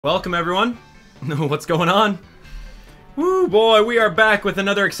Welcome everyone. What's going on? Woo boy, we are back with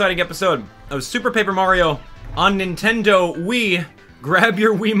another exciting episode of Super Paper Mario on Nintendo Wii. Grab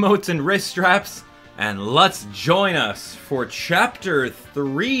your Wiimotes and wrist straps and let's join us for Chapter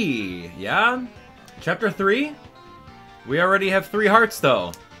 3. Yeah? Chapter 3? We already have 3 hearts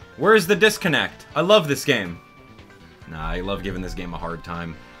though. Where's the disconnect? I love this game. Nah, I love giving this game a hard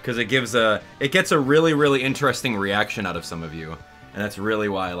time because it gets a really interesting reaction out of some of you. And that's really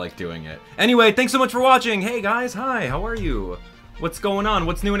why I like doing it. Anyway, thanks so much for watching! Hey guys, hi, how are you? What's going on?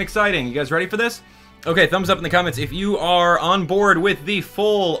 What's new and exciting? You guys ready for this? Okay, thumbs up in the comments if you are on board with the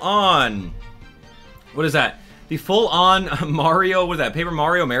full-on... What is that? The full-on Mario, what is that, Paper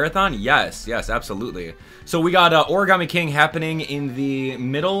Mario Marathon? Yes, absolutely. So we got Origami King happening in the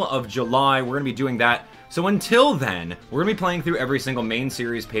middle of July. We're going to be doing that. So until then, we're going to be playing through every single main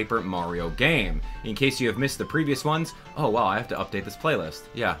series Paper Mario game. In case you have missed the previous ones, oh wow, I have to update this playlist.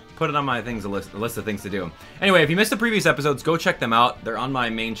 Yeah, put it on my things, a list of things to do. Anyway, if you missed the previous episodes, go check them out. They're on my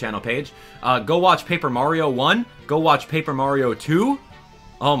main channel page. Go watch Paper Mario 1. Go watch Paper Mario 2.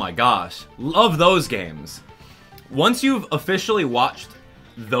 Oh my gosh, love those games. Once you've officially watched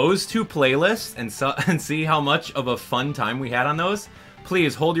those 2 playlists and see how much of a fun time we had on those,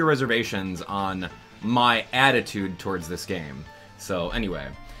 please hold your reservations on my attitude towards this game. So anyway,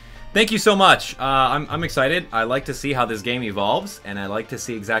 thank you so much. I'm excited. I like to see how this game evolves, and I like to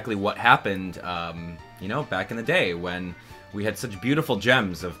see exactly what happened, you know, back in the day when we had such beautiful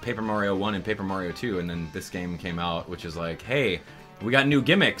gems of Paper Mario 1 and Paper Mario 2, and then this game came out, which is like, hey, we got new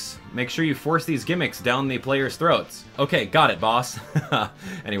gimmicks. Make sure you force these gimmicks down the players' throats. Okay, got it, boss.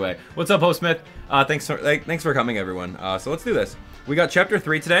 Anyway, what's up, Hostmith? Thanks for coming, everyone. So let's do this. We got Chapter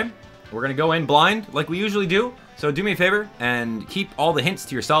 3 today. We're gonna go in blind, like we usually do. So do me a favor and keep all the hints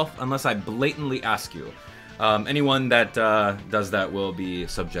to yourself unless I blatantly ask you. Anyone that does that will be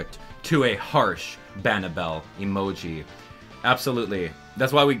subject to a harsh Banabelle emoji. Absolutely.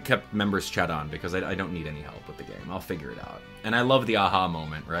 That's why we kept members chat on, because I don't need any help with the game. I'll figure it out. And I love the aha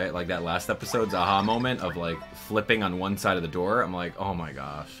moment, right? Like that last episode's aha moment of like flipping on one side of the door. I'm like, oh my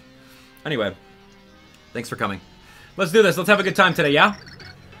gosh. Anyway, thanks for coming. Let's do this. Let's have a good time today, yeah?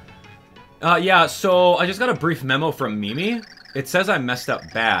 Yeah, so I just got a brief memo from Mimi. It says I messed up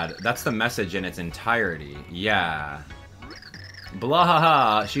bad. That's the message in its entirety. Yeah. Blah ha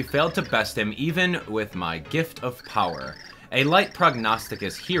ha. She failed to best him even with my gift of power. A light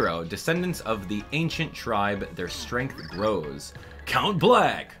prognosticus hero, descendants of the ancient tribe, their strength grows. Count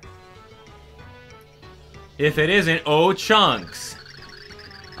Bleck! If it isn't Chunks.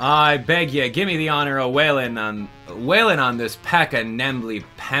 I beg ye, give me the honor of wailing on this pack of nambly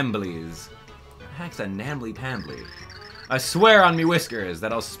pamblies. Pack's a nambly pambly. I swear on me whiskers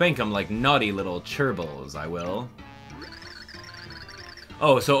that I'll spank 'em like naughty little churbles, I will.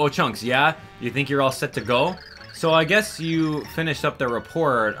 Oh, so Chunks, yeah? You think you're all set to go? So I guess you finished up the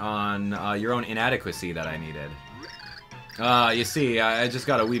report on your own inadequacy that I needed. You see, I just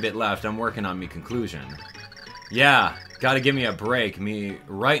got a wee bit left. I'm working on me conclusion. Yeah, gotta give me a break. Me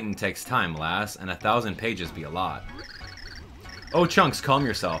writing takes time, lass, and 1,000 pages be a lot. Oh, Chunks, calm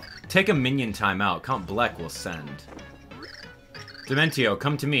yourself. Take a minion time out. Count Bleck will send. Dimentio,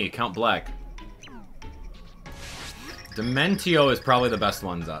 come to me. Count Bleck. Dimentio is probably the best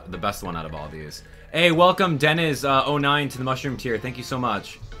one out of all these. Hey, welcome Dennis09 to the Mushroom tier. Thank you so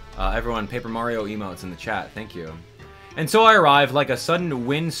much. Everyone, Paper Mario emotes in the chat. Thank you. And so I arrive like a sudden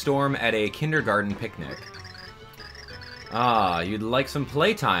windstorm at a kindergarten picnic. Ah, you'd like some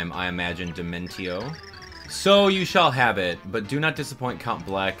playtime, I imagine, Dimentio. So you shall have it, but do not disappoint Count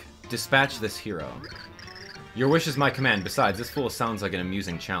Bleck. Dispatch this hero. Your wish is my command. Besides, this fool sounds like an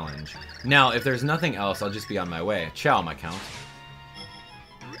amusing challenge. Now, if there's nothing else, I'll just be on my way. Ciao, my Count.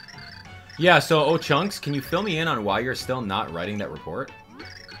 Yeah, so, Chunks, can you fill me in on why you're still not writing that report?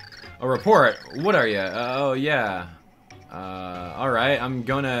 A report? What are you? Oh, yeah. Alright, I'm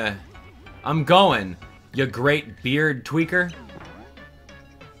going. You great beard tweaker.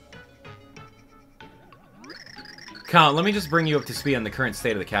 Count, let me just bring you up to speed on the current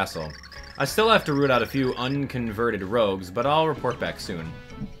state of the castle. I still have to root out a few unconverted rogues, but I'll report back soon.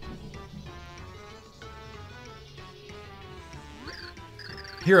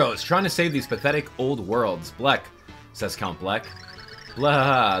 Heroes, trying to save these pathetic old worlds. Bleck, says Count Bleck.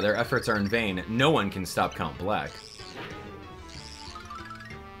 Blah, their efforts are in vain. No one can stop Count Bleck.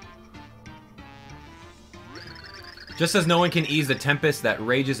 Just as no one can ease the tempest that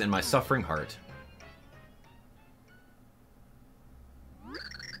rages in my suffering heart.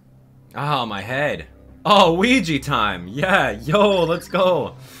 Oh, my head. Oh, Ouija time. Yeah, yo, let's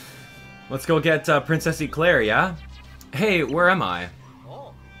go. Let's go get Princess Eclair, yeah? Hey, where am I?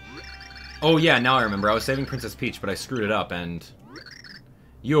 Oh yeah, now I remember. I was saving Princess Peach, but I screwed it up, and...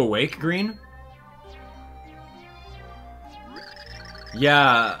 You awake, Green?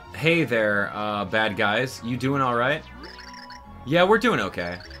 Yeah, hey there, bad guys. You doing alright? Yeah, we're doing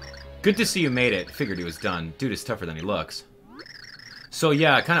okay. Good to see you made it. Figured he was done. Dude is tougher than he looks. So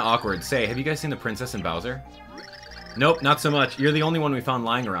yeah, kinda awkward. Say, have you guys seen the Princess and Bowser? Nope, not so much. You're the only one we found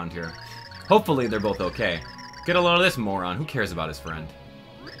lying around here. Hopefully they're both okay. Get a load of this moron. Who cares about his friend?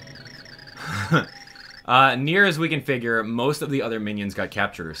 Near as we can figure, most of the other minions got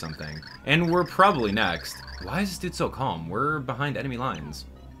captured or something. And we're probably next. Why is this dude so calm? We're behind enemy lines.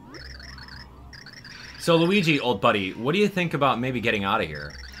 So Luigi, old buddy, what do you think about maybe getting out of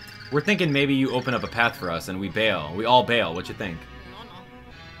here? We're thinking maybe you open up a path for us and we bail. We all bail. What you think?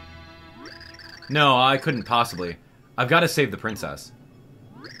 No, I couldn't possibly. I've got to save the princess.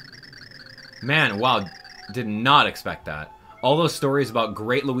 Man, wow, did not expect that. All those stories about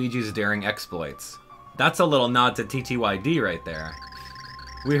great Luigi's daring exploits. That's a little nod to TTYD right there.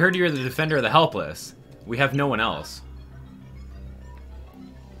 We heard you're the defender of the helpless. We have no one else.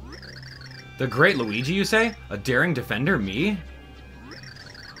 The great Luigi, you say? A daring defender? Me?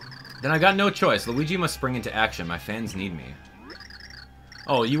 Then I got no choice. Luigi must spring into action. My fans need me.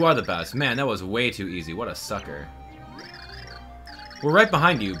 Oh, you are the best. Man, that was way too easy. What a sucker. We're right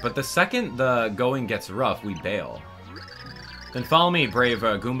behind you, but the second the going gets rough, we bail. Then follow me, brave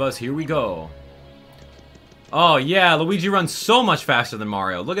Goombas. Here we go. Oh, yeah, Luigi runs so much faster than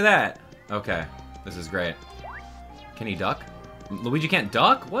Mario. Look at that. Okay, this is great. Can he duck? Luigi can't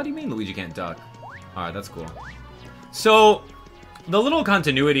duck? What do you mean Luigi can't duck? Alright, that's cool. So, the little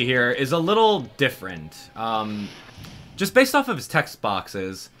continuity here is a little different. Just based off of his text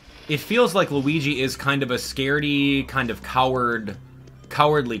boxes, it feels like Luigi is kind of a scaredy, kind of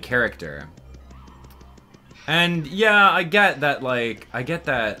cowardly character. And yeah, I get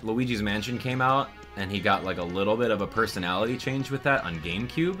that Luigi's Mansion came out and he got like a little bit of a personality change with that on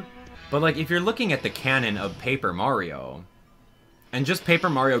GameCube. But like if you're looking at the canon of Paper Mario and just Paper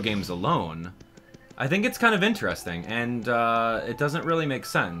Mario games alone, I think it's kind of interesting, and it doesn't really make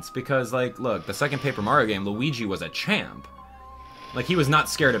sense because like look, the second Paper Mario game, Luigi was a champ. Like he was not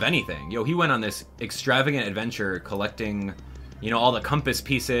scared of anything. Yo, he went on this extravagant adventure collecting, you know, all the compass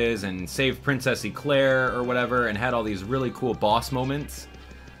pieces and saved Princess Eclair or whatever and had all these really cool boss moments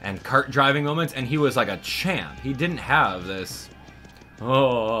and kart driving moments, and he was like a champ. He didn't have this,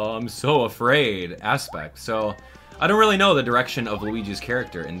 oh, I'm so afraid aspect. So I don't really know the direction of Luigi's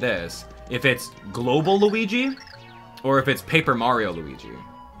character in this. If it's global Luigi or if it's Paper Mario Luigi.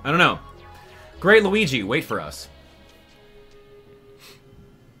 I don't know. Great Luigi, wait for us.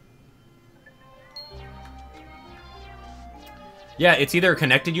 Yeah, it's either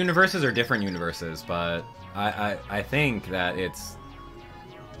connected universes or different universes, but I think that it's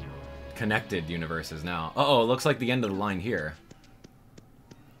connected universes now. Uh-oh, looks like the end of the line here.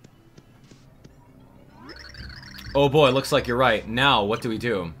 Oh boy, looks like you're right. Now, what do we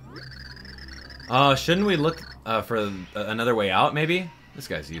do? Shouldn't we look for another way out, maybe? This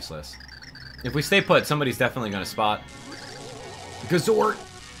guy's useless. If we stay put, somebody's definitely gonna spot. Gazort!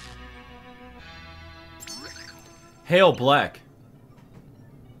 Hail, Bleck.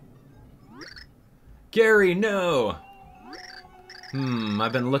 Gary, no!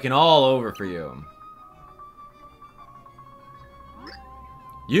 I've been looking all over for you.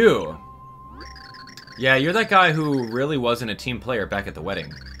 You! Yeah, you're that guy who really wasn't a team player back at the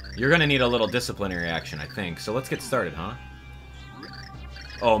wedding. You're gonna need a little disciplinary action, I think. So let's get started, huh?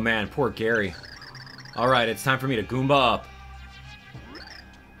 Oh man, poor Gary. Alright, it's time for me to Goomba up.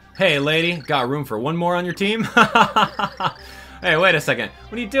 Hey, lady, got room for one more on your team? Hey, wait a second.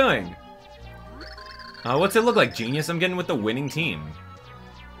 What are you doing? What's it look like, genius? I'm getting with the winning team.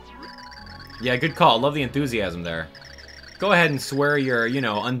 Yeah, good call. Love the enthusiasm there. Go ahead and swear your, you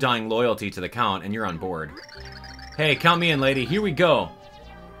know, undying loyalty to the Count, and you're on board. Hey, count me in, lady. Here we go.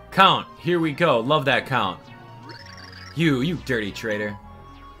 Count. Here we go. Love that Count. You dirty traitor.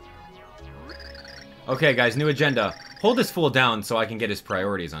 Okay, guys, new agenda. Hold this fool down so I can get his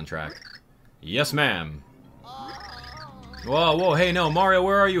priorities on track. Yes, ma'am. Whoa, whoa, hey, no, Mario,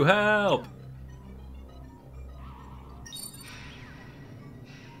 where are you? Help!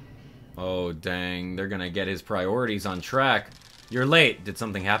 Oh, dang, they're gonna get his priorities on track. You're late. Did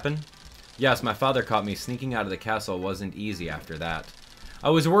something happen? Yes, my father caught me sneaking out of the castle. Wasn't easy after that.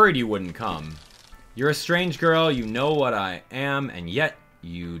 I was worried you wouldn't come. You're a strange girl, you know what I am, and yet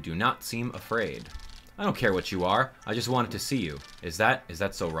you do not seem afraid. I don't care what you are. I just wanted to see you. Is that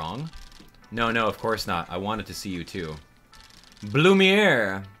so wrong? No, of course not. I wanted to see you too.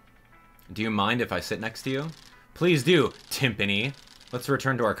 Blumiere! Do you mind if I sit next to you? Please do, timpani. Let's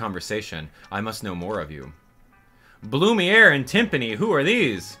return to our conversation. I must know more of you. Bloomiere and Timpani, who are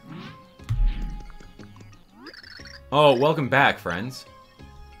these? Oh, welcome back, friends.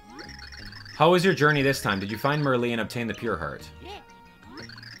 How was your journey this time? Did you find Merlee and obtain the Pure Heart?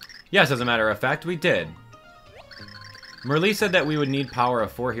 Yes, as a matter of fact, we did. Merlee said that we would need power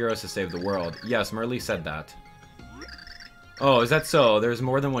of 4 heroes to save the world. Yes, Merlee said that. Oh, is that so? There's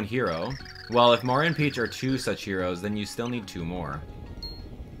more than one hero. Well, if Mario and Peach are 2 such heroes, then you still need 2 more.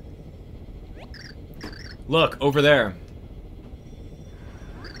 Look, over there.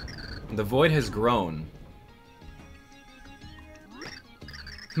 The void has grown.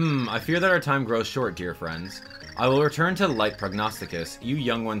 I fear that our time grows short, dear friends. I will return to Light Prognosticus. You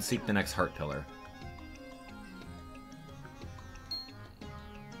young ones seek the next heart pillar.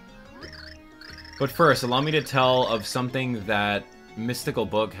 But first, allow me to tell of something that Mystical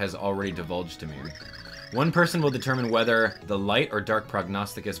Book has already divulged to me. One person will determine whether the Light or Dark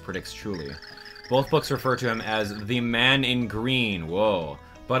Prognosticus predicts truly. Both books refer to him as the Man in Green. Whoa.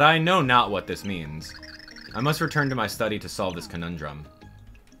 But I know not what this means. I must return to my study to solve this conundrum.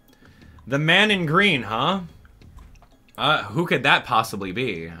 The Man in Green, huh? Who could that possibly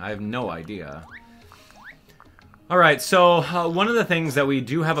be? I have no idea. Alright, so one of the things that we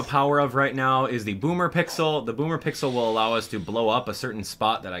do have a power of right now is the Boomer Pixel. The Boomer Pixel will allow us to blow up a certain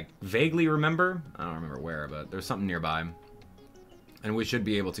spot that I vaguely remember. I don't remember where, but there's something nearby. And we should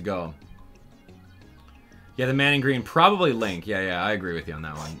be able to go. Yeah, the Man in Green, probably Link. Yeah, I agree with you on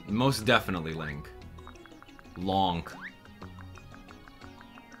that one. Most definitely Link. Lonk.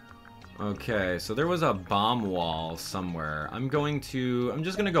 Okay, so there was a bomb wall somewhere. I'm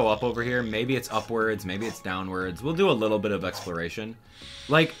just gonna go up over here. Maybe it's upwards, maybe it's downwards. We'll do a little bit of exploration.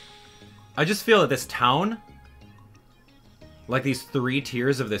 Like, I just feel that this town, like these 3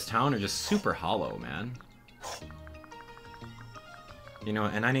 tiers of this town are just super hollow, man. You know,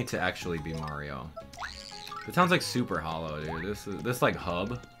 and I need to actually be Mario. The town's like super hollow, dude. This like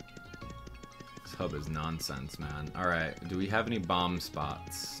hub. Hub is nonsense, man. Alright, do we have any bomb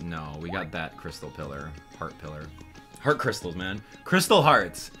spots? No, we got that crystal pillar. Heart pillar. Heart crystals, man. Crystal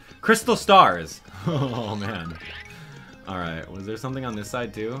hearts. Crystal stars. Oh, man. Alright, was there something on this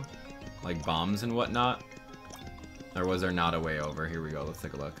side, too? Like bombs and whatnot? Or was there not a way over? Here we go, let's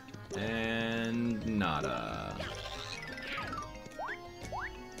take a look. And nada.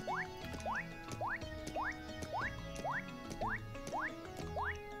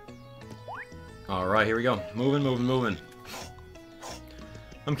 Alright, here we go. Moving.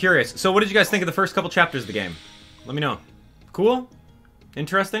 I'm curious. So what did you guys think of the first couple chapters of the game? Let me know. Cool?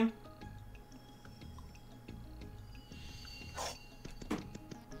 Interesting?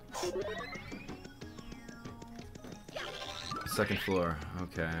 Second floor.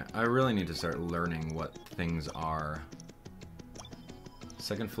 Okay. I really need to start learning what things are.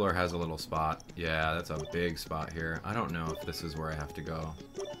 Second floor has a little spot. Yeah, that's a big spot here. I don't know if this is where I have to go.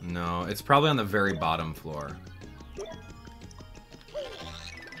 No, it's probably on the very bottom floor.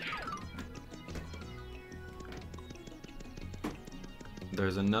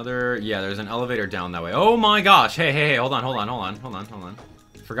 There's another... Yeah, there's an elevator down that way. Oh my gosh! Hey, hold on.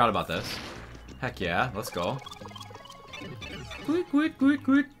 Forgot about this. Heck yeah, let's go.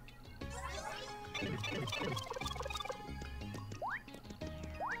 Quick.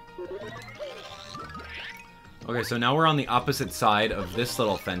 Okay, so now we're on the opposite side of this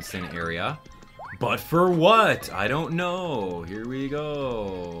little fenced-in area. But for what? I don't know. Here we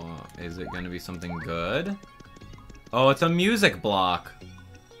go. Is it going to be something good? Oh, it's a music block.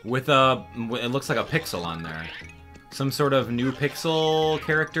 With a... It looks like a pixel on there. Some sort of new pixel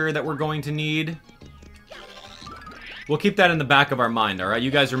character that we're going to need. We'll keep that in the back of our mind, alright?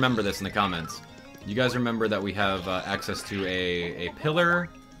 You guys remember this in the comments. You guys remember that we have access to a pillar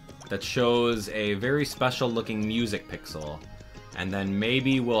that shows a very special looking music pixel. And then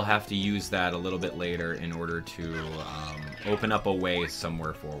maybe we'll have to use that a little bit later in order to open up a way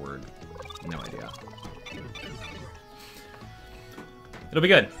somewhere forward. No idea. It'll be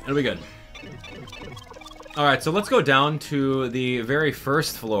good. Alright, so let's go down to the very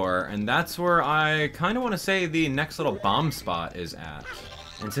first floor, and that's where I kind of want to say the next little bomb spot is at.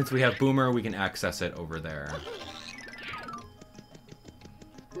 And since we have Boomer, we can access it over there.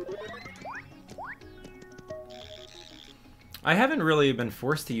 I haven't really been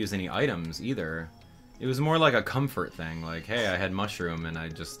forced to use any items either. It was more like a comfort thing, like, hey, I had Mushroom and I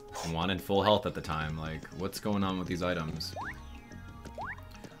just wanted full health at the time. Like, what's going on with these items?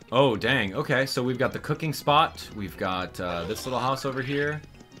 Oh, dang. Okay, so we've got the cooking spot. We've got this little house over here.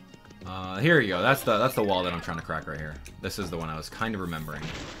 Here you go. That's the wall that I'm trying to crack right here. This is the one I was kind of remembering.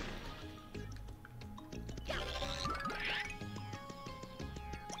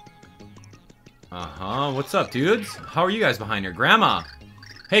 Uh-huh. What's up, dudes? How are you guys behind here? Grandma!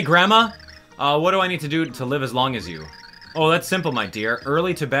 Hey, Grandma! What do I need to do to live as long as you? Oh, that's simple, my dear.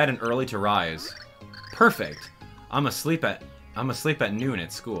 Early to bed and early to rise. Perfect. I'm asleep at noon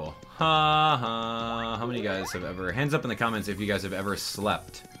at school. Ha ha. How many of you guys have ever... Hands up in the comments if you guys have ever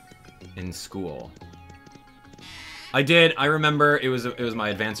slept in school. I did. I remember it was my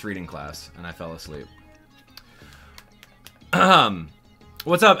advanced reading class, and I fell asleep.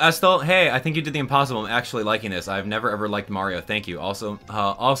 What's up, Estel? Hey, I think you did the impossible. I'm actually liking this. I've never ever liked Mario. Thank you. Also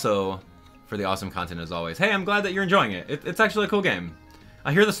for the awesome content as always. Hey, I'm glad that you're enjoying it. It's actually a cool game.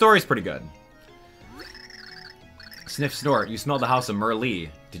 I hear the story's pretty good. Sniff snort. You smelled the house of Merlee.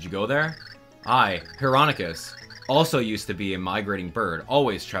 Did you go there? I, Hieronicus, also used to be a migrating bird,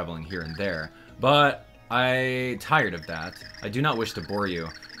 always traveling here and there. But I tired of that. I do not wish to bore you.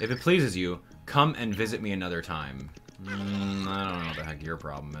 If it pleases you, come and visit me another time. I don't know what the heck your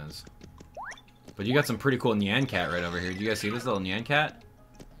problem is. But you got some pretty cool Nyan Cat right over here. Do you guys see this little Nyan Cat?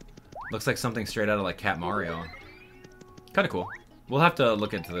 Looks like something straight out of like Cat Mario. Kinda cool. We'll have to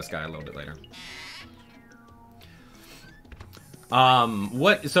look into this guy a little bit later.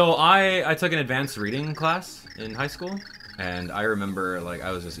 So I took an advanced reading class in high school, and I remember, like, I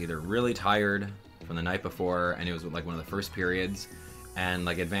was just either really tired from the night before, and it was, like, one of the first periods, and,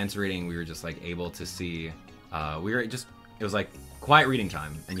 like, advanced reading, we were just, like, able to see, it was, like, quiet reading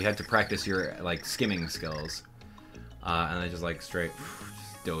time, and you had to practice your, like, skimming skills, and I just, like, straight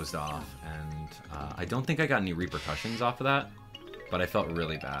just dozed off, and, I don't think I got any repercussions off of that, but I felt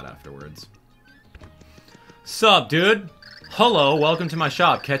really bad afterwards. Sup, dude? Hello, welcome to my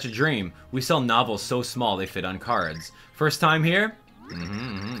shop, Catch a Dream. We sell novels so small they fit on cards. First time here?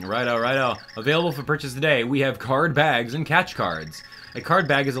 Righto, righto. Available for purchase today, we have card bags and catch cards. A card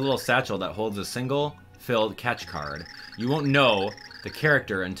bag is a little satchel that holds a single filled catch card. You won't know the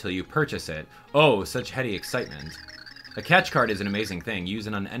character until you purchase it. Oh, such heady excitement. A catch card is an amazing thing. Use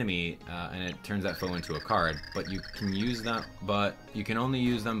it on an enemy, and it turns that foe into a card. But you can only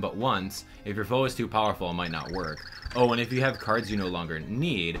use them but once. If your foe is too powerful, it might not work. Oh, and if you have cards you no longer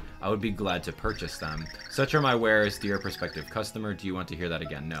need, I would be glad to purchase them. Such are my wares, dear prospective customer. Do you want to hear that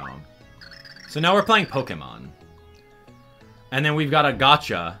again? No. So now we're playing Pokemon. And then we've got a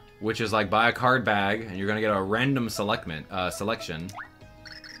gacha, which is like buy a card bag, and you're going to get a random selection.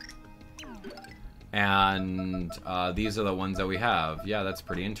 And these are the ones that we have. Yeah, that's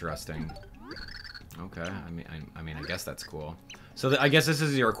pretty interesting. Okay, I mean, I guess that's cool. So I guess this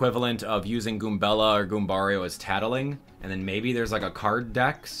is your equivalent of using Goombella or Goombario as tattling, and then maybe there's like a card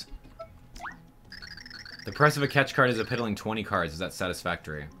dex. The price of a catch card is a piddling 20 cards. Is that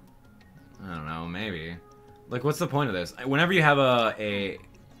satisfactory? I don't know, maybe. Like, what's the point of this? Whenever you have a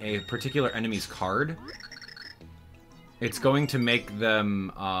particular enemy's card, it's going to make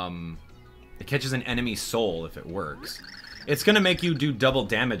them, it catches an enemy's soul if it works. It's gonna make you do double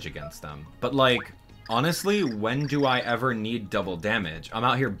damage against them. But, like, honestly, when do I ever need double damage? I'm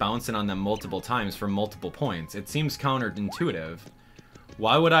out here bouncing on them multiple times for multiple points. It seems counterintuitive.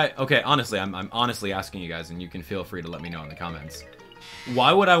 Why would I... Okay, honestly, I'm honestly asking you guys, and you can feel free to let me know in the comments.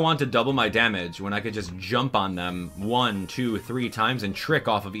 Why would I want to double my damage when I could just jump on them 1, 2, 3 times and trick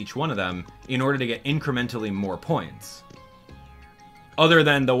off of each one of them in order to get incrementally more points? Other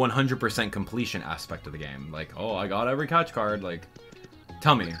than the 100% completion aspect of the game. Like, oh, I got every catch card. Like,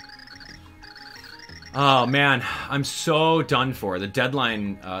 tell me. Oh, man. I'm so done for. The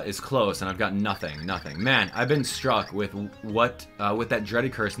deadline is close, and I've got nothing. Man, I've been struck with with that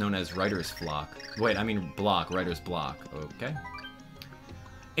dreaded curse known as Writer's Block. Wait, I mean block. Writer's Block. Okay.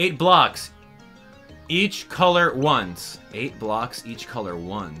 8 blocks. Each color once. 8 blocks, each color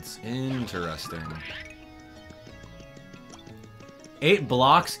once. Interesting. 8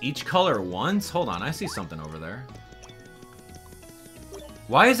 blocks, each color once? Hold on, I see something over there.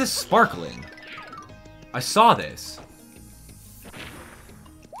 Why is this sparkling? I saw this.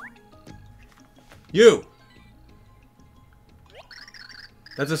 You!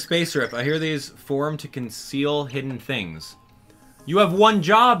 That's a space riff. I hear these form to conceal hidden things. You have one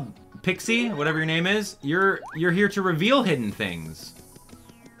job, Pixie, whatever your name is. You're here to reveal hidden things.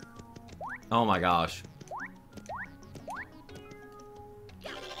 Oh my gosh.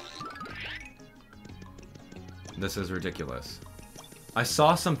 This is ridiculous. I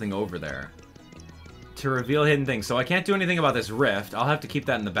saw something over there. To reveal hidden things. So I can't do anything about this rift. I'll have to keep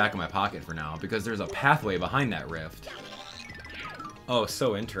that in the back of my pocket for now, because there's a pathway behind that rift. Oh,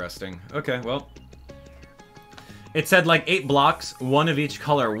 so interesting. Okay, well. It said like 8 blocks, 1 of each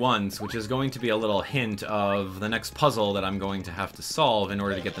color once, which is going to be a little hint of the next puzzle that I'm going to have to solve in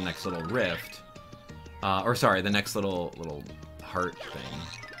order to get the next little rift. Or sorry, the next little heart thing.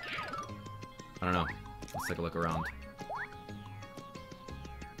 I don't know. Let's take a look around.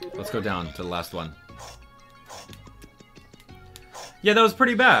 Let's go down to the last one. Yeah, that was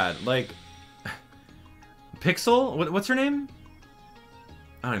pretty bad. Like, Pixel? What's her name?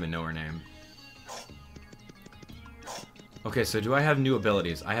 I don't even know her name. Okay, so do I have new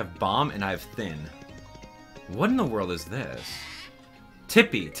abilities? I have Bomb and I have Thin. What in the world is this?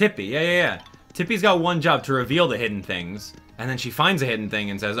 Tippy. Yeah. Tippy's got one job, to reveal the hidden things. And then she finds a hidden thing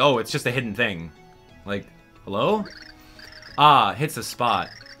and says, oh, it's just a hidden thing. Like, hello? Ah, hits the spot.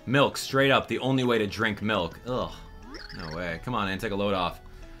 Milk, straight up, the only way to drink milk. Ugh. No way. Come on, and take a load off.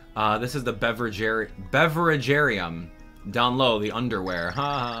 This is the beveragarium. Down low, the underwear.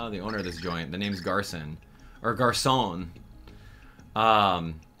 Ha, the owner of this joint. The name's Garson. Or Garçon.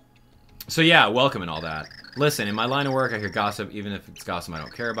 So yeah, welcome and all that. Listen, in my line of work, I hear gossip, even if it's gossip I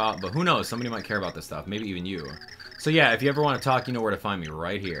don't care about. But who knows, somebody might care about this stuff. Maybe even you. So yeah, if you ever want to talk, you know where to find me,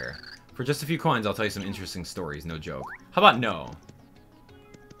 right here. For just a few coins, I'll tell you some interesting stories, no joke. How about no?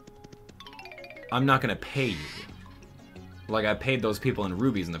 I'm not gonna pay you. Like I paid those people in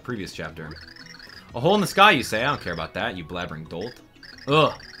rubies in the previous chapter. A hole in the sky, you say? I don't care about that, you blabbering dolt.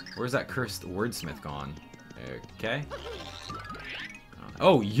 Ugh. Where's that cursed wordsmith gone? Okay.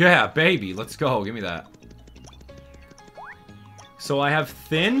 Oh, yeah, baby. Let's go. Give me that. So I have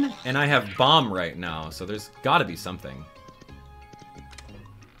Thin and I have Bomb right now. So there's gotta be something.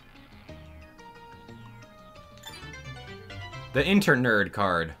 The Internerd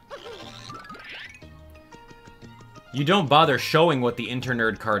card. You don't bother showing what the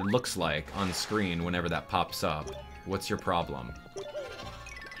Internerd card looks like on screen whenever that pops up. What's your problem?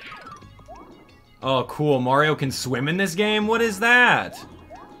 Oh, cool. Mario can swim in this game? What is that?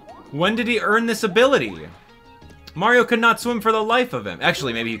 When did he earn this ability? Mario could not swim for the life of him.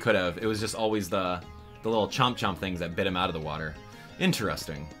 Actually, maybe he could have. It was just always the little chomp-chomp things that bit him out of the water.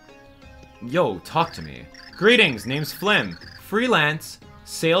 Interesting. Yo, talk to me. Greetings. Name's Flim. Freelance.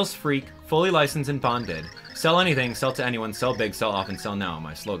 Sales freak. Fully licensed and bonded. Sell anything. Sell to anyone. Sell big. Sell often. Sell now.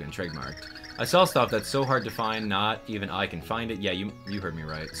 My slogan. Trademarked. I sell stuff that's so hard to find, not even I can find it. Yeah, you heard me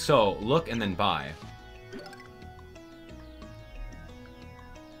right. So, look and then buy.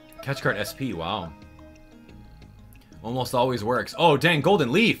 Catch card SP, wow. Almost always works. Oh, dang,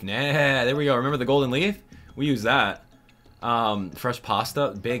 golden leaf. Nah, there we go. Remember the golden leaf? We use that. Fresh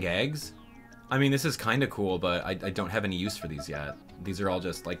pasta, big eggs. I mean, this is kind of cool, but I don't have any use for these yet. These are all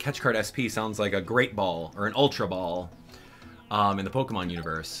just, like, catch card SP sounds like a great ball, or an ultra ball. In the Pokemon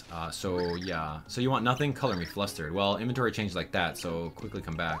universe. So, yeah. So you want nothing? Color me flustered. Well, inventory changed like that, so quickly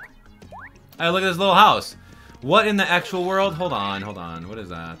come back. Hey, look at this little house. What in the actual world? Hold on. What is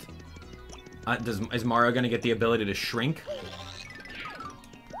that? Is Mario gonna get the ability to shrink?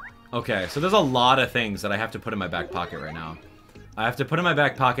 Okay, so there's a lot of things that I have to put in my back pocket right now. I have to put in my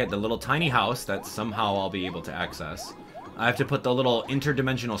back pocket the little tiny house that somehow I'll be able to access. I have to put the little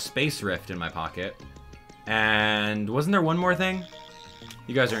interdimensional space rift in my pocket. And wasn't there one more thing?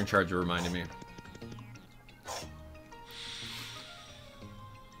 You guys are in charge of reminding me.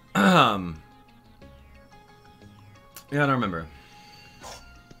 Yeah, I don't remember.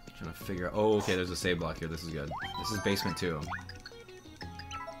 Trying to figure out. Oh, okay, there's a save block here. This is good. This is basement 2.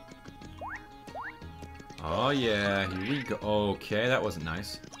 Oh, yeah. Here we go. Okay, that wasn't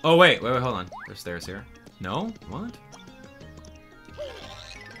nice. Oh, wait, hold on. There's stairs here. No? What?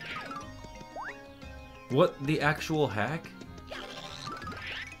 What the actual heck?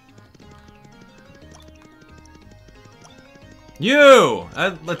 You!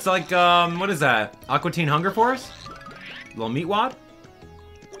 It's like, what is that? Aqua Teen Hunger Force? Little meat wad?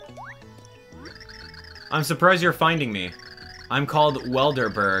 I'm surprised you're finding me. I'm called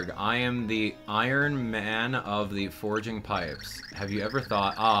Welderberg. I am the Iron Man of the forging pipes. Have you ever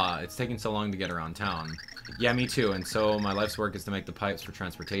thought, it's taking so long to get around town. Yeah, me too, and so my life's work is to make the pipes for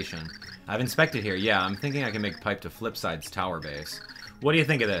transportation. I've inspected here, yeah, I'm thinking I can make pipe to Flipside's tower base. What do you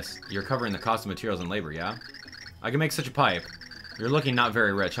think of this? You're covering the cost of materials and labor, yeah? I can make such a pipe. You're looking not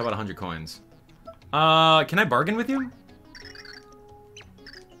very rich, how about 100 coins? Can I bargain with you?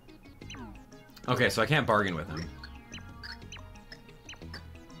 Okay, so I can't bargain with him.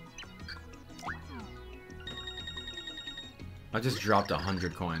 I just dropped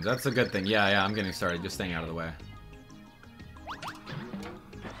 100 coins. That's a good thing. Yeah, I'm getting started. Just staying out of the way.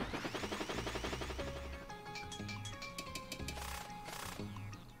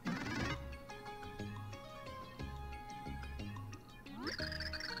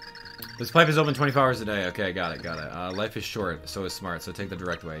 This pipe is open 24 hours a day. Okay, got it. Life is short, so is smart, so take the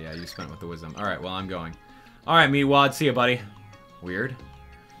direct way. Yeah, you spent with the wisdom. Alright, well, I'm going. Alright, Meatwad, see ya, buddy. Weird.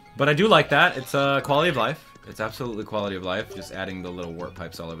 But I do like that. It's quality of life. It's absolutely quality of life, just adding the little warp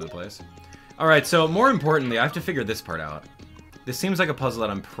pipes all over the place. Alright, so more importantly, I have to figure this part out. This seems like a puzzle that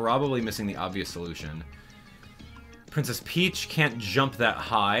I'm probably missing the obvious solution. Princess Peach can't jump that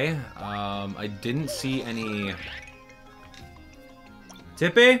high. I didn't see any...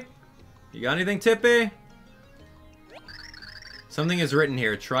 Tippy? You got anything, Tippy? Something is written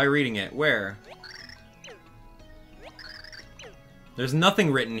here. Try reading it. Where? There's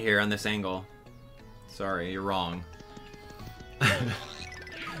nothing written here on this angle. Sorry, you're wrong.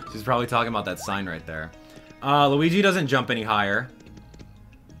 She's probably talking about that sign right there. Luigi doesn't jump any higher.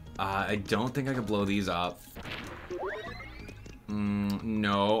 I don't think I could blow these up.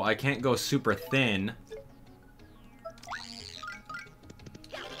 No, I can't go super thin.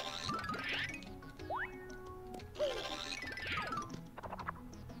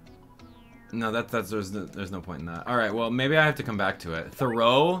 No, there's no point in that. Alright, well, maybe I have to come back to it.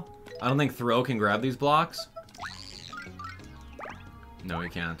 Throw? I don't think Throw can grab these blocks. No, he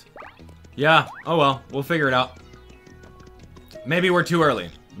can't. Yeah, oh well, we'll figure it out. Maybe we're too early.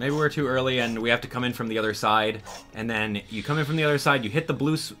 Maybe we're too early and we have to come in from the other side. And then you come in from the other side, you hit the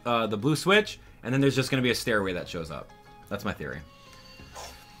blue switch, and then there's just going to be a stairway that shows up. That's my theory.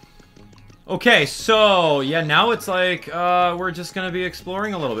 Okay, so, yeah, now it's like, we're just gonna be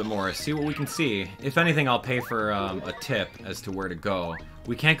exploring a little bit more, see what we can see. If anything, I'll pay for, a tip as to where to go.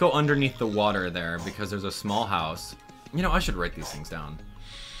 We can't go underneath the water there, because there's a small house. You know, I should write these things down.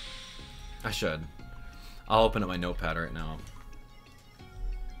 I should. I'll open up my notepad right now.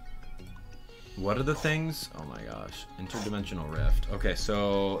 What are the things? Oh my gosh. Interdimensional rift. Okay,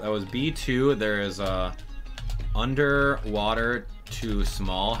 so, that was B2, there is a underwater to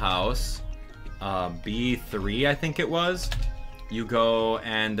small house. B3, I think it was. You go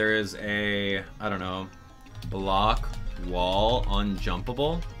and there's a, I don't know, block wall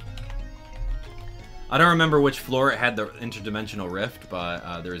unjumpable. I don't remember which floor it had the interdimensional rift,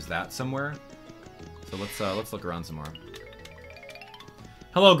 but there's that somewhere. So let's look around some more.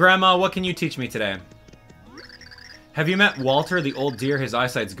 Hello, Grandma. What can you teach me today? Have you met Walter, the old dear? His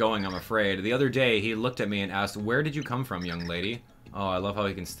eyesight's going, I'm afraid. The other day, he looked at me and asked, "Where did you come from, young lady?" Oh, I love how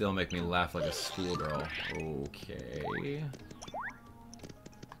he can still make me laugh like a schoolgirl. Okay.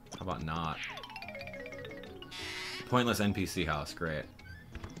 How about not? Pointless NPC house. Great.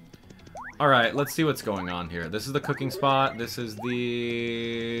 Alright, let's see what's going on here. This is the cooking spot. This is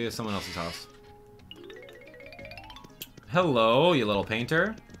the... someone else's house. Hello, you little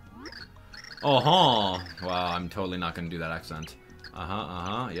painter. Oh-huh. Wow, I'm totally not going to do that accent.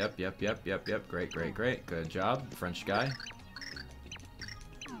 Yep. Great. Good job, French guy.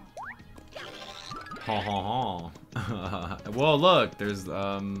 Ha. Well, look, there's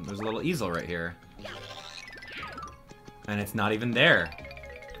a little easel right here. And it's not even there.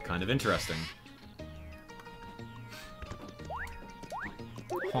 Kind of interesting.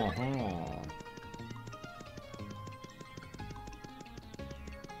 Ha.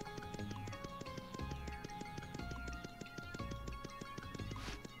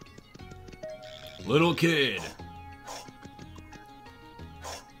 Little kid.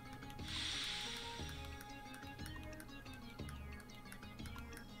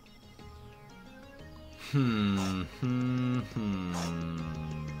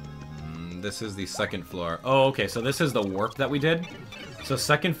 This is the second floor. Oh, okay, so this is the warp that we did. So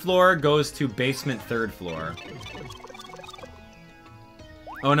second floor goes to basement third floor.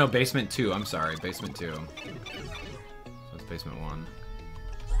 Oh no, basement 2. I'm sorry, basement 2. So it's basement 1.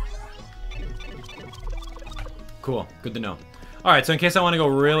 Cool, good to know. Alright, so in case I want to go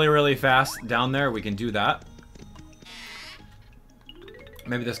really, really fast down there, we can do that.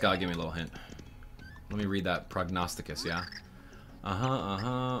 Maybe this guy will give me a little hint. Let me read that prognosticus, yeah?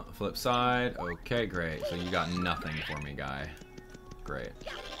 Flip side. Okay, great. So you got nothing for me, guy. Great.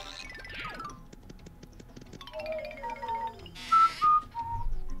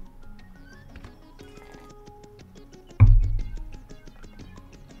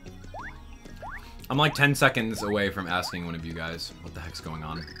 I'm like 10 seconds away from asking one of you guys what the heck's going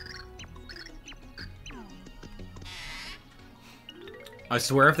on. I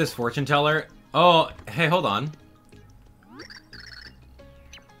swear if this fortune teller... Oh, hey, hold on.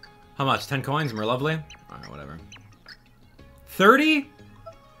 How much? 10 coins? More lovely? Alright, whatever. 30?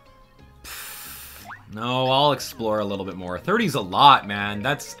 No, I'll explore a little bit more. 30's a lot, man.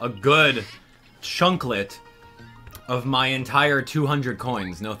 That's a good chunklet of my entire 200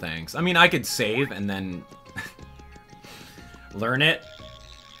 coins. No thanks. I mean, I could save and then learn it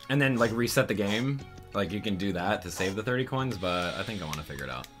and then, like, reset the game. Like, you can do that to save the 30 coins, but I think I want to figure it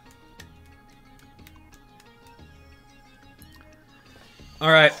out.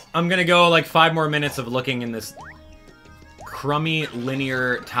 Alright, I'm gonna go like 5 more minutes of looking in this crummy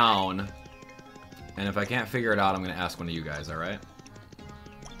linear town And if I can't figure it out, I'm gonna ask one of you guys, alright?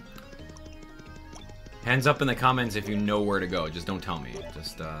 Hands up in the comments if you know where to go. Just don't tell me.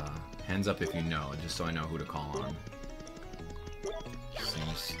 Just, hands up if you know, just so I know who to call on.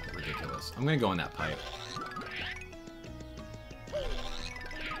 Seems ridiculous. I'm gonna go in that pipe.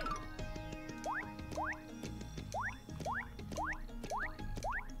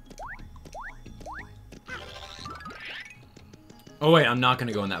 Oh wait, I'm not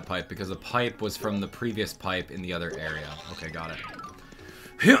gonna go in that pipe because the pipe was from the previous pipe in the other area. Okay, got it.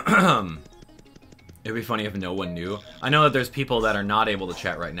 It'd be funny if no one knew. I know that there's people that are not able to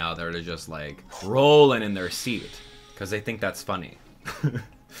chat right now that are just like rolling in their seat because they think that's funny. They're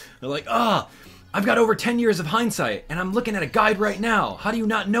like, ah, oh, I've got over 10 years of hindsight and I'm looking at a guide right now. How do you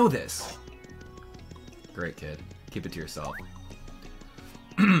not know this? Great, kid. Keep it to yourself.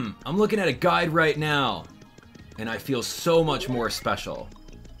 I'm looking at a guide right now. And I feel so much more special.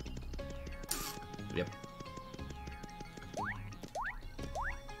 Yep.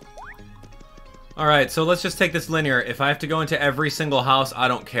 Alright, so let's just take this linear. If I have to go into every single house, I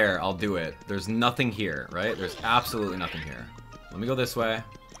don't care. I'll do it. There's nothing here, right? There's absolutely nothing here. Let me go this way.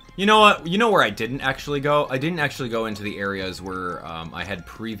 You know what? You know where I didn't actually go? I didn't actually go into the areas where I had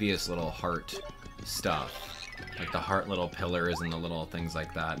previous little heart stuff. Like the heart little pillars and the little things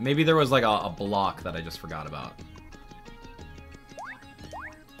like that. Maybe there was like a block that I just forgot about.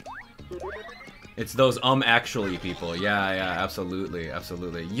 It's those actually people. Yeah, absolutely,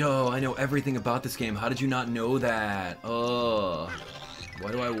 absolutely. Yo, I know everything about this game. How did you not know that? Oh,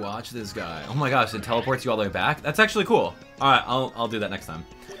 why do I watch this guy? Oh my gosh, it teleports you all the way back? That's actually cool. Alright, I'll do that next time.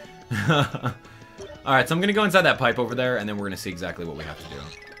 Alright, so I'm gonna go inside that pipe over there, and then we're gonna see exactly what we have to do.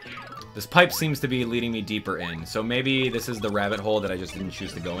 This pipe seems to be leading me deeper in, so maybe this is the rabbit hole that I just didn't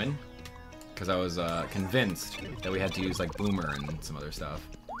choose to go in. Because I was convinced that we had to use, like, Boomer and some other stuff.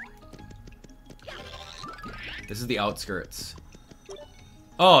 This is the outskirts.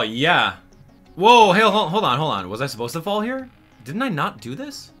 Oh, yeah. Whoa, hey, hold on. Was I supposed to fall here? Didn't I not do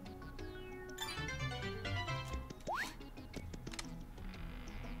this?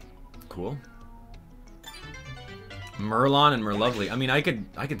 Cool. Merlon and Merlovely. I mean, I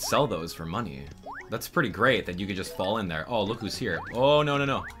could sell those for money. That's pretty great that you could just fall in there. Oh, look who's here. Oh,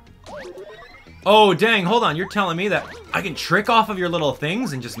 no. Oh, dang, hold on. You're telling me that I can trick off of your little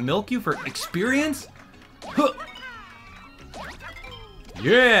things and just milk you for experience? Huh.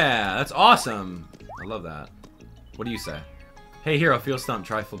 Yeah, that's awesome. I love that. What do you say? Hey, hero, feel stumped.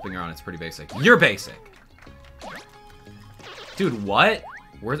 Try flipping around. It's pretty basic. You're basic. Dude, what?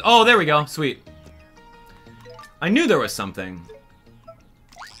 Where's... Oh, there we go. Sweet. I knew there was something.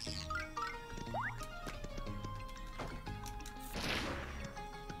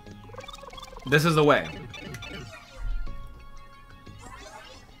 This is the way.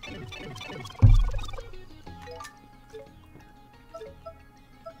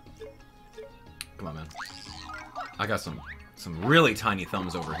 Come on, man. I got some really tiny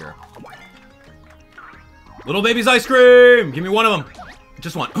thumbs over here. Little baby's ice cream! Give me one of them.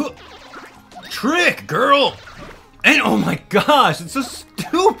 Just one. Trick, girl! And oh my gosh, it's so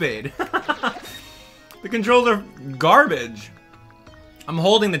stupid! The controls are garbage. I'm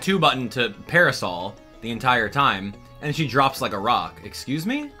holding the 2 button to parasol the entire time, and she drops like a rock. Excuse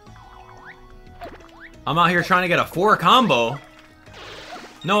me? I'm out here trying to get a 4 combo.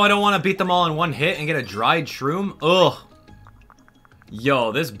 No, I don't want to beat them all in one hit and get a dried shroom. Ugh.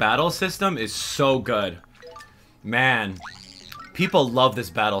 Yo, this battle system is so good. Man. People love this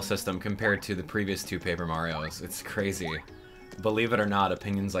battle system compared to the previous 2 Paper Marios. It's crazy. Believe it or not,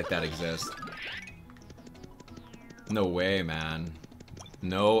 opinions like that exist. No way, man.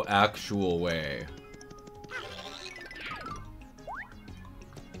 No actual way.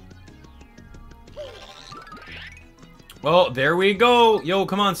 Oh, there we go. Yo,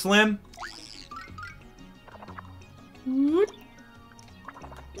 come on, Slim.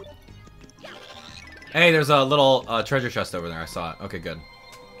 Hey, there's a little treasure chest over there. I saw it. Okay, good.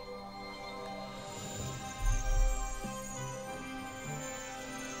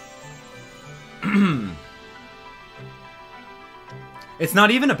 It's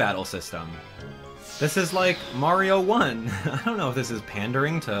not even a battle system. This is like Mario 1. I don't know if this is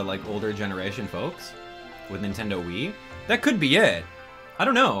pandering to like older generation folks with Nintendo Wii. That could be it. I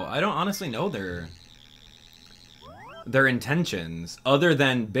don't know. I don't honestly know their intentions, other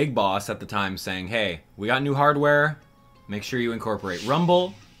than Big Boss at the time saying, hey, we got new hardware, make sure you incorporate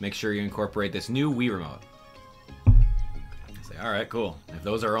Rumble, make sure you incorporate this new Wii remote. Say, alright, cool. If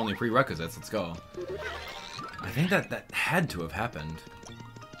those are only prerequisites, let's go. I think that had to have happened.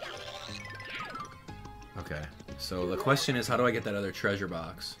 Okay, so the question is, how do I get that other treasure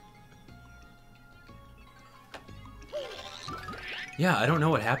box? Yeah, I don't know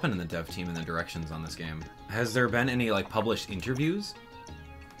what happened in the dev team and the directions on this game. Has there been any, like, published interviews?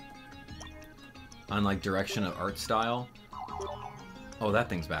 On, like, direction of art style? Oh, that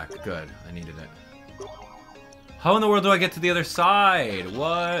thing's back. Good. I needed it. How in the world do I get to the other side?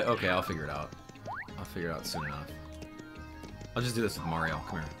 What? Okay, I'll figure it out. I'll figure it out soon enough. I'll just do this with Mario.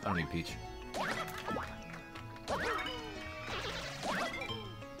 Come here. I don't need Peach.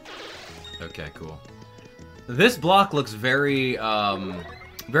 Okay, cool. This block looks very,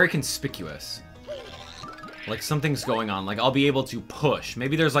 very conspicuous. Like something's going on. Like I'll be able to push.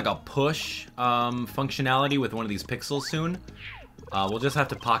 Maybe there's like a push functionality with one of these pixels soon. We'll just have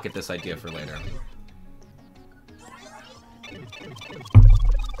to pocket this idea for later.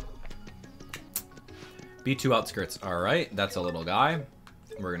 B2 outskirts. Alright, that's a little guy.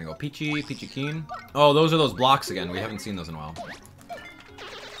 We're gonna go Peachy Keen. Oh, those are those blocks again. We haven't seen those in a while.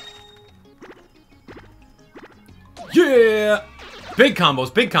 Yeah! Big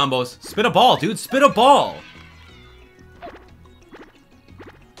combos, big combos. Spit a ball, dude. Spit a ball.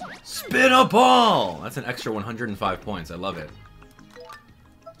 Spit a ball! That's an extra 105 points. I love it.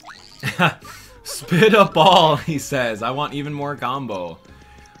 Spit a ball, he says. I want even more combo.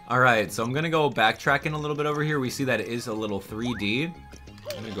 Alright, so I'm gonna go backtracking a little bit over here. We see that it is a little 3D.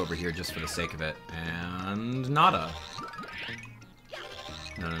 I'm gonna go over here just for the sake of it. And nada.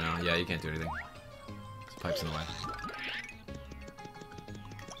 No. Yeah, you can't do anything. This pipe's in the way.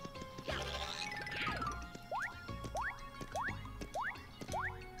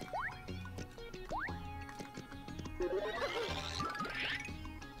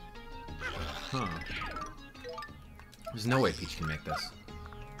 Huh. There's no way Peach can make this.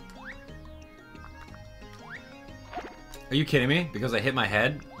 Are you kidding me? Because I hit my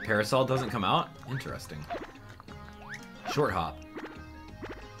head, Parasol doesn't come out? Interesting. Short hop.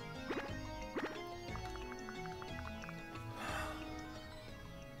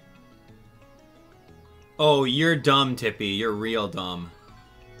 Oh, you're dumb, Tippy. You're real dumb.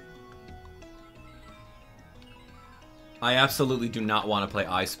 I absolutely do not want to play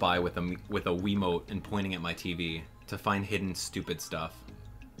I Spy with a Wiimote and pointing at my TV to find hidden stupid stuff.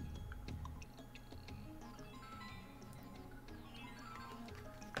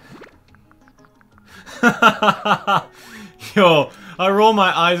 Yo, I roll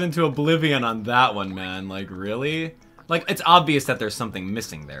my eyes into oblivion on that one, man. Like, really? Like, it's obvious that there's something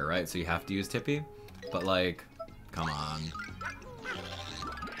missing there, right? So you have to use Tippy. But, like, come on.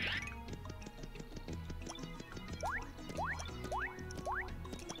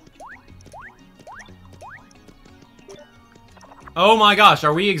 Oh my gosh,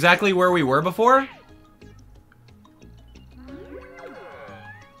 are we exactly where we were before?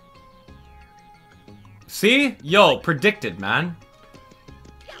 See? Yo, predicted, man.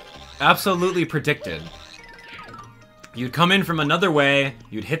 Absolutely predicted. You'd come in from another way,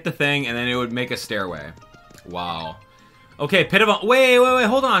 you'd hit the thing, and then it would make a stairway. Wow. Okay, Pit of a... Wait,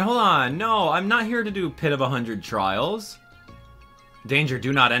 hold on. No, I'm not here to do Pit of 100 Trials. Danger,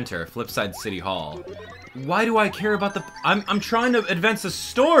 do not enter. Flipside City Hall. Why do I care about the... I'm trying to advance the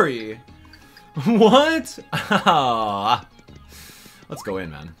story. What? Let's go in,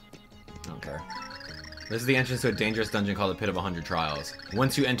 man. I don't care. This is the entrance to a dangerous dungeon called the Pit of 100 Trials.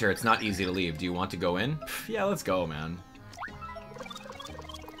 Once you enter, it's not easy to leave. Do you want to go in? Yeah, let's go, man.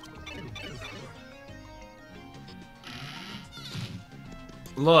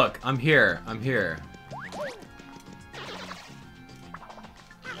 Look, I'm here.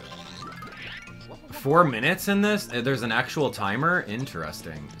 4 minutes in this? There's an actual timer?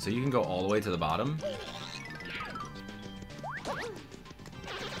 Interesting. So you can go all the way to the bottom?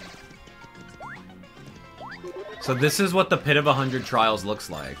 So this is what the Pit of 100 Trials looks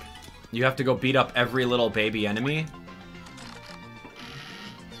like. You have to go beat up every little baby enemy.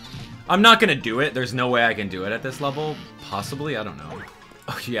 I'm not gonna do it. There's no way I can do it at this level. Possibly, I don't know.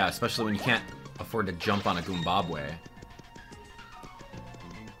 Oh yeah, especially when you can't afford to jump on a Goombabwe.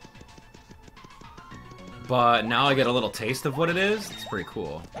 But now I get a little taste of what it is. It's pretty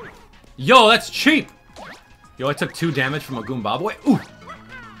cool. Yo, that's cheap! Yo, I took 2 damage from a Goombabwe. Ooh!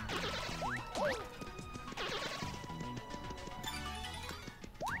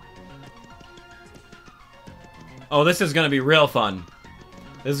 Oh, this is gonna be real fun.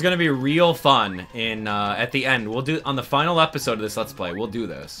 This is gonna be real fun in, at the end. We'll do, on the final episode of this Let's Play, we'll do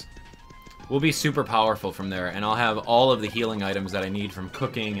this. We'll be super powerful from there, and I'll have all of the healing items that I need from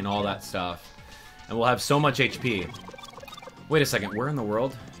cooking and all that stuff. And we'll have so much HP. Wait a second, where in the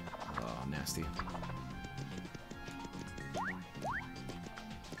world? Oh, nasty.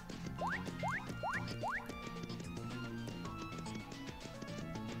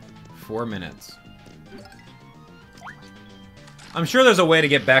 I'm sure there's a way to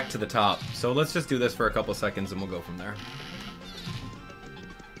get back to the top. So let's just do this for a couple seconds and we'll go from there.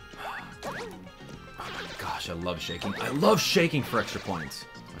 Oh my gosh, I love shaking. I love shaking for extra points.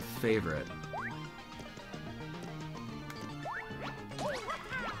 It's my favorite.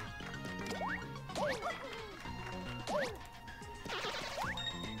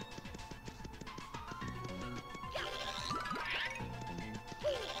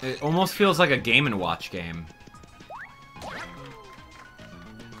 It almost feels like a Game & Watch game.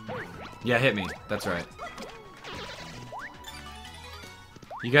 Yeah, hit me. That's right.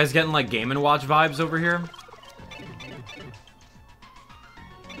 You guys getting like Game & Watch vibes over here?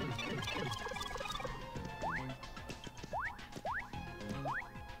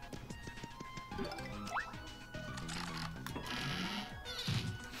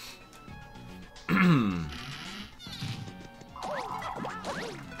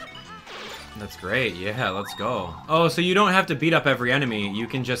 That's great. Yeah, let's go. Oh, so you don't have to beat up every enemy. You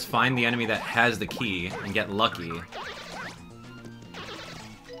can just find the enemy that has the key and get lucky.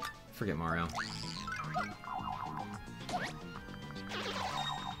 Forget Mario.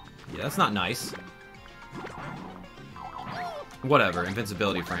 Yeah, that's not nice. Whatever.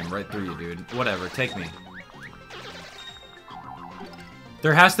 Invincibility frame right through you, dude. Whatever. Take me.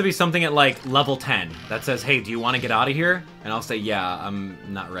 There has to be something at, like, level 10 that says, hey, do you want to get out of here? And I'll say, yeah, I'm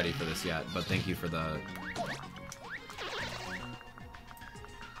not ready for this yet, but thank you for the...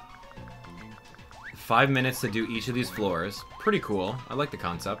 5 minutes to do each of these floors. Pretty cool. I like the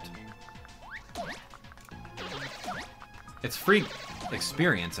concept. It's free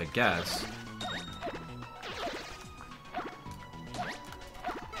experience, I guess.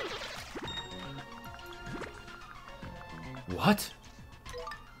 What?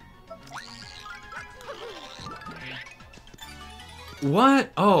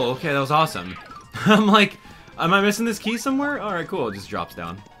 What? Oh, okay, that was awesome. I'm like, am I missing this key somewhere? Alright, cool, it just drops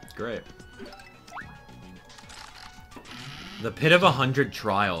down. Great. The Pit of 100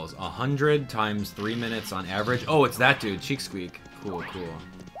 Trials. 100 times 3 minutes on average. Oh, it's that dude, Cheek Squeak. Cool, cool.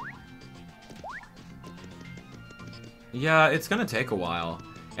 Yeah, it's gonna take a while.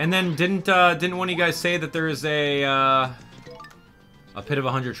 And then didn't one of you guys say that there's a Pit of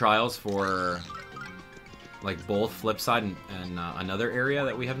 100 Trials for... like both Flipside and another area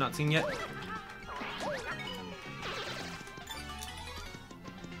that we have not seen yet?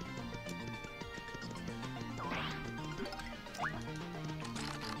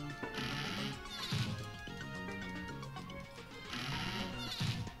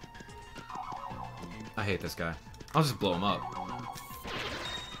 I hate this guy. I'll just blow him up.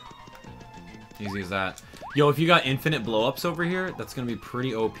 Easy as that. Yo, if you got infinite blow-ups over here, that's gonna be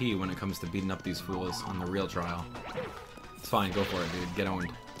pretty OP when it comes to beating up these fools on the real trial. It's fine, go for it, dude. Get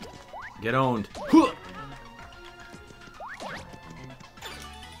owned. Get owned.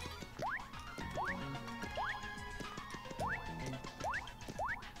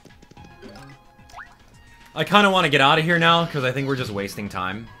 I kind of want to get out of here now, because I think we're just wasting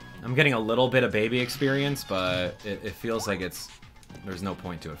time. I'm getting a little bit of baby experience, but it feels like it's... there's no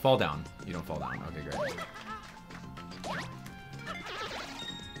point to it. Fall down. You don't fall down. Okay, great.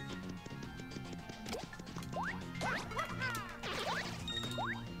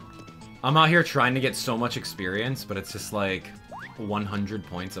 I'm out here trying to get so much experience, but it's just like 100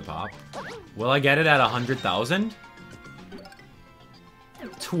 points a pop. Will I get it at 100,000?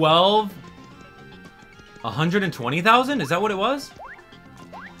 12? 120,000? Is that what it was?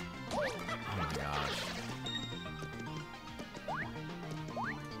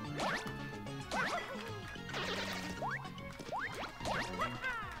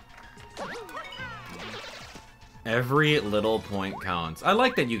 Every little point counts. I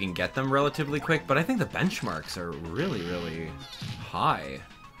like that you can get them relatively quick, but I think the benchmarks are really, really high.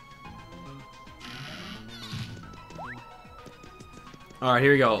 Alright,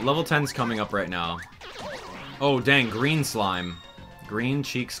 here we go. Level 10's coming up right now. Oh, dang. Green slime. Green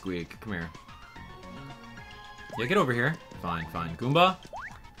Cheek Squeak. Come here. Yeah, get over here. Fine, fine. Goomba?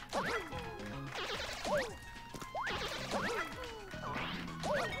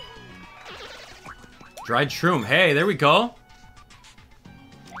 Dried shroom. Hey, there we go.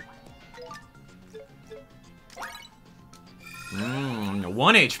 Mmm,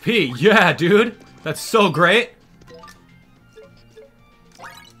 1 HP. Yeah, dude. That's so great.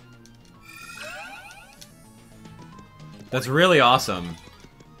 That's really awesome.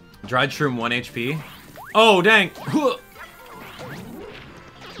 Dried shroom, 1 HP. Oh, dang.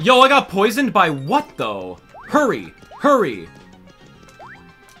 Yo, I got poisoned by what, though? Hurry. Hurry.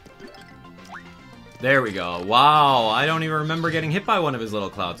 There we go. Wow, I don't even remember getting hit by one of his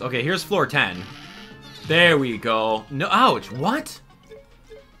little clouds. Okay, here's floor 10. There we go. No, ouch, what?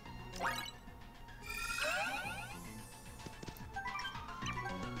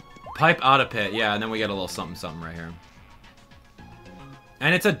 Pipe out of pit. Yeah, and then we get a little something something right here.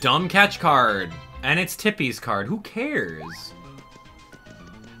 And it's a dumb catch card. And it's Tippy's card. Who cares?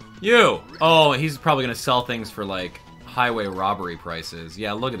 You! Oh, he's probably gonna sell things for, like, highway robbery prices.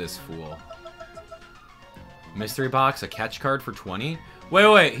 Yeah, look at this fool. Mystery box, a catch card for 20? Wait,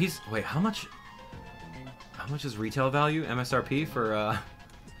 wait, how much is retail value, MSRP, for,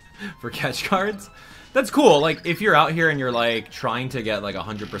 for catch cards? That's cool. Like, if you're out here and you're, like, trying to get, like,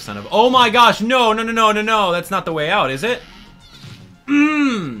 100% of... Oh my gosh, no. That's not the way out, is it?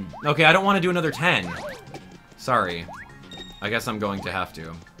 Okay, I don't want to do another 10. Sorry. I guess I'm going to have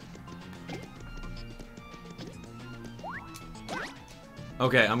to.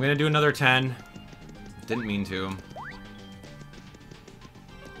 Okay, I'm gonna do another 10. Didn't mean to.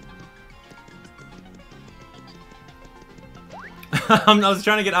 I was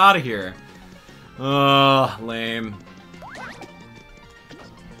trying to get out of here. Ugh, lame.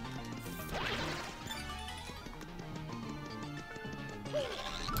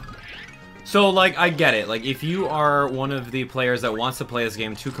 So, like, I get it. Like, if you are one of the players that wants to play this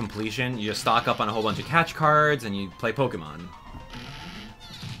game to completion, you just stock up on a whole bunch of catch cards and you play Pokemon.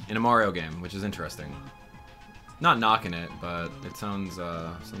 In a Mario game, which is interesting. Not knocking it, but it sounds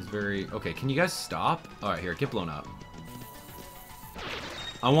very... Okay, can you guys stop? Alright, here, get blown up.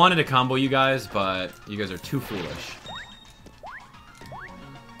 I wanted to combo you guys, but you guys are too foolish.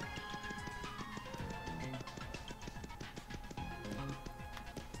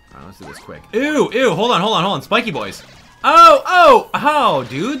 Alright, let's do this quick. Ew, hold on, spiky boys. Oh,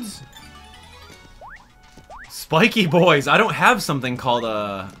 dudes. Spiky boys. I don't have something called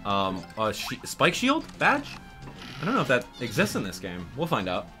a spike shield badge? I don't know if that exists in this game. We'll find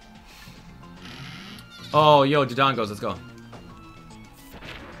out. Oh, yo, Dodongos, let's go.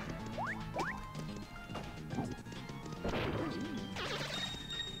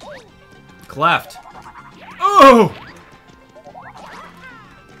 Cleft. Oh!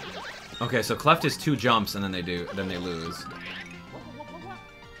 Okay, so Cleft is 2 jumps and then they lose.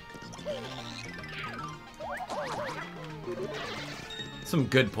 Some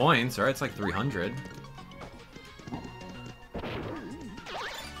good points, right? It's like 300.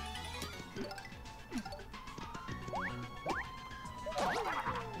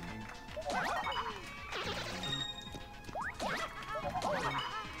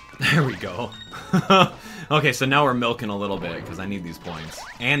 There we go. Okay, so now we're milking a little bit because I need these points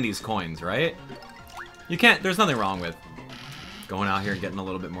and these coins, right? You can't, there's nothing wrong with going out here and getting a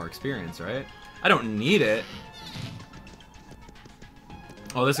little bit more experience, right? I don't need it.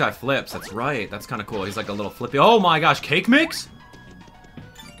 Oh, this guy flips. That's right. That's kind of cool. He's like a little flippy. Oh my gosh, cake mix?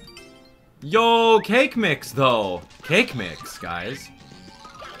 Yo, cake mix though. Cake mix, guys.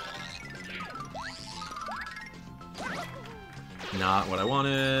 Not what I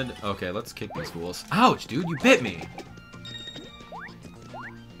wanted. Okay, let's kick these fools. Ouch, dude, you bit me.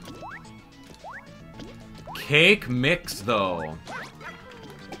 Cake mix though.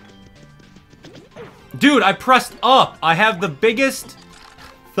 Dude, I pressed up. I have the biggest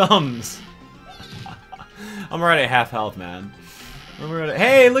thumbs. I'm already at half health, man.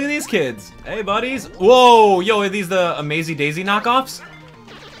 Hey, look at these kids. Hey, buddies. Whoa, yo, are these the Amazing Daisy knockoffs?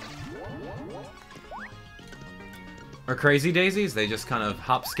 Or Crazy Daisies? They just kind of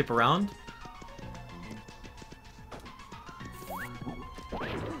hop, skip around?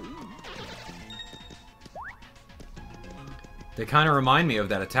 They kind of remind me of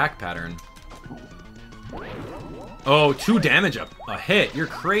that attack pattern. Oh, 2 damage a hit. You're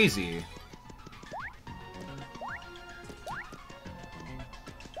crazy.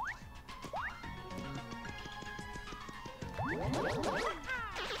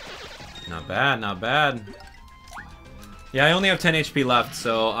 Not bad, not bad. Yeah, I only have 10 HP left,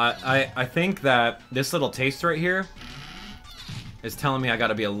 so I think that this little taste right here is telling me I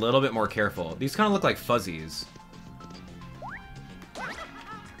gotta be a little bit more careful. These kind of look like fuzzies.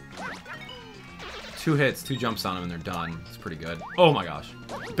 2 hits, 2 jumps on them, and they're done. It's pretty good. Oh my gosh.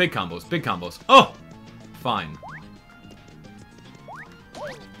 Big combos, big combos. Oh! Fine.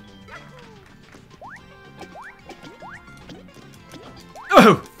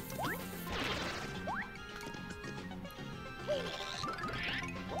 Oh!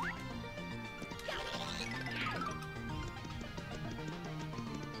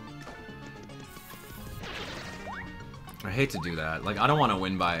 I hate to do that. Like, I don't want to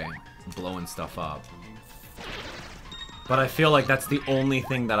win by blowing stuff up. But I feel like that's the only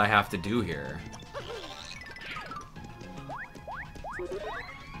thing that I have to do here.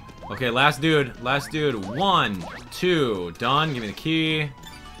 Okay, last dude. Last dude. 1, 2. Done. Give me the key.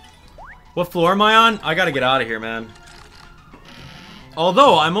 What floor am I on? I gotta get out of here, man.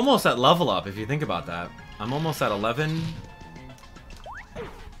 Although, I'm almost at level up, if you think about that. I'm almost at 11.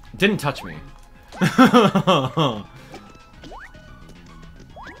 Didn't touch me.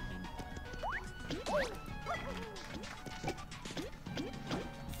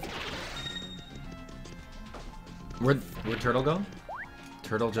 Where'd Turtle go?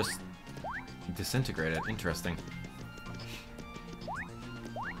 Turtle just disintegrated. Interesting.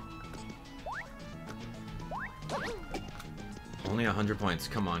 Only 100 points.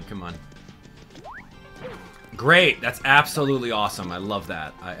 Come on, come on. Great! That's absolutely awesome. I love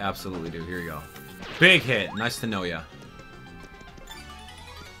that. I absolutely do. Here you go. Big hit. Nice to know ya.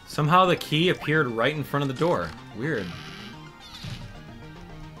 Somehow the key appeared right in front of the door. Weird.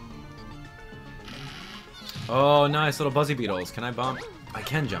 Oh, nice little buzzy beetles. Can I bump? I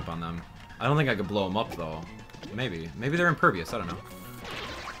can jump on them. I don't think I could blow them up, though. Maybe. Maybe they're impervious. I don't know.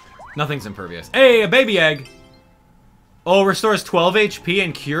 Nothing's impervious. Hey, a baby egg! Oh, restores 12 HP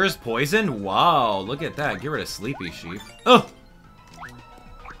and cures poison? Wow, look at that. Get rid of Sleepy Sheep. Oh!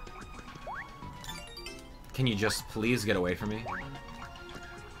 Can you just please get away from me?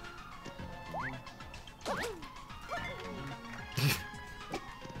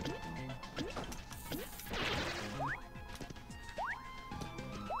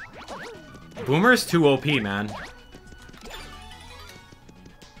 Boomer's too OP, man.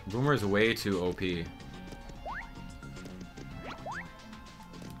 Boomer's way too OP.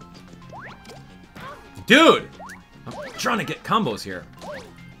 Dude! I'm trying to get combos here.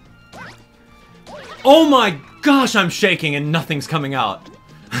 Oh my gosh, I'm shaking and nothing's coming out.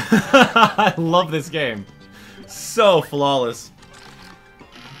 I love this game. So flawless.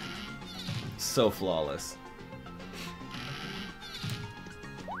 So flawless.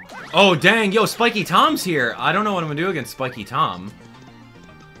 Oh, dang. Yo, Spiky Tom's here. I don't know what I'm gonna do against Spiky Tom.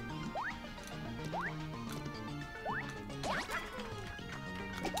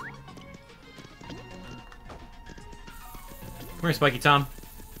 Come here, Spiky Tom.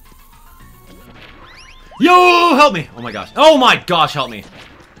 Yo, help me! Oh my gosh. Oh my gosh, help me.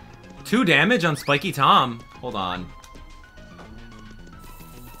 2 damage on Spiky Tom. Hold on.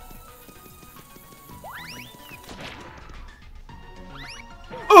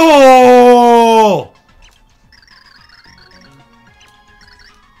 Oh!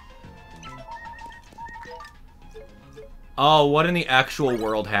 Oh, what in the actual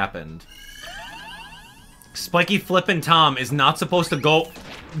world happened? Spiky Flippin' Tom is not supposed to go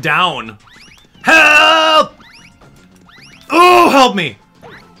down. Help! Oh, help me!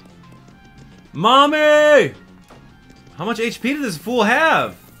 Mommy! How much HP did this fool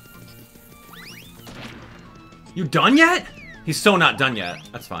have? You done yet? He's so not done yet.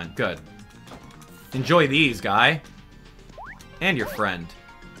 That's fine. Good. Enjoy these, guy. And your friend.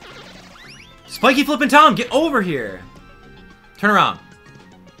 Spiky Flippin' Tom, get over here! Turn around.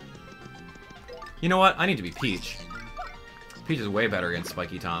 You know what? I need to be Peach. Peach is way better against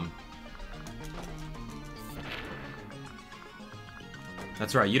Spiky Tom.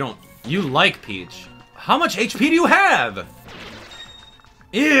 That's right, you like Peach. How much HP do you have?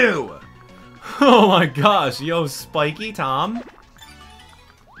 Ew! Oh my gosh, yo, Spiky Tom?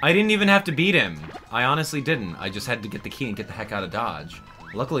 I didn't even have to beat him. I honestly didn't. I just had to get the key and get the heck out of Dodge.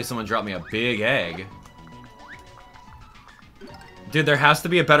 Luckily, someone dropped me a big egg. Dude, there has to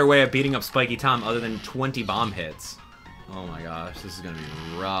be a better way of beating up Spiky Tom other than 20 bomb hits. Oh my gosh, this is gonna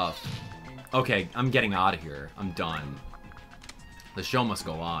be rough. Okay, I'm getting out of here. I'm done. The show must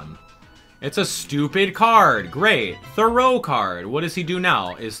go on. It's a stupid card. Great. Thoreau card. What does he do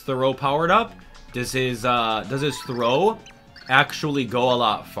now? Is Thoreau powered up? Does his throw actually go a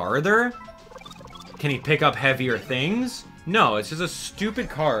lot farther? Can he pick up heavier things? No, it's just a stupid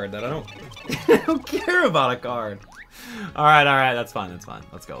card that I don't care about a card. Alright, that's fine, that's fine.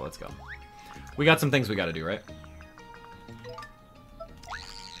 Let's go, let's go. We got some things we gotta do, right?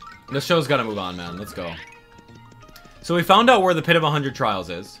 The show's gotta move on, man. Let's go. So we found out where the Pit of 100 Trials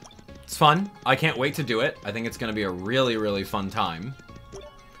is. It's fun. I can't wait to do it. I think it's gonna be a really, really fun time.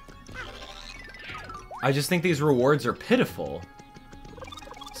 I just think these rewards are pitiful.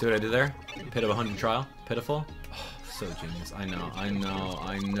 See what I did there? Pit of 100 Trial. Pitiful. Oh, so genius. I know, I know,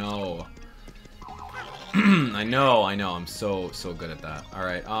 I know. I know, I know. I'm so good at that.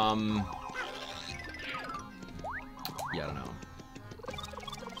 Alright, yeah, I don't know.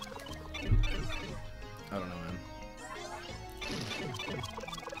 I don't know,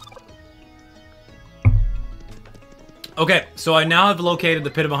 man. Okay, so I now have located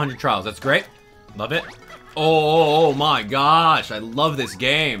the Pit of 100 Trials. That's great. Love it. Oh my gosh, I love this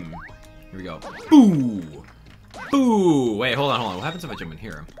game. Here we go. Boo! Boo! Wait, hold on, hold on. What happens if I jump in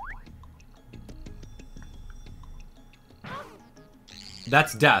here?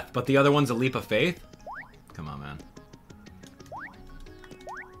 That's death, but the other one's a leap of faith? Come on, man.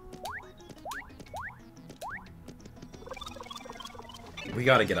 We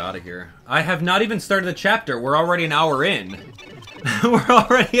gotta get out of here. I have not even started the chapter. We're already an hour in. We're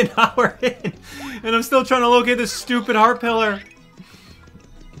already an hour in. And I'm still trying to locate this stupid heart pillar.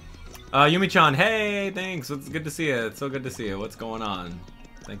 Yumi-chan, hey, thanks. It's good to see you. It's so good to see you. What's going on?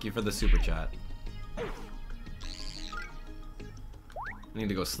 Thank you for the super chat. I need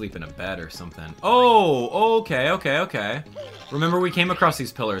to go sleep in a bed or something. Oh, okay, okay, okay. Remember we came across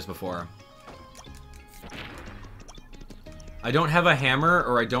these pillars before. I don't have a hammer,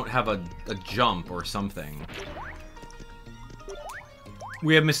 or I don't have a jump or something.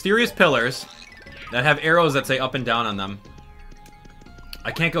 We have mysterious pillars that have arrows that say up and down on them.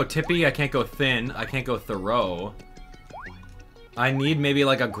 I can't go tippy, I can't go thin, I can't go thorough. I need maybe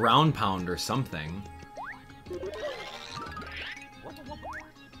like a ground pound or something.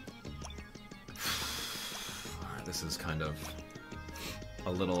 This is kind of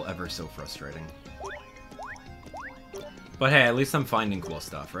a little ever so frustrating. But hey, at least I'm finding cool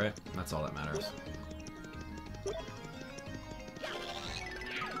stuff, right? That's all that matters.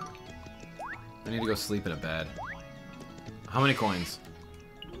 I need to go sleep in a bed. How many coins?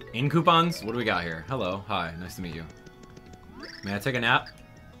 In coupons? What do we got here? Hello. Hi. Nice to meet you. May I take a nap?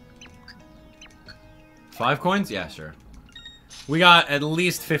 5 coins? Yeah, sure. We got at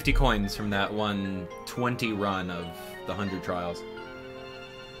least 50 coins from that 120 run of the 100 trials.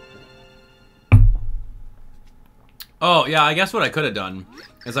 Oh, yeah, I guess what I could have done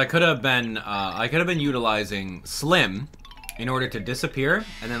is I could have been utilizing Slim in order to disappear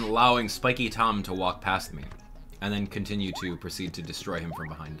and then allowing Spiky Tom to walk past me and then continue to proceed to destroy him from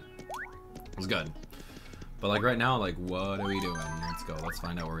behind. It was good. But like right now, like what are we doing? Let's go. Let's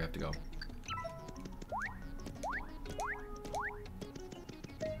find out where we have to go.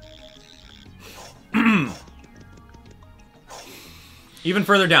 Even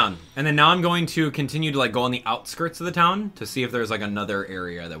further down. And then now I'm going to continue to like go on the outskirts of the town to see if there's like another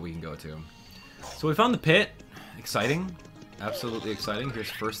area that we can go to. So we found the pit. Exciting. Absolutely exciting.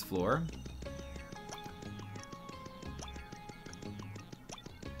 Here's first floor.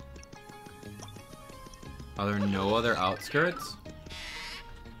 Are there no other outskirts?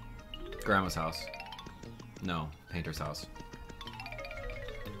 Grandma's house. No. Painter's house.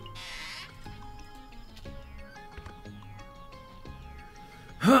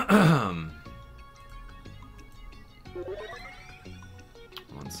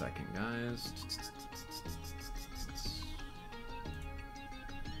 One second, guys.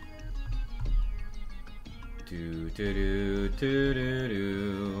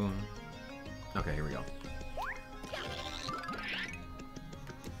 Okay, here we go.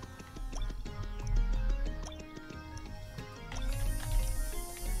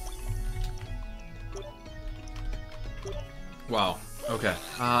 Wow. Okay.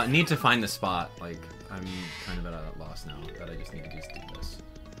 Need to find the spot. Like, I'm kind of at a loss now that I just need to just do this.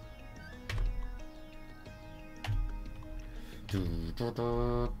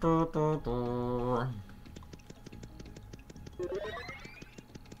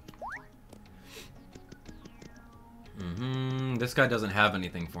 This guy doesn't have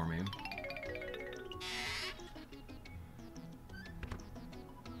anything for me.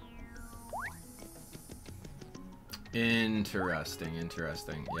 Interesting,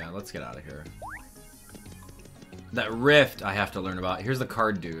 interesting. Yeah, let's get out of here. That rift I have to learn about. Here's the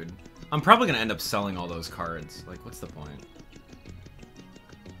card dude. I'm probably gonna end up selling all those cards. Like, what's the point?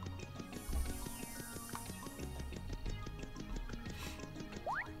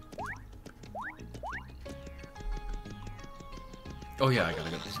 Oh yeah, I gotta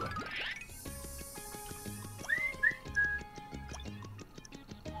go this way.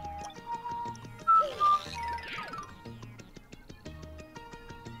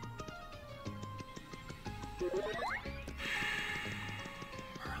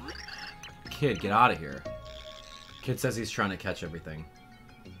 Kid, get out of here. Kid says he's trying to catch everything.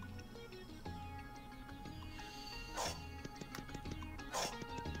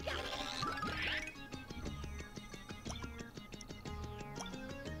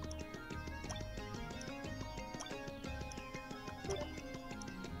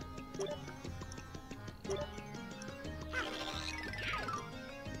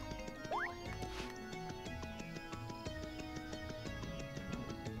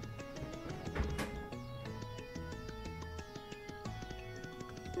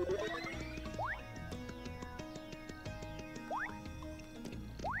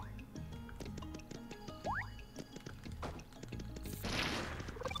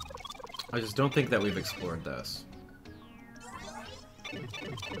 I just don't think that we've explored this.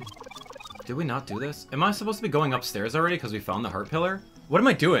 Did we not do this? Am I supposed to be going upstairs already because we found the heart pillar? What am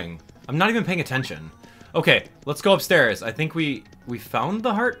I doing? I'm not even paying attention. Okay, let's go upstairs. I think we found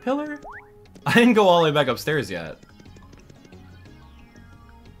the heart pillar? I didn't go all the way back upstairs yet.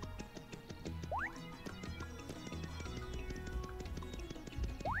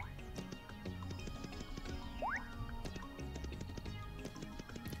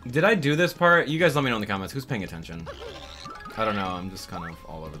 Did I do this part? You guys let me know in the comments. Who's paying attention? I don't know. I'm just kind of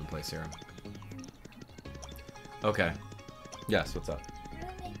all over the place here. Okay. Yes, what's up?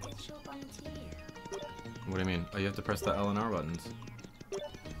 What do you mean? Oh, you have to press the L and R buttons.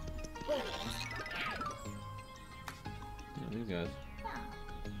 Yeah, these guys. Yeah.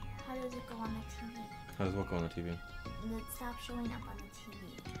 How does it go on the TV? How does what go on the TV? It stops showing up on the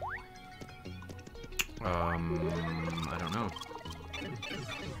TV. I don't know.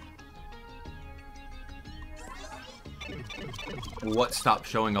 What stopped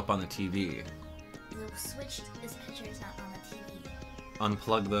showing up on the TV? The switch is pictures not on the TV.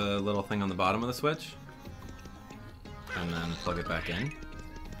 Unplug the little thing on the bottom of the switch. And then plug it back in.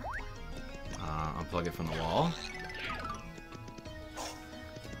 Unplug it from the wall.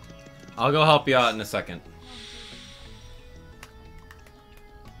 I'll go help you out in a second.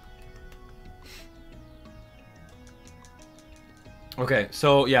 Okay,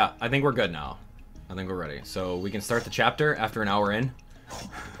 so yeah, I think we're good now. I think we're ready. So we can start the chapter after an hour in.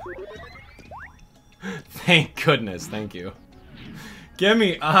 Thank goodness, thank you. Get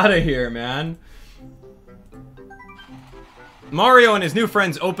me out of here, man. Mario and his new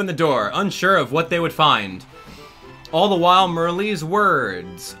friends open the door, unsure of what they would find. All the while, Merle's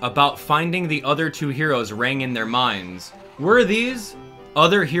words about finding the other two heroes rang in their minds. Were these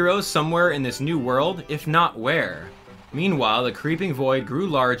other heroes somewhere in this new world? If not, where? Meanwhile, the creeping void grew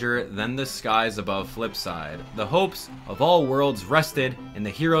larger than the skies above Flipside. The hopes of all worlds rested in the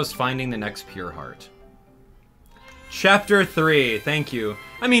heroes finding the next pure heart. Chapter 3, thank you.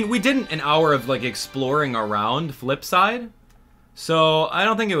 I mean, we did an hour of, like, exploring around Flipside, so I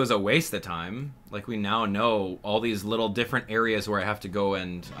don't think it was a waste of time. Like, we now know all these little different areas where I have to go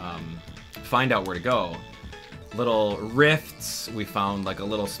and find out where to go. Little rifts, we found, like, a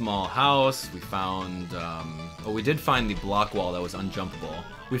little small house, we found, oh, we did find the block wall that was unjumpable.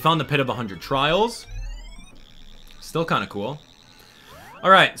 We found the Pit of 100 Trials. Still kind of cool.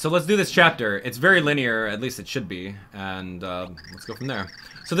 Alright, so let's do this chapter. It's very linear, at least it should be, and let's go from there.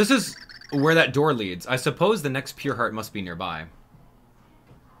 So this is where that door leads. I suppose the next pure heart must be nearby.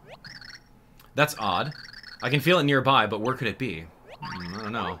 That's odd. I can feel it nearby, but where could it be? I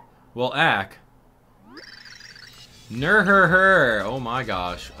don't know. Well, Ack. Ner-her-her. Oh my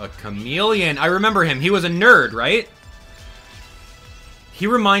gosh. A chameleon. I remember him. He was a nerd, right? He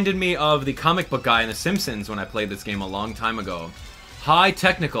reminded me of the comic book guy in The Simpsons when I played this game a long time ago. High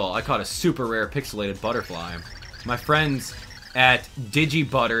technical. I caught a super rare pixelated butterfly. My friends at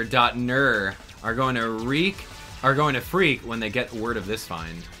digibutter.ner are going to freak when they get word of this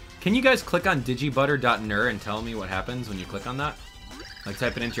find. Can you guys click on digibutter.ner and tell me what happens when you click on that? Like,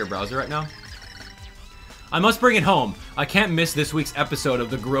 type it into your browser right now. I must bring it home. I can't miss this week's episode of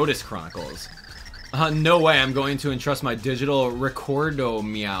the Grotus Chronicles. No way I'm going to entrust my digital recordo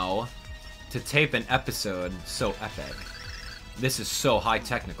meow to tape an episode so epic. This is so high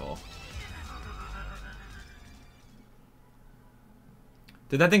technical.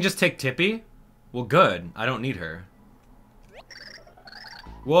 Did that thing just take Tippy? Well, good. I don't need her.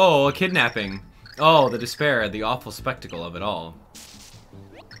 Whoa, a kidnapping. Oh, the despair, the awful spectacle of it all.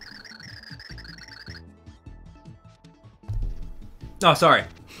 Oh, sorry.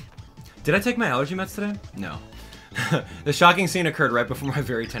 Did I take my allergy meds today? No. The shocking scene occurred right before my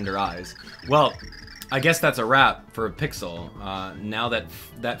very tender eyes. Well, I guess that's a wrap for Pixel, now that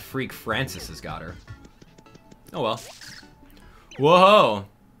that freak Francis has got her. Oh well. Whoa!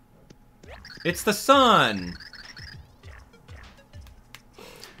 It's the sun!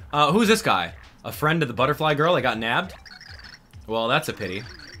 Who's this guy? A friend of the butterfly girl that got nabbed? Well, that's a pity.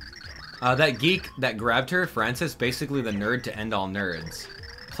 That geek that grabbed her, Francis, basically the nerd to end all nerds.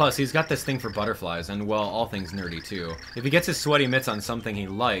 Plus, he's got this thing for butterflies, and, well, all things nerdy, too. If he gets his sweaty mitts on something he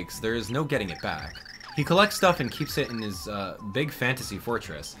likes, there is no getting it back. He collects stuff and keeps it in his, big fantasy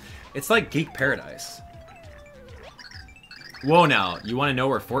fortress. It's like Geek Paradise. Whoa now, you want to know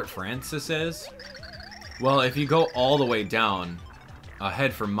where Fort Francis is? Well, if you go all the way down,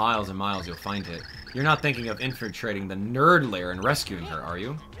 ahead for miles and miles, you'll find it. You're not thinking of infiltrating the nerd lair and rescuing her, are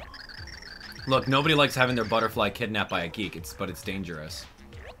you? Look, nobody likes having their butterfly kidnapped by a geek, but it's dangerous.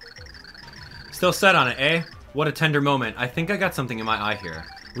 Still set on it, eh? What a tender moment. I think I got something in my eye here.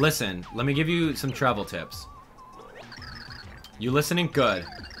 Listen, let me give you some travel tips. You listening? Good.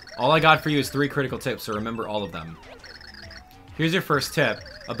 All I got for you is 3 critical tips, so remember all of them. Here's your first tip.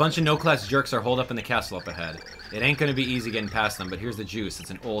 A bunch of no-class jerks are holed up in the castle up ahead. It ain't gonna be easy getting past them, but here's the juice.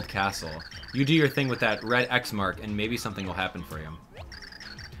 It's an old castle. You do your thing with that red X mark, and maybe something will happen for you.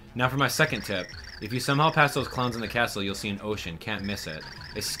 Now for my second tip. If you somehow pass those clowns in the castle, you'll see an ocean. Can't miss it.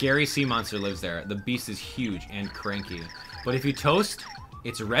 A scary sea monster lives there. The beast is huge and cranky. But if you toast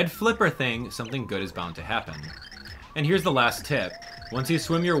its red flipper thing, something good is bound to happen. And here's the last tip. Once you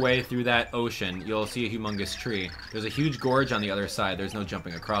swim your way through that ocean, you'll see a humongous tree. There's a huge gorge on the other side. There's no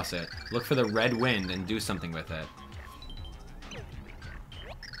jumping across it. Look for the red wind and do something with it.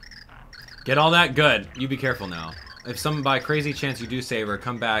 Get all that? Good. You be careful now. If by crazy chance you do save her,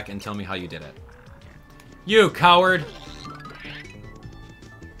 come back and tell me how you did it. You coward!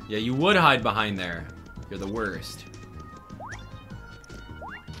 Yeah, you would hide behind there. You're the worst.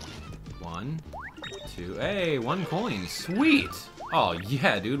 1, 2... Hey, 1 coin. Sweet! Oh,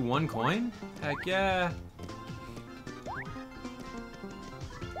 yeah, dude. 1 coin? Heck yeah.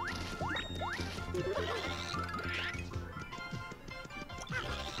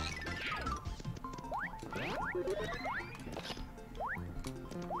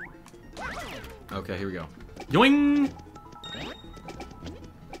 Okay, here we go. Yoing!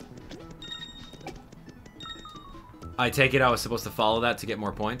 I take it I was supposed to follow that to get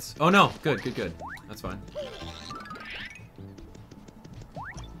more points. Oh no, good, good, good. That's fine.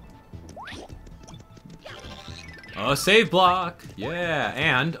 A save block! Yeah,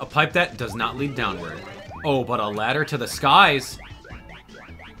 and a pipe that does not lead downward. Oh, but a ladder to the skies!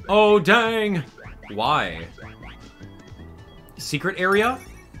 Oh, dang! Why? Secret area?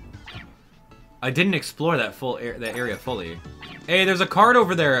 I didn't explore that that area fully. Hey, there's a card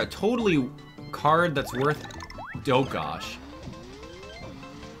over there. A totally card that's worth... Oh, gosh.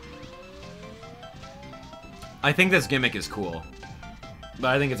 I think this gimmick is cool. But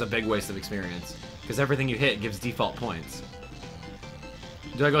I think it's a big waste of experience. Because everything you hit gives default points.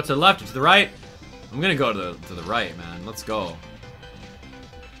 Do I go to the left or to the right? I'm gonna go to the right, man. Let's go.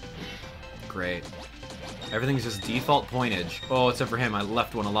 Great. Everything's just default pointage. Oh, except for him. I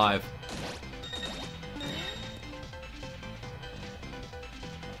left one alive.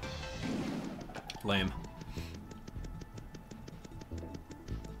 Lame.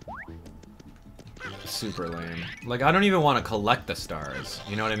 Super lame. Like, I don't even want to collect the stars.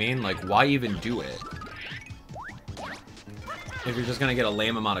 You know what I mean? Like, why even do it? If you're just gonna get a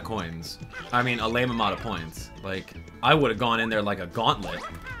lame amount of coins. I mean, a lame amount of points. Like, I would have gone in there like a gauntlet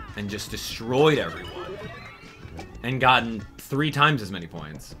and just destroyed everyone. And gotten 3 times as many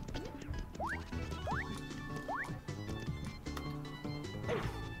points.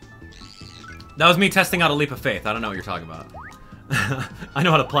 That was me testing out a leap of faith. I don't know what you're talking about. I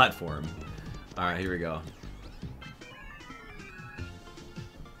know how to platform. Alright, here we go.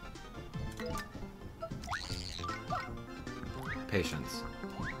 Patience.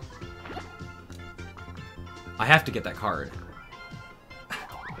 I have to get that card.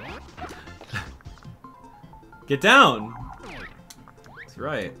 Get down! That's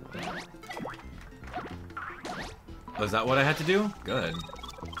right. Oh, is that what I had to do? Good.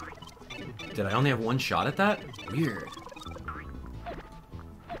 Did I only have 1 shot at that? Weird.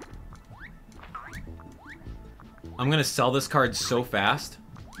 I'm gonna sell this card so fast.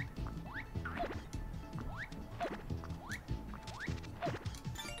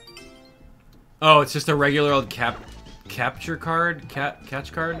 Oh, it's just a regular old capture card?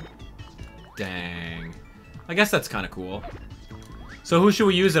 Catch card? Dang. I guess that's kind of cool. So who should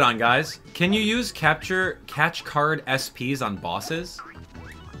we use it on, guys? Can you use catch card SPs on bosses?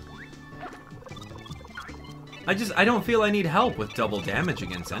 I don't feel I need help with double damage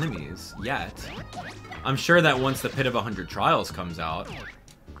against enemies yet. I'm sure that once the Pit of 100 Trials comes out,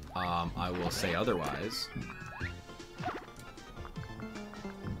 I will say otherwise.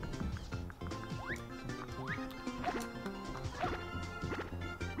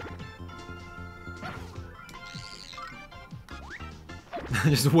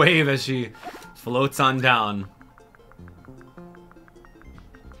 Just wave as she floats on down.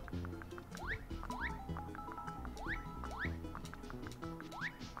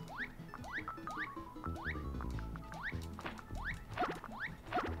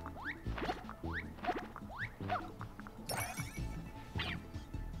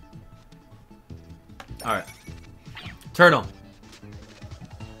 Alright. Turtle.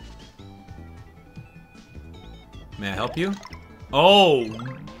 May I help you? Oh!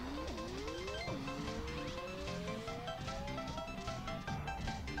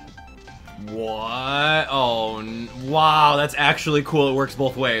 What? Oh, wow, that's actually cool. It works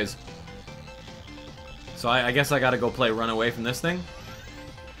both ways. So I guess I gotta go play Run Away from this thing.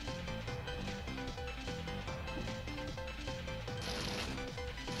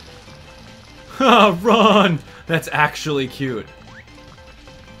 Run! That's actually cute.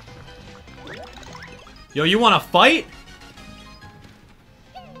 Yo, you wanna fight?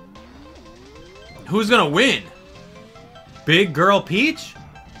 Who's gonna win? Big Girl Peach?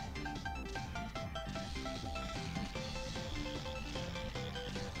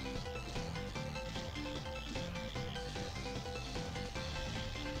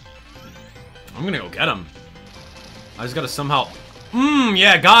 I'm gonna go get him. I just gotta somehow...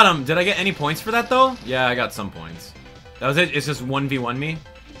 yeah, got him. Did I get any points for that, though? Yeah, I got some points. That was it? It's just 1v1 me?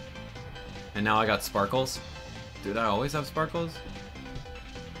 And now I got sparkles? Dude, I always have sparkles?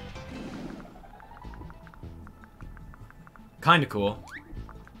 Kinda cool.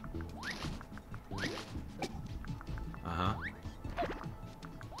 Uh-huh.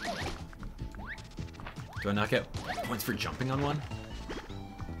 Do I not get points for jumping on one?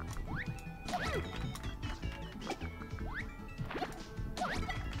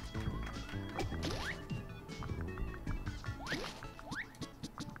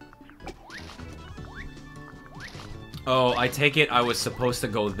 Oh, I take it I was supposed to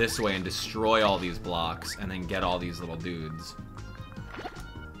go this way and destroy all these blocks and then get all these little dudes.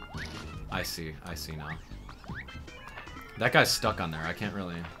 I see now. That guy's stuck on there. I can't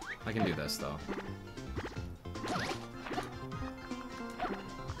really... I can do this, though.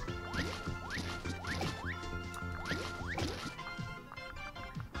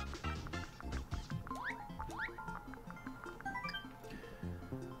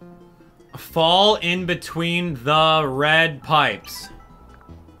 Fall in between the red pipes.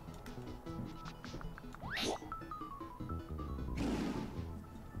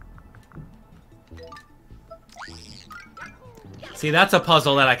 See, that's a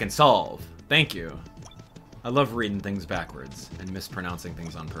puzzle that I can solve. Thank you. I love reading things backwards and mispronouncing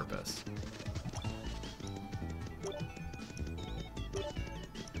things on purpose.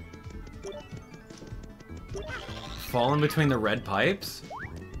 Fall in between the red pipes?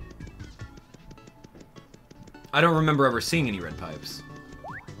 I don't remember ever seeing any red pipes.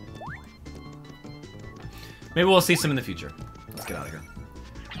 Maybe we'll see some in the future. Let's get out of here.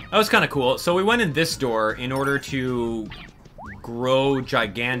 That was kind of cool. So we went in this door in order to grow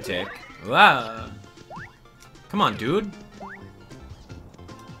gigantic. Ah. Come on, dude.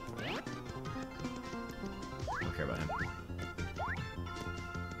 Don't care about him.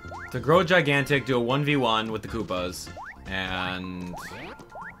 To grow gigantic, do a 1v1 with the Koopas, and...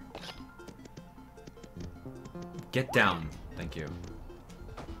 get down. Thank you.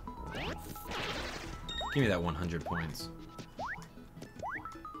 Give me that 100 points.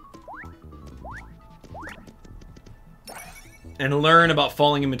 And learn about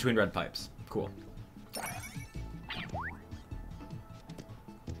falling in between red pipes. Cool.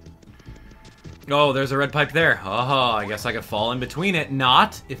 Oh, there's a red pipe there. Oh, I guess I could fall in between it.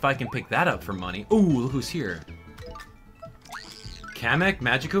 Not if I can pick that up for money. Ooh, look who's here. Kamek,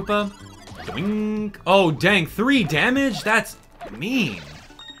 Magikoopa. Doink. Oh, dang, 3 damage? That's mean.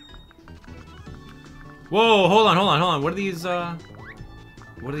 Whoa, hold on. What are these,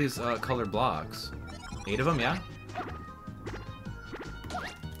 colored blocks? 8 of them, yeah?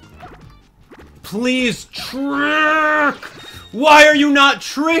 Please trick! Why are you not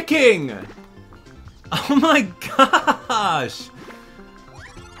tricking? Oh my gosh!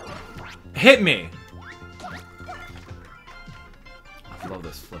 Hit me! I love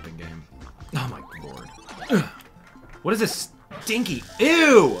this flipping game. Oh my lord. Ugh. What is this stinky?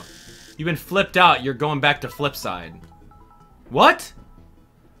 Ew! You've been flipped out. You're going back to flip side. What?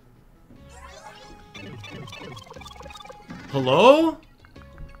 Hello?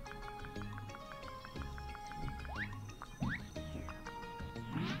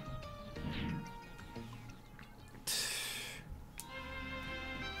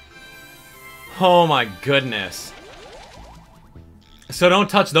 Oh my goodness. So don't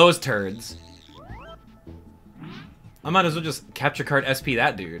touch those turds. I might as well just capture card SP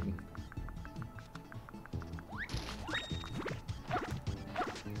that dude.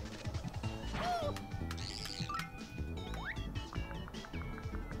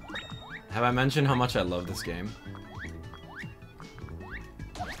 Have I mentioned how much I love this game?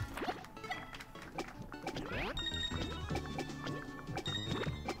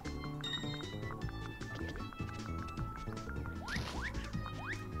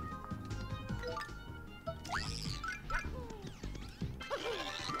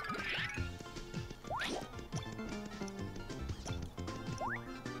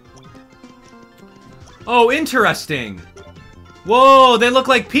 Oh, interesting. Whoa, they look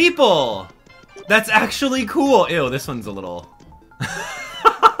like people. That's actually cool. Ew, this one's a little...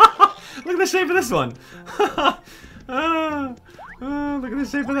 Look at the shape of this one. Look at the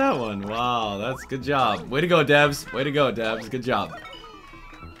shape of that one. Wow, that's good job. Way to go, devs. Way to go, devs. Good job.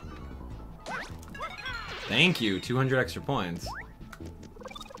 Thank you. 200 extra points.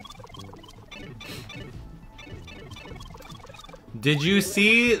 Did you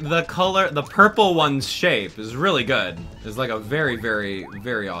see the color? The purple one's shape is really good. It's like a very, very,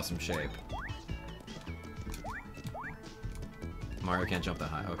 very awesome shape. Mario can't jump that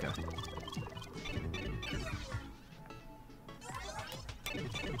high. Okay.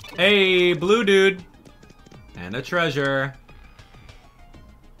 Hey, blue dude. And a treasure.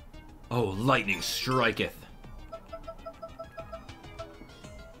 Oh, lightning striketh.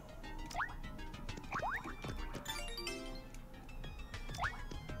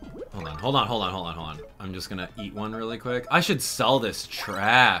 Hold on. I'm just gonna eat one really quick. I should sell this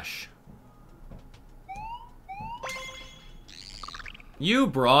trash. You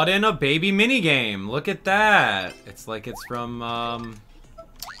brought in a baby minigame. Look at that. It's like it's from,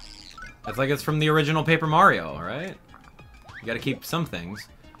 it's like it's from the original Paper Mario, right? You gotta keep some things.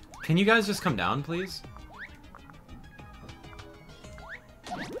 Can you guys just come down, please?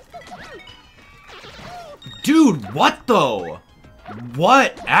 Dude, what though?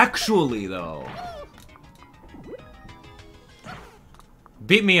 What actually though?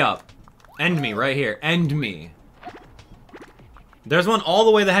 Beat me up. End me right here. End me. There's one all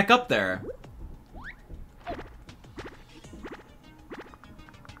the way the heck up there.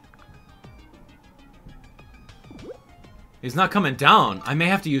 He's not coming down. I may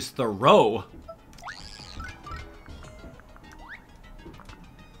have to use throw.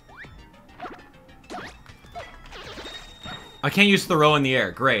 I can't use throw in the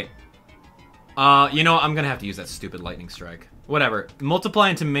air. Great. You know what? I'm gonna have to use that stupid lightning strike. Whatever. Multiply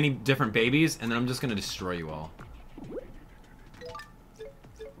into many different babies, and then I'm just gonna destroy you all.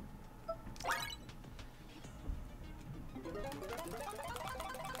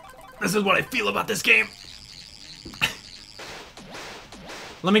 This is what I feel about this game.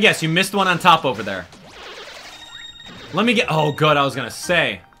 Let me guess, you missed one on top over there. Let me get... Oh, good, I was gonna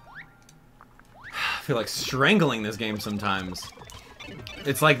say. I feel like strangling this game sometimes.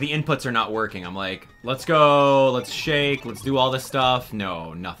 It's like the inputs are not working. I'm like, let's go, let's shake, let's do all this stuff.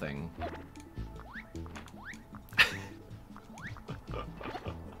 No, nothing.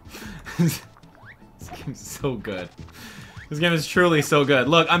 This game's so good. This game is truly so good.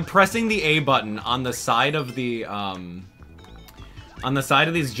 Look, I'm pressing the A button on the side of the, on the side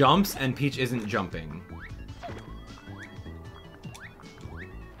of these jumps, and Peach isn't jumping.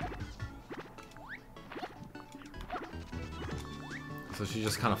 So she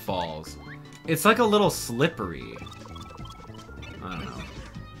just kind of falls. It's like a little slippery. I don't know.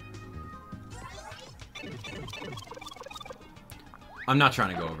 I'm not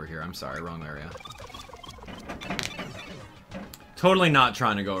trying to go over here. I'm sorry, wrong area. Totally not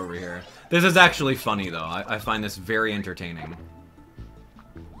trying to go over here. This is actually funny, though. I find this very entertaining.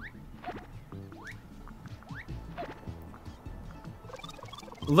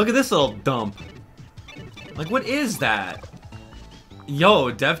 Look at this little dump. Like, what is that? Yo,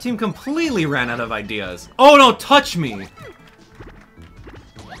 dev team completely ran out of ideas. Oh, no, touch me!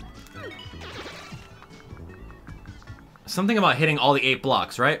 Something about hitting all the 8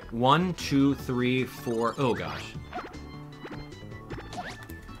 blocks, right? 1, 2, 3, 4... Oh, gosh.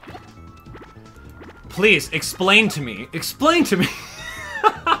 Please, explain to me. Explain to me!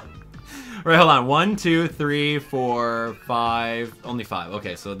 Right, hold on. 1, 2, 3, 4, 5... Only 5.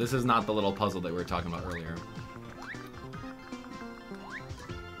 Okay, so this is not the little puzzle that we were talking about earlier.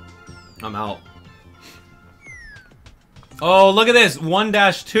 I'm out. Oh, look at this!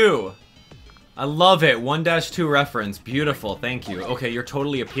 1-2. I love it. 1-2 reference. Beautiful. Thank you. Okay, you're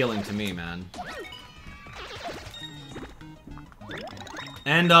totally appealing to me, man.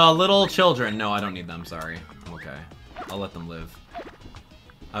 And, little children. No, I don't need them. Sorry. Okay. I'll let them live.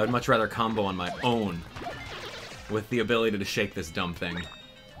 I would much rather combo on my own with the ability to shake this dumb thing.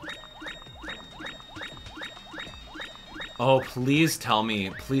 Oh, please tell me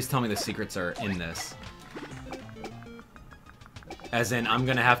the secrets are in this. As in, I'm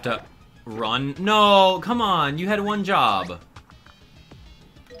gonna have to run? No, come on, you had one job.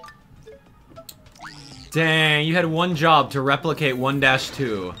 Dang, you had one job to replicate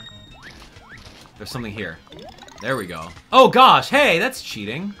 1-2. There's something here. There we go. Oh gosh, hey, that's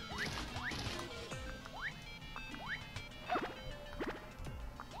cheating.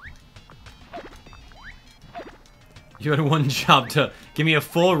 You had one job to give me a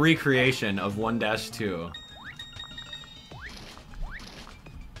full recreation of 1-2.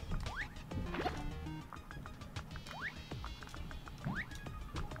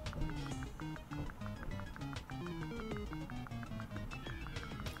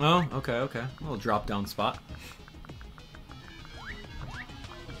 Oh, okay, okay. A little drop-down spot.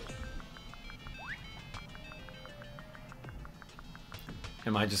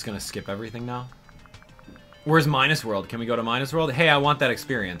 Am I just gonna skip everything now? Where's Minus World? Can we go to Minus World? Hey, I want that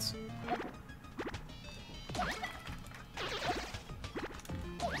experience.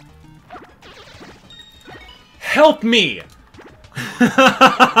 Help me!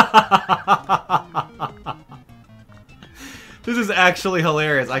 This is actually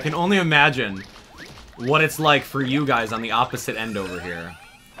hilarious. I can only imagine what it's like for you guys on the opposite end over here.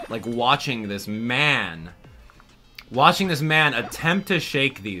 Like, watching this man attempt to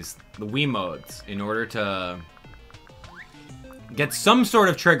shake the Wiimotes in order to get some sort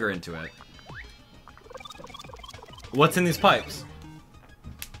of trigger into it. What's in these pipes?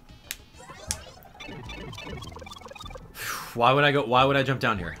 Why would I jump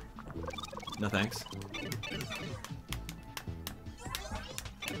down here? No thanks.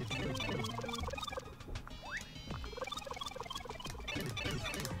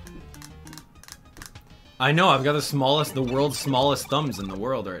 I know, I've got the world's smallest thumbs in the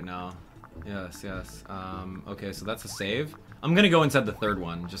world right now. Yes, yes. Okay, so that's a save. I'm gonna go inside the third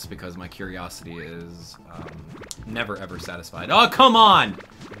one, just because my curiosity is never ever satisfied. Oh, come on!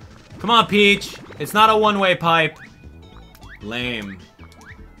 Come on, Peach! It's not a one-way pipe. Lame.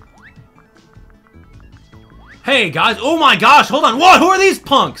 Hey, guys! Oh my gosh, hold on! What? Who are these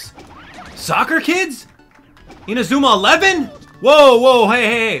punks? Soccer kids? Inazuma 11? Whoa, whoa, hey,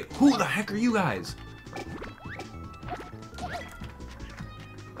 hey, hey! Who the heck are you guys?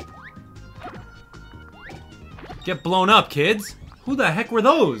 Get blown up, kids! Who the heck were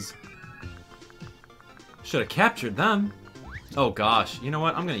those? Should have captured them. Oh gosh, you know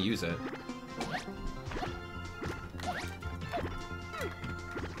what? I'm gonna use it.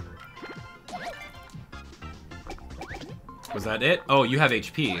 Was that it? Oh, you have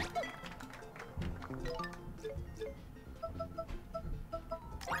HP.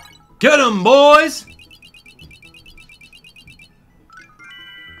 Get 'em, boys!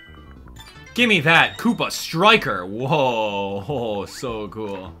 Give me that Koopa Striker. Whoa, oh, so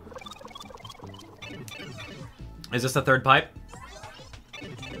cool. Is this the third pipe?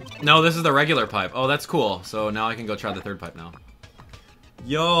 No, this is the regular pipe. Oh, that's cool. So now I can go try the third pipe now.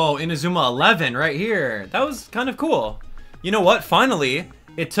 Yo, Inazuma 11 right here. That was kind of cool. You know what? Finally,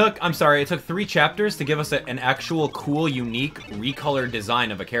 it took 3 chapters to give us an actual cool, unique, recolored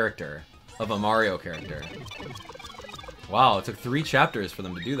design of a character. Of a Mario character. Wow, it took 3 chapters for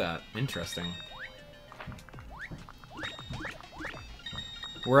them to do that. Interesting.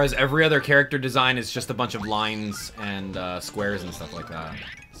 Whereas every other character design is just a bunch of lines and squares and stuff like that.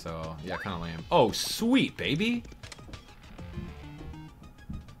 So, yeah, kind of lame. Oh, sweet, baby!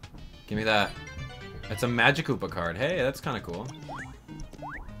 Give me that. It's a Magikoopa card. Hey, that's kind of cool.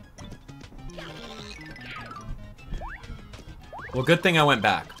 Well, good thing I went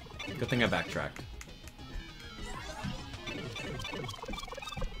back. Good thing I backtracked.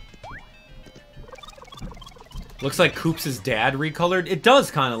 Looks like Koops' dad recolored. It does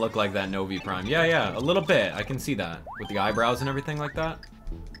kind of look like that Novi Prime. Yeah, yeah, a little bit. I can see that. With the eyebrows and everything like that.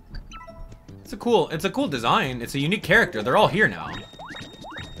 It's a cool design. It's a unique character. They're all here now.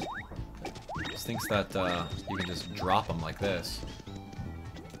 Just thinks that you can just drop them like this.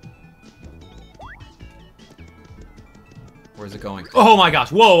 Where's it going? Oh my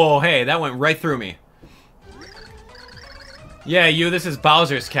gosh, whoa, whoa, hey, that went right through me. Yeah, this is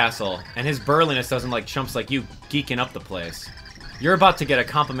Bowser's castle, and his burliness doesn't like chumps like you geeking up the place. You're about to get a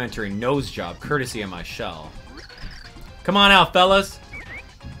complimentary nose job, courtesy of my shell. Come on out, fellas.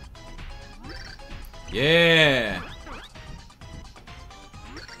 Yeah.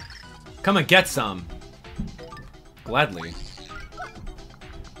 Come and get some. Gladly.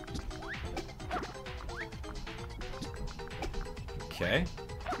 Okay.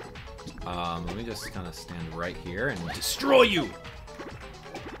 Let me just kind of stand right here and destroy you!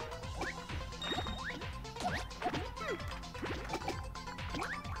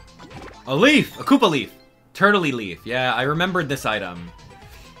 A leaf! A Koopa leaf! Turtley leaf. Yeah, I remembered this item.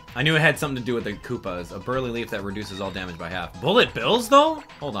 I knew it had something to do with the Koopas. A burly leaf that reduces all damage by half. Bullet bills, though?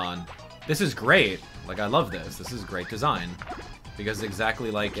 Hold on. This is great. Like, I love this. This is great design. Because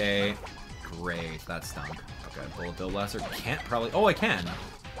exactly like a... Great. That stunk. Okay, bullet bill blaster. Can't probably... Oh, I can.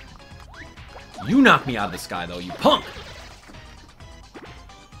 You knocked me out of the sky, though, you punk!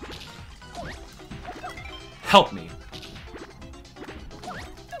 Help me.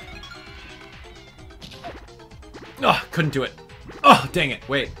 Oh, couldn't do it. Oh, dang it.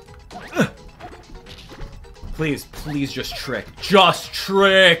 Wait. Ugh. Please, please just trick. Just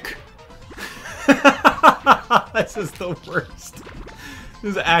trick! This is the worst.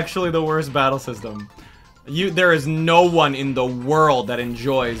 This is actually the worst battle system. There is no one in the world that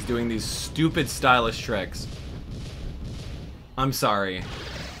enjoys doing these stupid stylish tricks. I'm sorry.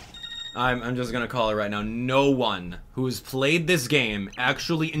 I'm just gonna call it right now. No one who's played this game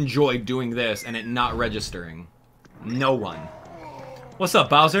actually enjoyed doing this and it not registering. No one. What's up,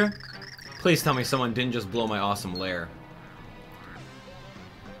 Bowser? Please tell me someone didn't just blow my awesome lair.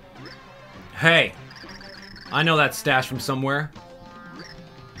 Hey! I know that stash from somewhere.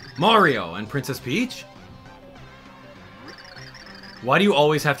 Mario and Princess Peach? Why do you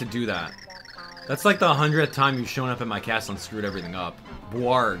always have to do that? That's like the 100th time you've shown up at my castle and screwed everything up.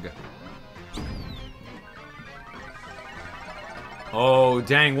 Bwarg. Oh,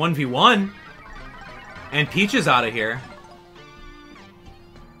 dang, 1v1? And Peach is out of here.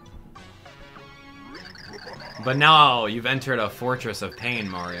 But now you've entered a fortress of pain,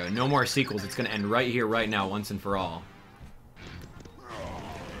 Mario. No more sequels. It's gonna end right here, right now, once and for all.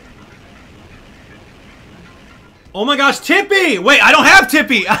 Oh my gosh, Tippy! Wait, I don't have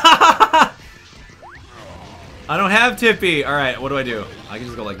Tippy! I don't have Tippy! Alright, what do I do? I can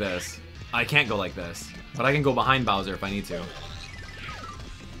just go like this. I can't go like this. But I can go behind Bowser if I need to.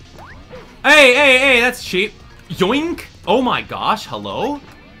 Hey, hey, hey, that's cheap. Yoink! Oh my gosh, hello?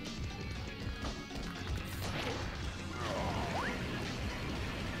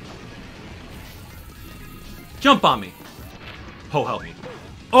 Jump on me. Oh, help me.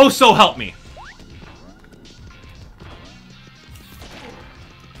 Oh, so help me.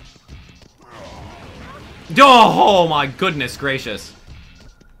 Oh my goodness gracious.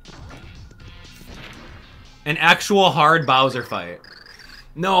 An actual hard Bowser fight.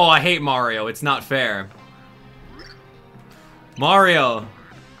 No, I hate Mario. It's not fair. Mario.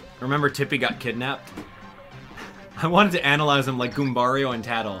 Remember Tippy got kidnapped? I wanted to analyze him like Goombario and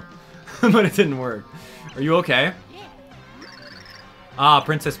Tattle. But it didn't work. Are you okay? Ah,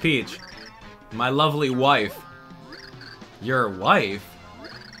 Princess Peach. My lovely wife. Your wife?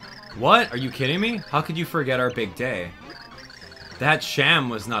 What? Are you kidding me? How could you forget our big day? That sham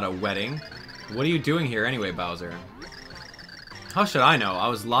was not a wedding. What are you doing here anyway, Bowser? How should I know? I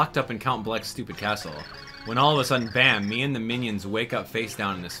was locked up in Count Bleck's stupid castle. When all of a sudden, bam, me and the minions wake up face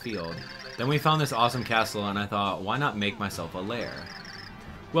down in this field. Then we found this awesome castle and I thought, why not make myself a lair?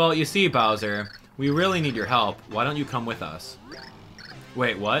 Well, you see, Bowser, we really need your help. Why don't you come with us?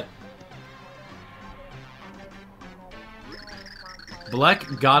 Wait, what?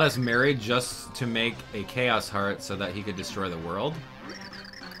 Bleck got us married just to make a Chaos Heart so that he could destroy the world?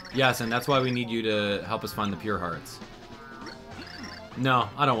 Yes, and that's why we need you to help us find the Pure Hearts. No,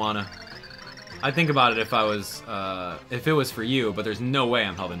 I don't wanna. I'd think about it if it was for you, but there's no way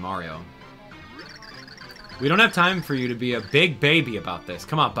I'm helping Mario. We don't have time for you to be a big baby about this.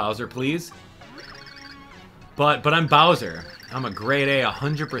 Come on, Bowser, please. But I'm Bowser. I'm a grade A,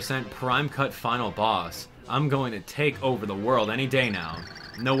 100% prime cut final boss. I'm going to take over the world any day now.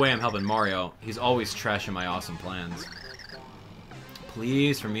 No way I'm helping Mario. He's always trashing my awesome plans.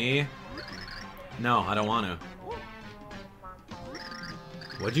 Please, for me? No, I don't want to.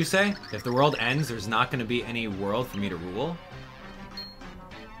 What'd you say? If the world ends, there's not going to be any world for me to rule?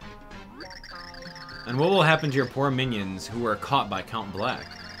 And what will happen to your poor minions who were caught by Count Bleck?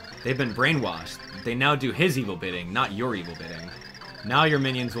 They've been brainwashed. They now do his evil bidding, not your evil bidding. Now your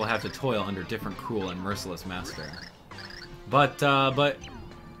minions will have to toil under different cruel and merciless master. But,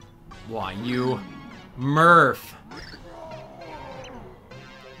 why, you... Murph!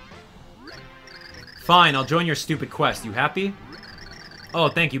 Fine, I'll join your stupid quest. You happy? Oh,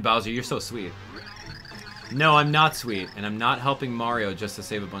 thank you, Bowser. You're so sweet. No, I'm not sweet, and I'm not helping Mario just to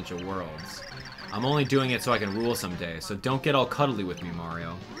save a bunch of worlds. I'm only doing it so I can rule someday, so don't get all cuddly with me,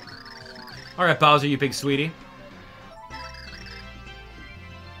 Mario. Alright, Bowser, you big sweetie.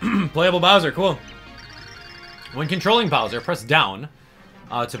 Playable Bowser, cool. When controlling Bowser, press down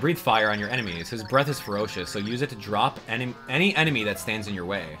to breathe fire on your enemies. His breath is ferocious, so use it to drop any enemy that stands in your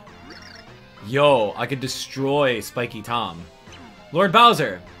way. Yo, I could destroy Spiky Tom. Lord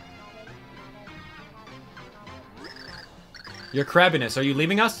Bowser! Your crabbiness, are you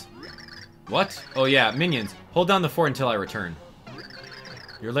leaving us? What? Oh yeah, minions. Hold down the fort until I return.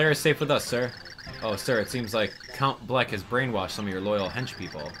 Your lair is safe with us, sir. Oh, sir, it seems like Count Bleck has brainwashed some of your loyal hench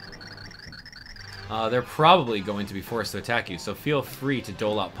people. They're probably going to be forced to attack you, so feel free to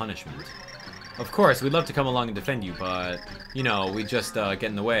dole out punishment. Of course, we'd love to come along and defend you, but, you know, we just get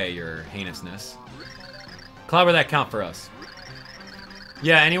in the way, your heinousness. Clobber that Count for us.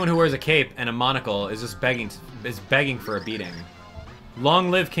 Yeah, anyone who wears a cape and a monocle is just begging for a beating.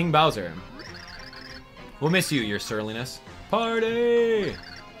 Long live King Bowser. We'll miss you, your surliness. Party!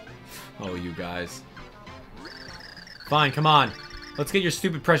 Oh, you guys. Fine, come on. Let's get your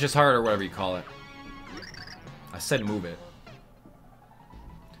stupid precious heart or whatever you call it. I said move it.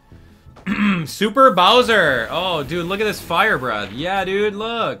 Super Bowser! Oh, dude, look at this fire breath. Yeah, dude,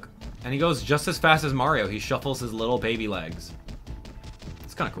 look. And he goes just as fast as Mario. He shuffles his little baby legs.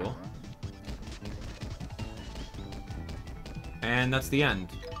 It's kind of cool. And that's the end.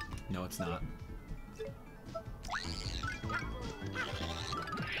 No, it's not.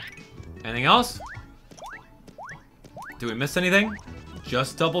 Anything else? Do we miss anything?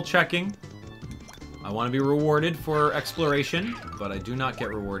 Just double checking. I want to be rewarded for exploration, but I do not get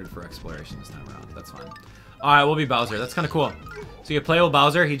rewarded for exploration this time around. That's fine. Alright, we'll be Bowser. That's kind of cool. So you play with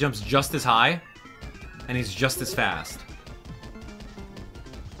Bowser, he jumps just as high, and he's just as fast.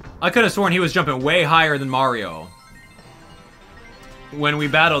 I could have sworn he was jumping way higher than Mario. When we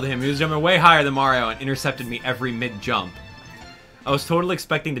battled him, he was jumping way higher than Mario and intercepted me every mid-jump. I was totally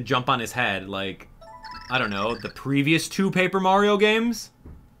expecting to jump on his head, like, I don't know, the previous 2 Paper Mario games?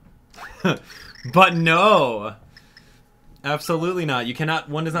 But no! Absolutely not. You cannot,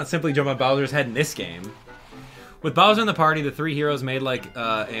 one does not simply jump on Bowser's head in this game. With Bowser in the party, the 3 heroes made like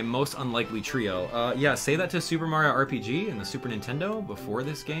a most unlikely trio. Yeah, say that to Super Mario RPG and the Super Nintendo before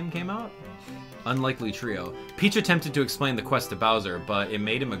this game came out. Unlikely trio. Peach attempted to explain the quest to Bowser, but it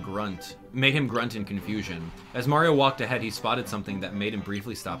made him grunt in confusion. As Mario walked ahead, he spotted something that made him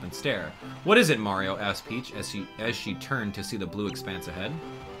briefly stop and stare. "What is it, Mario?" asked Peach as she turned to see the blue expanse ahead.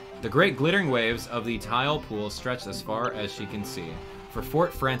 The great glittering waves of the tile pool stretched as far as she can see, for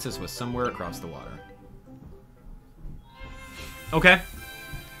Fort Francis was somewhere across the water. Okay.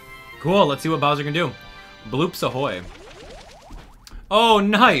 Cool, let's see what Bowser can do. Bloops ahoy. Oh,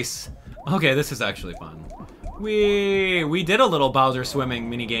 nice! Okay, this is actually fun. We did a little Bowser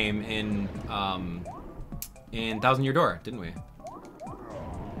swimming minigame in Thousand Year Door, didn't we?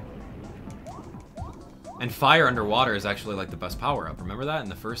 And fire underwater is actually like the best power-up. Remember that in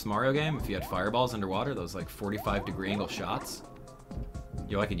the first Mario game? If you had fireballs underwater, those like 45-degree angle shots?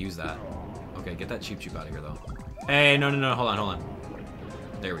 Yo, I could use that. Okay, get that Cheep Cheep out of here, though. Hey, no, hold on.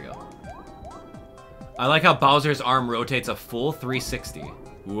 There we go. I like how Bowser's arm rotates a full 360.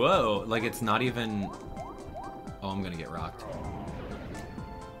 Whoa, like it's not even... Oh, I'm gonna get rocked.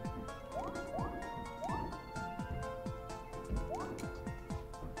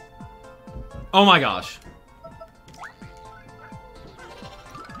 Oh my gosh.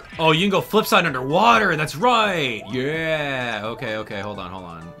 Oh, you can go flip side underwater, that's right! Yeah! Okay, hold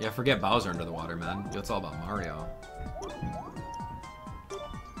on. Yeah, forget Bowser under the water, man. It's all about Mario.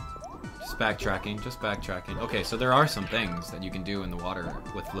 Just backtracking. Okay, so there are some things that you can do in the water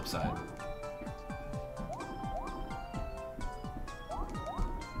with flip side.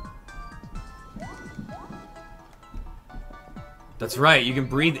 That's right, you can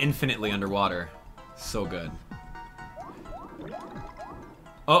breathe infinitely underwater. So good.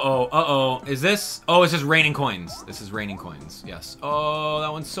 Uh-oh. Is this... Oh, it's just raining coins. This is raining coins, yes. Oh,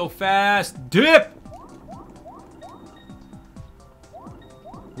 that one's so fast. Dip!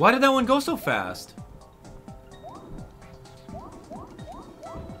 Why did that one go so fast?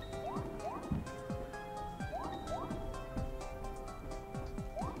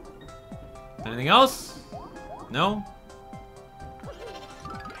 Anything else? No?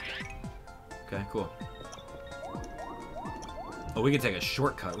 Okay, cool. Oh, we can take a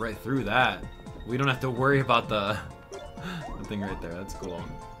shortcut right through that. We don't have to worry about the thing right there. That's cool.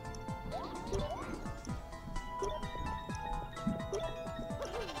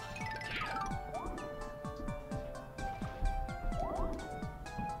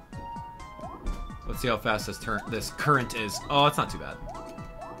 Let's see how fast this current is. Oh, it's not too bad.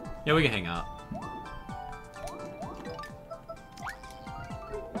 Yeah, we can hang out.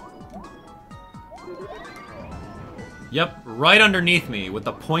 Yep, right underneath me with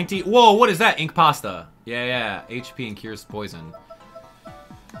the pointy... Whoa, what is that? Ink pasta. Yeah. HP and cures poison.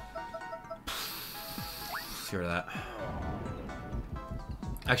 Let's hear that.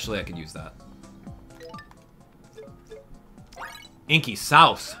 Actually, I could use that. Inky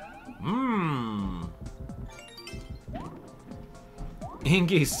sauce. Mmm.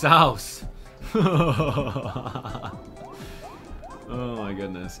 Inky sauce. Oh my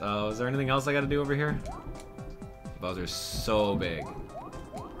goodness. Is there anything else I gotta do over here? Bowser's so big.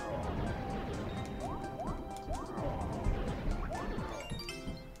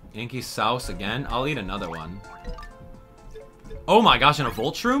 Inky sauce again? I'll eat another one. Oh my gosh, in a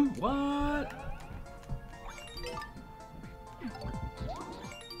Volt Shroom? What?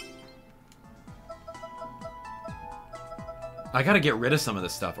 I gotta get rid of some of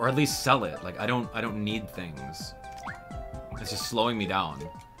this stuff, or at least sell it. Like, I don't need things. It's just slowing me down.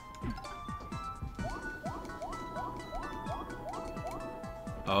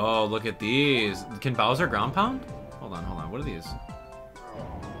 Oh, look at these. Can Bowser ground pound? Hold on, hold on. What are these?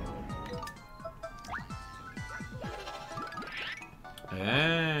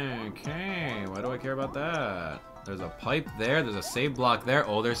 Okay, why do I care about that? There's a pipe there, there's a save block there.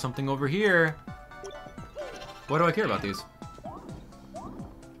 Oh, there's something over here. Why do I care about these?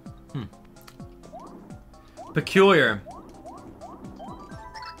 Peculiar.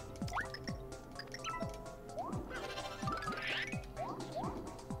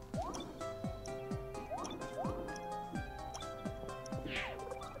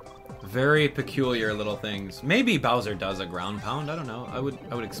 Very peculiar little things. Maybe Bowser does a ground pound. I don't know. I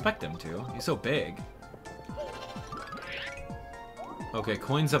would expect him to. He's so big. Okay,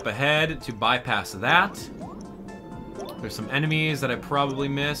 coins up ahead to bypass that. There's some enemies that I probably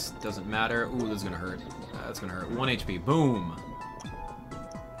missed. Doesn't matter. Ooh, this is gonna hurt. That's gonna hurt. 1 HP. Boom.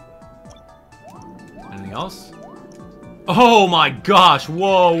 Anything else? Oh my gosh!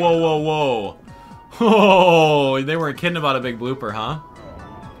 Whoa, whoa, whoa, whoa! Oh, they weren't kidding about a big blooper, huh?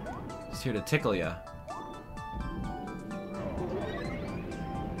 Just here to tickle ya.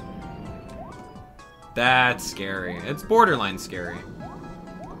 That's scary. It's borderline scary.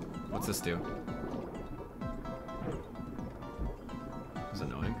 What's this do? It's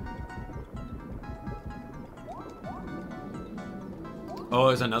annoying. Oh,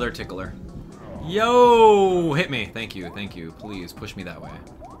 there's another tickler. Yo! Hit me. Thank you. Thank you. Please, push me that way.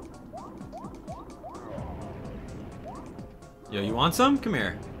 Yo, you want some? Come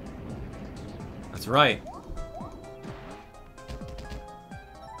here. That's right.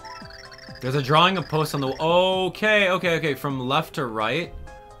 There's a drawing of posts on the... Okay, okay, okay. From left to right.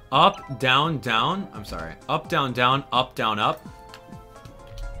 Up, down, down. I'm sorry. Up, down, down. Up, down, up.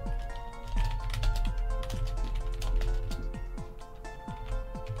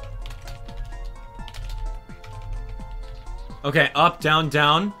 Okay, up, down,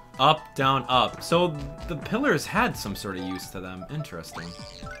 down. Up, down, up. So the pillars had some sort of use to them. Interesting.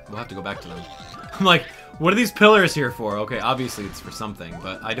 We'll have to go back to them. I'm like, what are these pillars here for? Okay, obviously it's for something,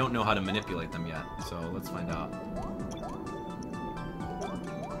 but I don't know how to manipulate them yet. So let's find out.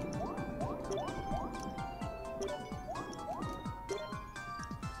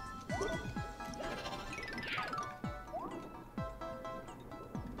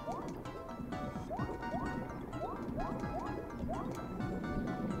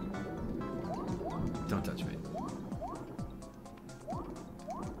 Don't touch me.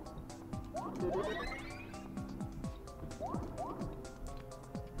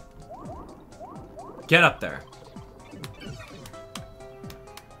 Get up there.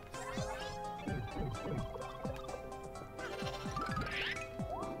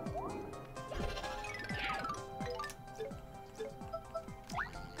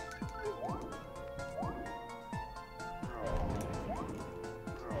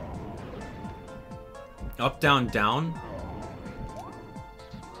 Up, down, down.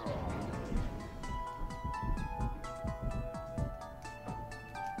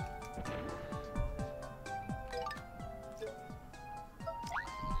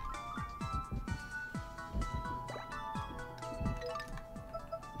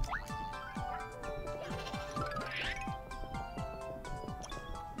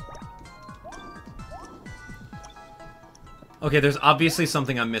 Okay, there's obviously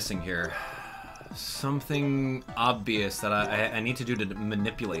something I'm missing here. Something obvious that I need to do to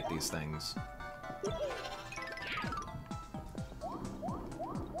manipulate these things.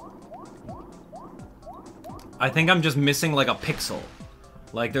 I think I'm just missing like a pixel.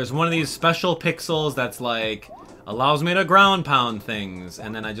 Like there's one of these special pixels that's like allows me to ground pound things,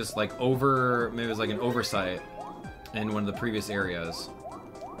 and then I just like maybe it was like an oversight in one of the previous areas.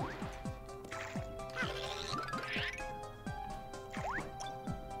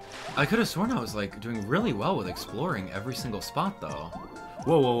 I could have sworn I was like doing really well with exploring every single spot though.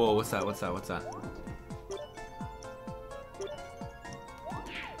 Whoa, whoa, whoa, what's that? What's that? What's that?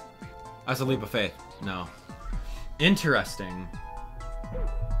 That's a leap of faith. No. Interesting.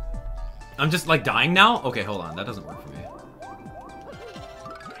 I'm just like dying now? Okay, hold on. That doesn't work for me.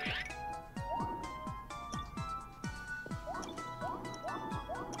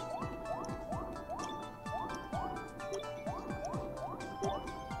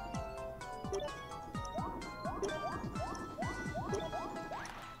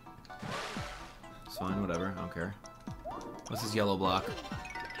 It's fine, whatever. I don't care. What's this yellow block?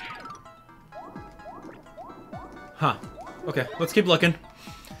 Huh. Okay, let's keep looking.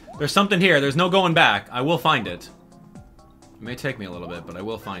 There's something here. There's no going back. I will find it. It may take me a little bit, but I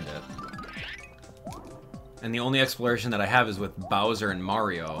will find it. And the only exploration that I have is with Bowser and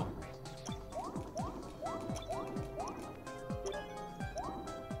Mario.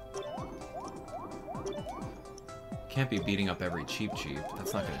 Can't be beating up every Cheep.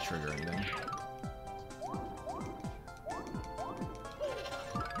 That's not gonna trigger anything.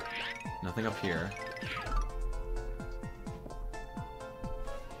 Nothing up here.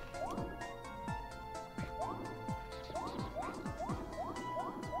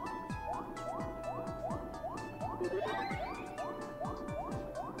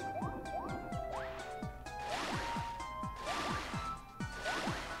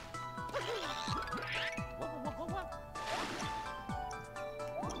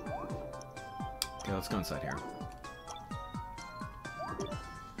 Okay, let's go inside here.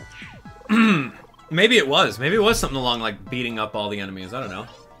 Maybe it was. Maybe it was something along like beating up all the enemies. I don't know.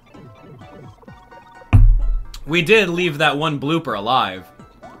 We did leave that one blooper alive.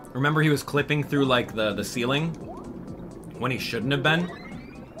 Remember he was clipping through like the ceiling when he shouldn't have been?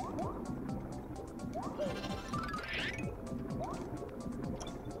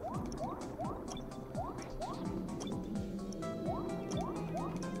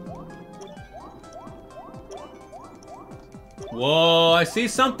 Whoa, I see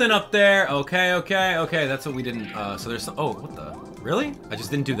something up there. Okay, okay, okay. That's what we didn't, so there's some, oh, what the? Really? I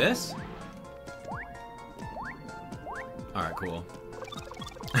just didn't do this? Alright, cool.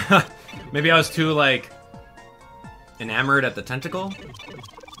 Maybe I was too, like, enamored at the tentacle?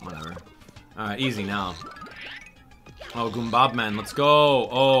 Whatever. Alright, easy now. Oh, Goombab Man, let's go.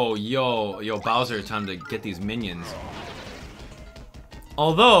 Oh, yo, Bowser, time to get these minions.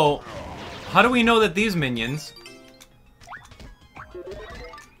 Although, how do we know that these minions...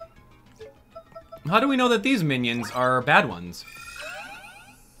 How do we know that these minions are bad ones?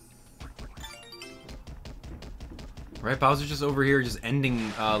 Right, Bowser's just over here just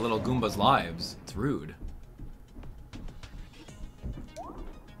ending little Goomba's lives. It's rude.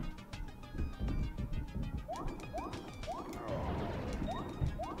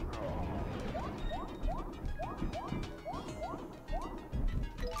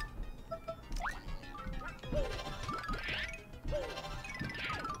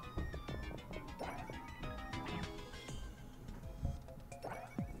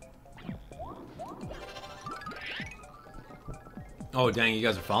 Oh, dang, you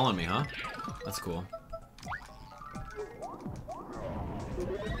guys are following me, huh? That's cool.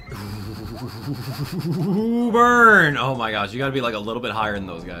 Burn! Oh my gosh, you gotta be like a little bit higher than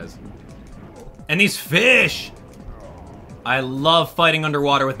those guys. And these fish! I love fighting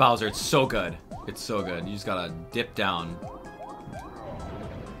underwater with Bowser. It's so good. It's so good. You just gotta dip down.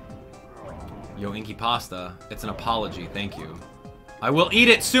 Yo, Inky Pasta. It's an apology. Thank you. I will eat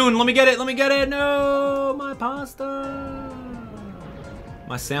it soon. Let me get it. Let me get it. No, my pasta.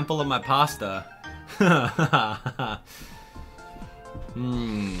 My sample of my pasta.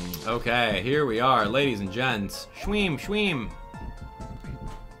 Okay, here we are, ladies and gents. Shweem, shweem.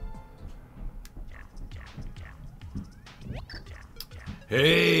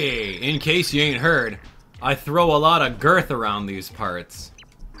 Hey, in case you ain't heard, I throw a lot of girth around these parts.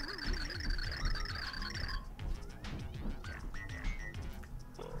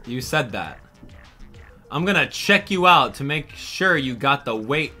 You said that. I'm gonna check you out to make sure you got the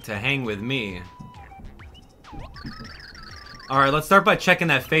weight to hang with me. Alright, let's start by checking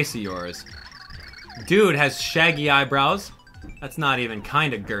that face of yours. Dude has shaggy eyebrows. That's not even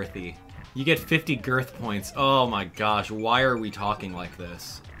kinda girthy. You get 50 girth points. Oh my gosh, why are we talking like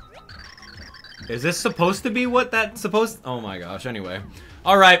this? Is this supposed to be what that's supposed... Oh my gosh, anyway.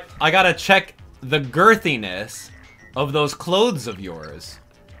 Alright, I gotta check the girthiness of those clothes of yours.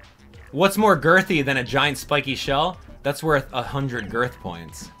 What's more girthy than a giant spiky shell? That's worth 100 girth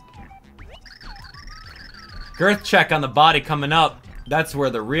points. Girth check on the body coming up. That's where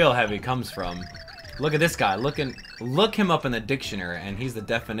the real heavy comes from. Look at this guy. Look him up in the dictionary, and he's the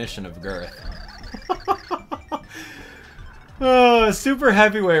definition of girth. Oh, super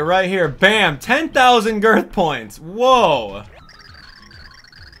heavyweight right here. Bam! 10,000 girth points. Whoa!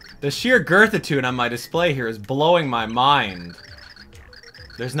 The sheer girthitude on my display here is blowing my mind.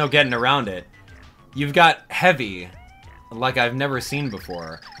 There's no getting around it. You've got heavy, like I've never seen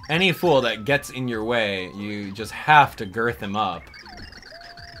before. Any fool that gets in your way, you just have to girth him up.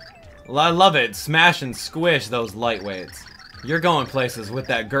 Well, I love it. Smash and squish those lightweights. You're going places with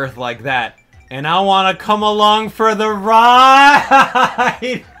that girth like that, and I want to come along for the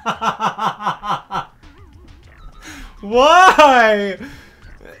ride! Why?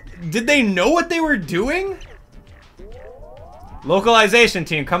 Did they know what they were doing? Localization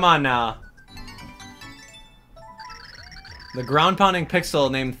team, come on now. The ground-pounding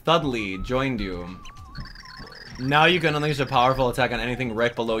pixel named Thudley joined you. Now you can unleash a powerful attack on anything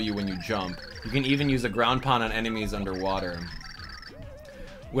right below you when you jump. You can even use a ground pound on enemies underwater.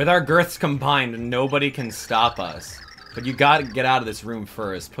 With our girths combined, nobody can stop us. But you gotta get out of this room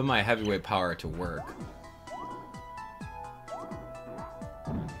first. Put my heavyweight power to work.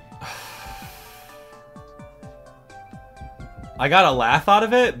 I got a laugh out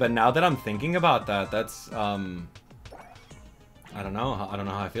of it, but now that I'm thinking about that, that's, I don't know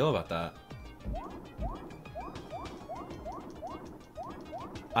how I feel about that.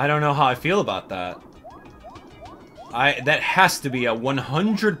 I don't know how I feel about that. That has to be a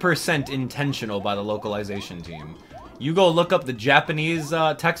 100% intentional by the localization team. You go look up the Japanese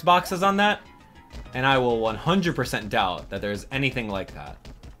text boxes on that, and I will 100% doubt that there's anything like that.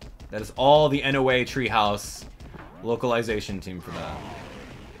 That is all the NOA Treehouse localization team for that.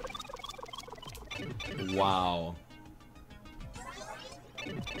 Wow.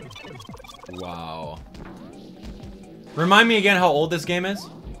 Wow. Remind me again how old this game is?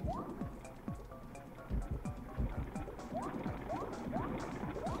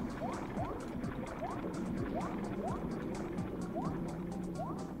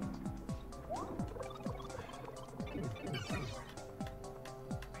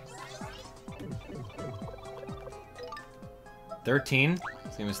 "13?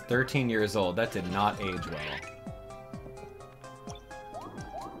 This game is 13 years old. That did not age well.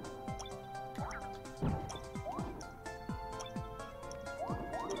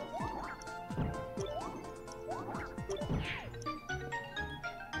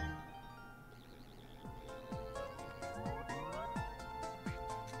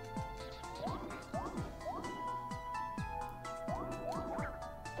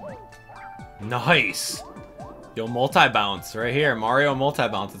 Nice! Yo, multi-bounce right here. Mario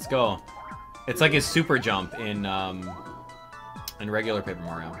multi-bounce. Let's go. It's like his super jump in regular Paper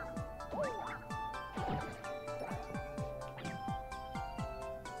Mario.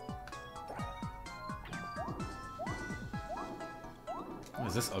 What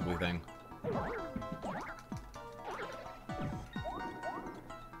is this ugly thing?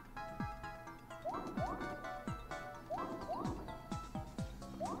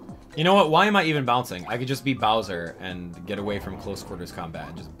 You know what? Why am I even bouncing? I could just be Bowser and get away from close quarters combat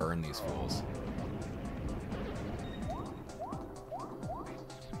and just burn these fools.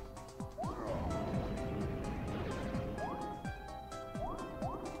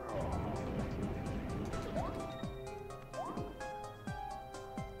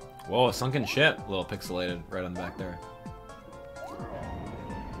 Whoa, a sunken ship. A little pixelated right on the back there.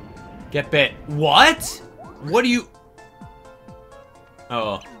 Get bit. What? What do you...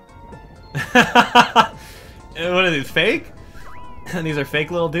 Oh. What are these, fake? And these are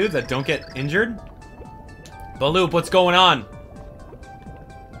fake little dudes that don't get injured? Baloop, what's going on?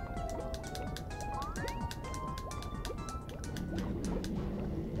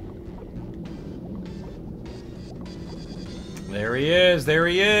 There he is, there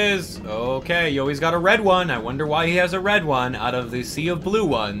he is. Okay, yo, he's got a red one. I wonder why he has a red one out of the sea of blue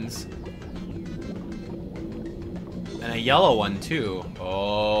ones. And a yellow one, too.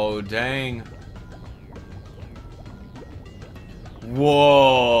 Oh, dang.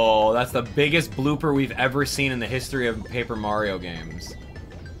 Whoa, that's the biggest blooper we've ever seen in the history of Paper Mario games.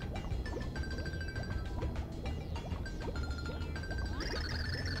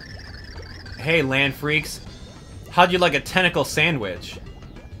 Hey, land freaks. How'd you like a tentacle sandwich?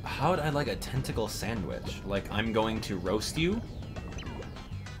 How'd I like a tentacle sandwich? Like, I'm going to roast you?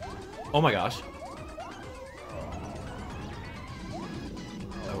 Oh my gosh.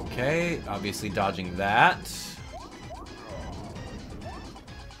 Okay, obviously dodging that.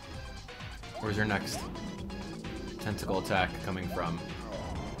 Where's your next tentacle attack coming from?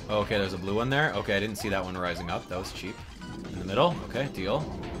 Okay, there's a blue one there. Okay, I didn't see that one rising up. That was cheap. In the middle. Okay, deal.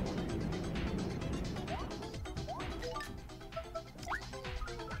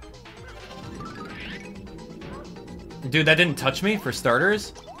 Dude, that didn't touch me, for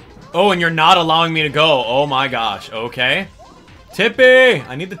starters. Oh, and you're not allowing me to go. Oh my gosh. Okay. Tippy!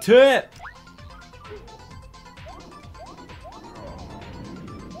 I need the tip!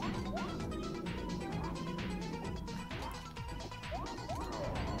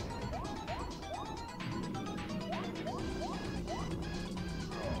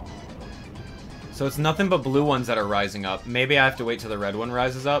 So it's nothing but blue ones that are rising up. Maybe I have to wait till the red one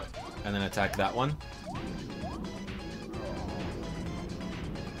rises up and then attack that one.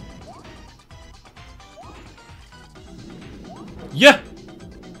 Yeah!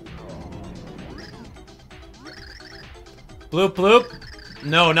 Bloop, bloop.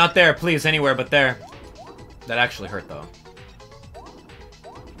 No, not there. Please, anywhere but there. That actually hurt, though.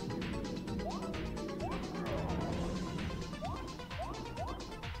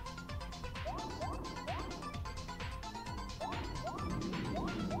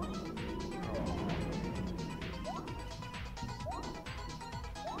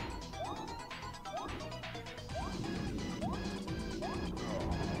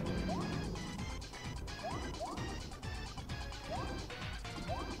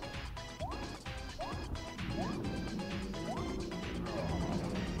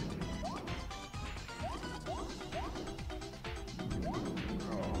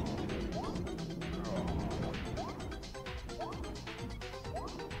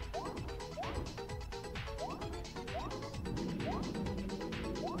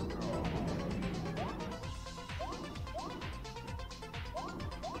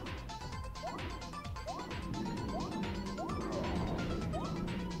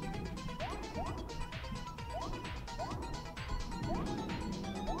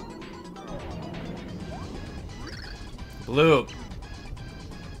 Bloop.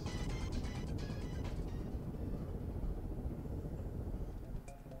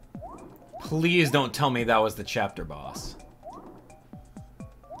 Please don't tell me that was the chapter boss.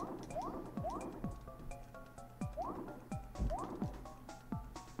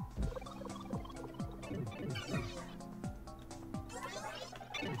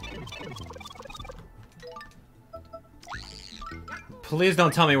 Please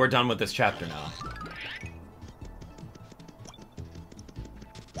don't tell me we're done with this chapter now.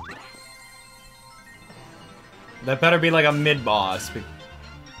 That better be like a mid-boss.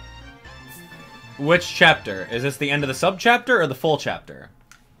 Which chapter? Is this the end of the sub-chapter or the full chapter?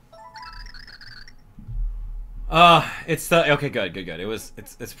 It's the... Okay, good.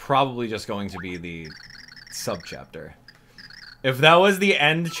 It's probably just going to be the sub-chapter. If that was the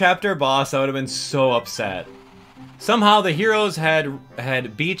end chapter boss, I would have been so upset. Somehow the heroes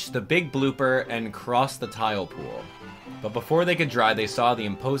had beached the big blooper and crossed the tile pool. But before they could dry, they saw the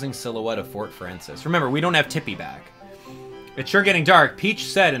imposing silhouette of Fort Francis. Remember, we don't have Tippy back. It's sure getting dark, Peach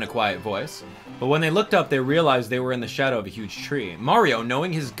said in a quiet voice. But when they looked up, they realized they were in the shadow of a huge tree. Mario,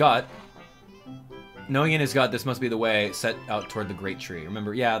 knowing in his gut, this must be the way, set out toward the great tree.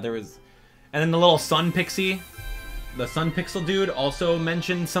 Remember, yeah, there was... And then the little sun pixie, the sun pixel dude also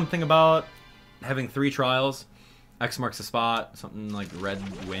mentioned something about having 3 trials. X marks the spot, something like red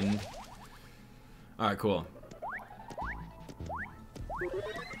wind. Alright, cool.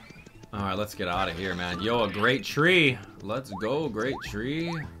 Alright, let's get out of here, man. Yo, a great tree. Let's go, great tree.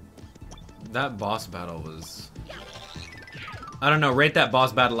 That boss battle was... I don't know, rate that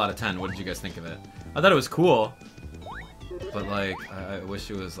boss battle out of 10. What did you guys think of it? I thought it was cool. But, like, I wish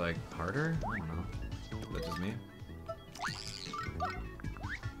it was, like, harder? I don't know. That's just me.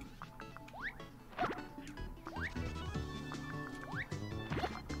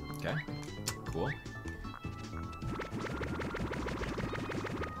 Okay, cool.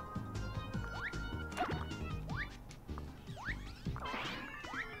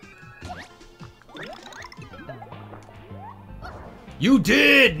 You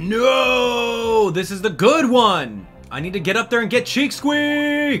did! No! This is the good one! I need to get up there and get Cheek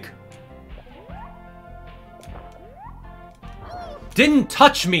Squeak! Didn't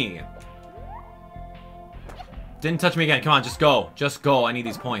touch me! Didn't touch me again. Come on, just go. Just go. I need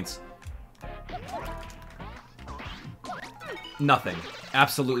these points. Nothing.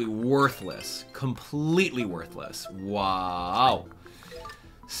 Absolutely worthless. Completely worthless. Wow.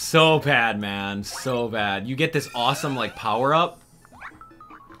 So bad, man. So bad. You get this awesome, like, power-up,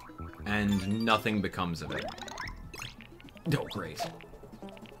 and nothing becomes of it. Oh, great.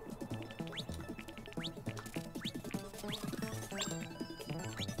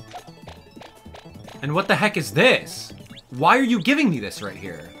 And what the heck is this? Why are you giving me this right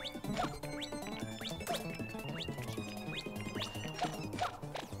here?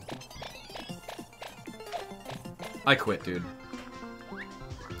 I quit, dude.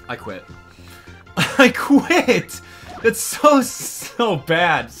 I quit. I quit! It's so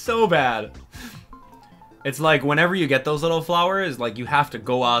bad. So bad. It's like, whenever you get those little flowers, like, you have to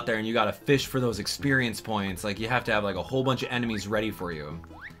go out there and you gotta fish for those experience points. Like, you have to have, like, a whole bunch of enemies ready for you.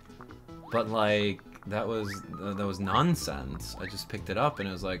 But, like, that was nonsense. I just picked it up and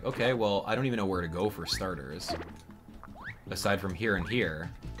it was like, okay, well, I don't even know where to go for starters. Aside from here and here.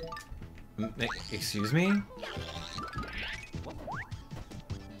 Excuse me?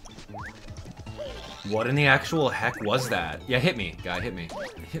 What in the actual heck was that? Yeah, hit me, guy, hit me.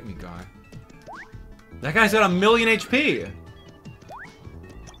 Hit me, guy. That guy's got 1,000,000 HP!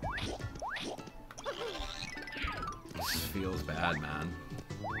 This feels bad, man.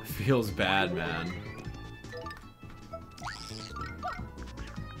 Feels bad, man.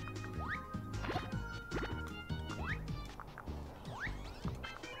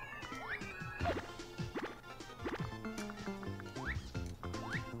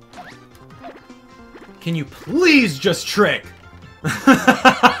 Can you please just trick?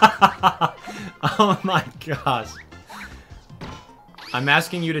 Oh my gosh. I'm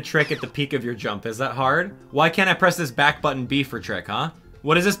asking you to trick at the peak of your jump. Is that hard? Why can't I press this back button B for trick, huh?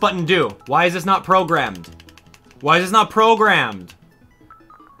 What does this button do? Why is this not programmed? Why is this not programmed?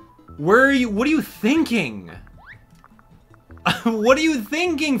 Where are you? What are you thinking? What are you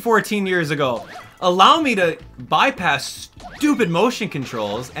thinking 14 years ago? Allow me to bypass stupid motion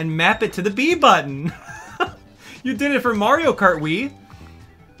controls and map it to the B button. You did it for Mario Kart Wii.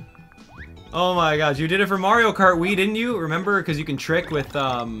 Oh my gosh, you did it for Mario Kart Wii, didn't you? Remember? Because you can trick with,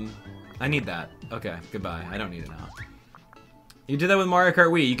 I need that. Okay, goodbye. I don't need it now. You did that with Mario Kart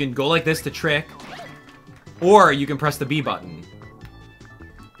Wii. You can go like this to trick, or you can press the B button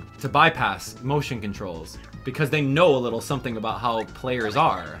to bypass motion controls. because they know a little something about how players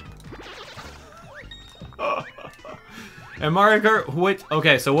are. And Mario Kart,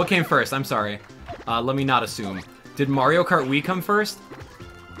 okay, so what came first? I'm sorry. Let me not assume. Did Mario Kart Wii come first?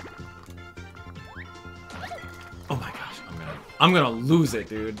 Oh my gosh, I'm gonna lose it,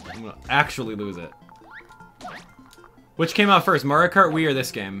 dude. I'm gonna actually lose it. Which came out first, Mario Kart Wii or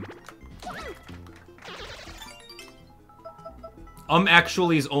this game?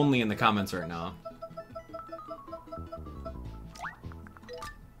 Actually's only in the comments right now.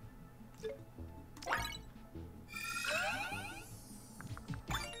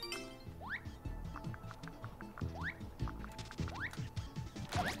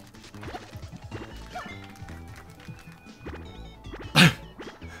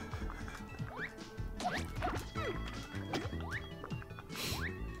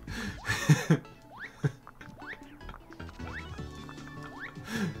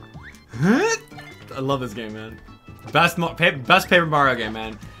 I love this game, man. Best Paper Mario game,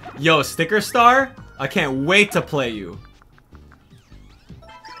 man. Yo, Sticker Star? I can't wait to play you.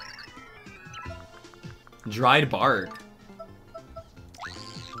 Dried bark.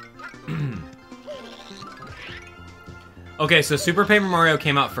 Okay, so Super Paper Mario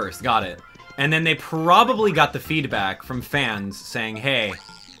came out first. Got it. And then they probably got the feedback from fans saying, hey,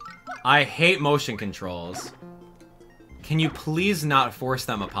 I hate motion controls. Can you please not force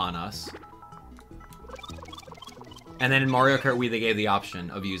them upon us? And then in Mario Kart Wii, they gave the option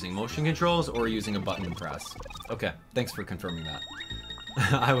of using motion controls or using a button press. Okay, thanks for confirming that.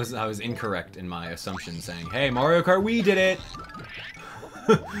 I was incorrect in my assumption, saying, "Hey, Mario Kart Wii did it."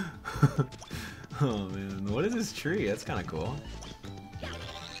 Oh man, what is this tree? That's kind of cool.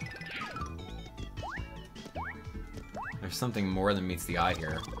 There's something more than meets the eye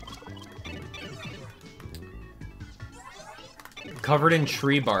here. Covered in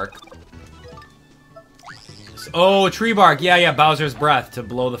tree bark. Oh, tree bark. Yeah, yeah, Bowser's breath to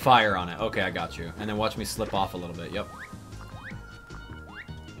blow the fire on it. Okay, I got you. And then watch me slip off a little bit. Yep.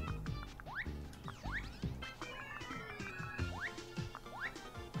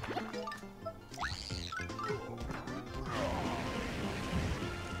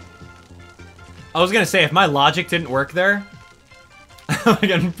 I was gonna say, if my logic didn't work there, I'm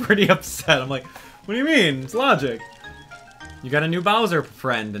getting pretty upset. I'm like, what do you mean? It's logic. You got a new Bowser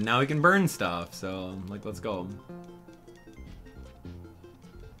friend, and now he can burn stuff, so, I'm like, let's go.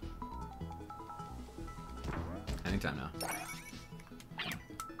 Anytime now.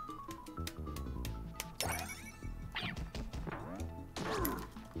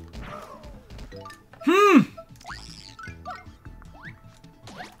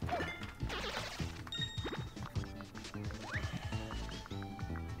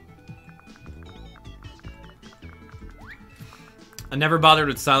 I never bothered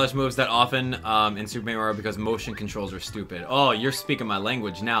with stylish moves that often in Super Mario because motion controls are stupid. Oh, you're speaking my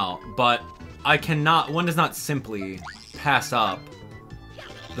language now, but I cannot, one does not simply pass up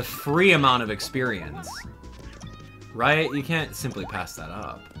the free amount of experience, right? You can't simply pass that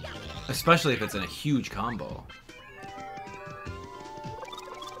up, especially if it's in a huge combo.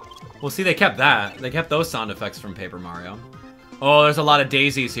 Well, see, they kept that. They kept those sound effects from Paper Mario. Oh, there's a lot of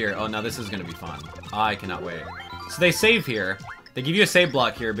daisies here. Oh, now this is going to be fun. I cannot wait. So they save here. They give you a save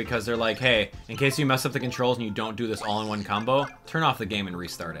block here because they're like, hey, in case you mess up the controls and you don't do this all-in-one combo, turn off the game and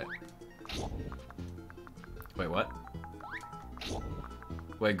restart it. Wait, what?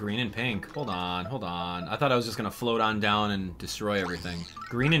 Wait, green and pink. Hold on, hold on. I thought I was just gonna float on down and destroy everything.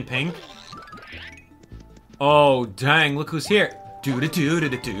 Green and pink? Oh, dang, look who's here.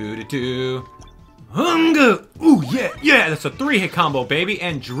 Do-do-do-do-do-do-do. Hunger! Ooh, yeah, yeah, that's a 3-hit combo, baby,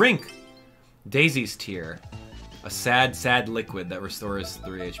 and drink. Daisy's Tear. A sad, sad liquid that restores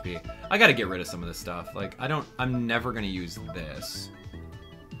 3 HP. I gotta get rid of some of this stuff. Like, I'm never gonna use this.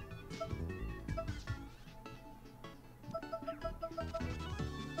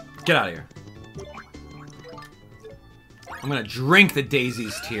 Get out of here. I'm gonna drink the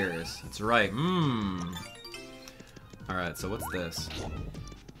Daisy's Tears. That's right. Mmm. Alright, so what's this?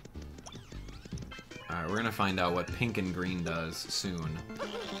 Alright, we're gonna find out what pink and green does soon.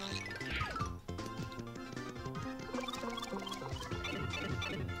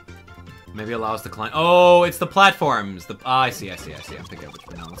 Maybe allows the climb. Oh, it's the platforms. I see. I'm thinking of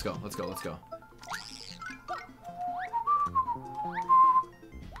it now. Let's go.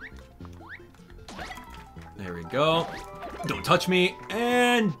 There we go. Don't touch me.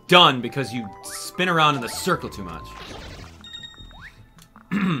 And done, because you spin around in the circle too much.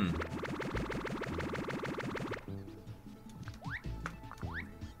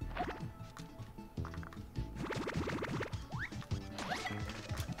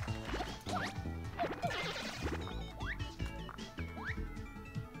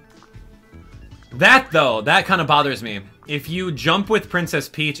 That, though, that kind of bothers me. If you jump with Princess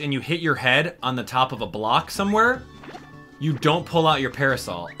Peach and you hit your head on the top of a block somewhere, you don't pull out your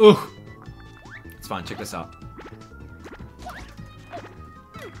parasol. Ugh. It's fine, check this out.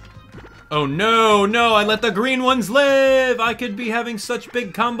 Oh no, no, I let the green ones live! I could be having such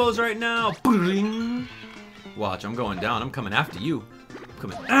big combos right now. Watch, I'm going down. I'm coming after you. I'm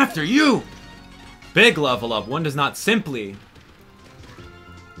coming after you! Big level up. One does not simply...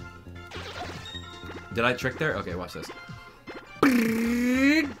 Did I trick there? Okay, watch this.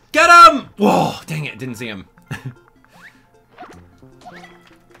 Get him! Whoa, dang it, didn't see him.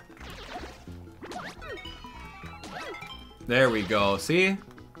 There we go, see?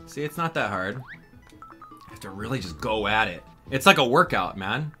 See, it's not that hard. You have to really just go at it. It's like a workout,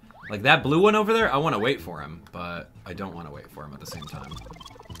 man. Like that blue one over there, I want to wait for him, but I don't want to wait for him at the same time.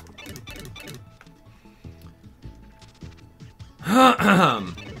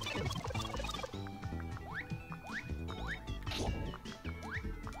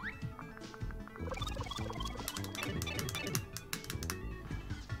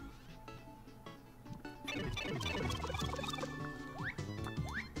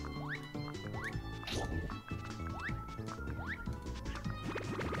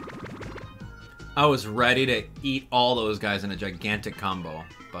 I was ready to eat all those guys in a gigantic combo,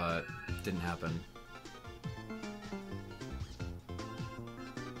 but it didn't happen.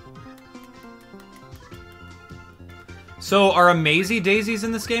 So are Amazy Daisies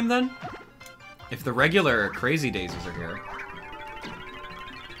in this game then? If the regular Crazy Daisies are here.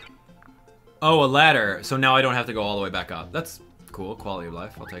 Oh, a ladder. So now I don't have to go all the way back up. That's cool. Quality of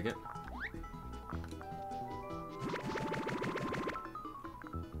life. I'll take it.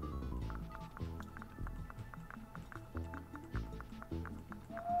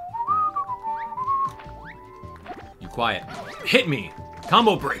 You quiet. Hit me.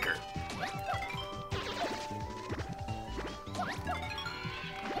 Combo breaker.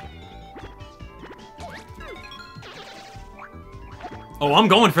 Oh, I'm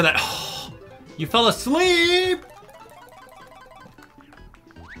going for that. Oh, you fell asleep.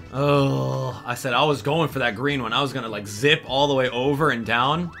 Oh, I said I was going for that green one. I was gonna like zip all the way over and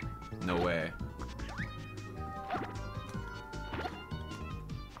down. No way.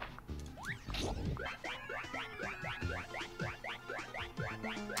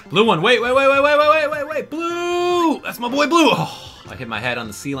 Blue one. Wait. Blue. That's my boy Blue. Oh, I hit my head on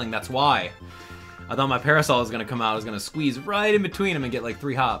the ceiling. That's why. I thought my parasol was gonna come out. I was gonna squeeze right in between them and get like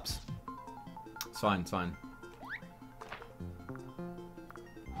 3 hops. It's fine, it's fine.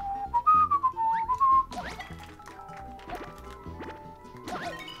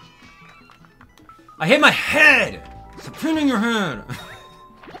 I hit my head! Stop pinning your head!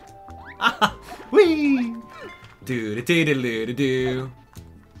 Whee! Do-do-do-do-do-do.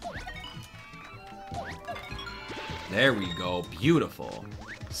 There we go. Beautiful.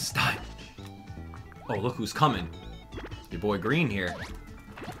 Style. Oh, look who's coming. Your boy Green here.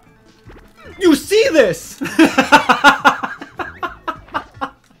 You see this?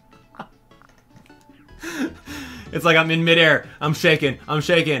 It's like I'm in midair. I'm shaking.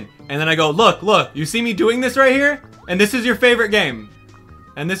 And then I go, look. You see me doing this right here? And this is your favorite game.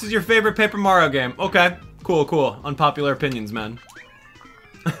 And this is your favorite Paper Mario game. Okay. Cool. Unpopular opinions, man.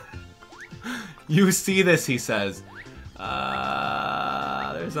 You see this, he says.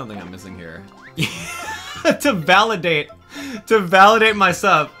 There's something I'm missing here. to validate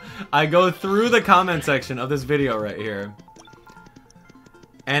myself, I go through the comment section of this video right here.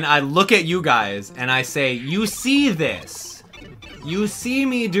 And I look at you guys and I say, you see this? You see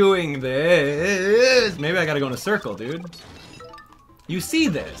me doing this? Maybe I gotta go in a circle, dude. You see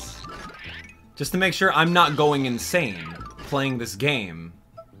this? Just to make sure I'm not going insane playing this game.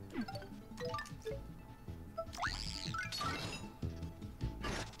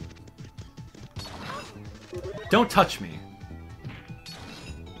 Don't touch me.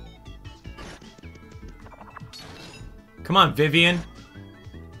 Come on, Vivian.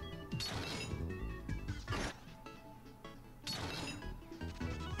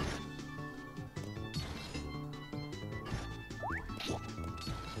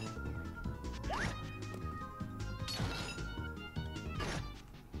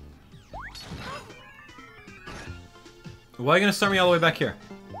 Why are you gonna start me all the way back here?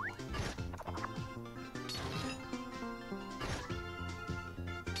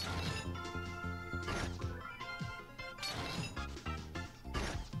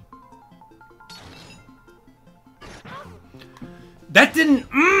 That didn't.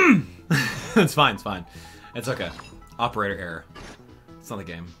 It's fine. It's okay. Operator error. It's not the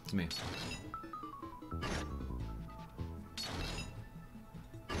game. It's me.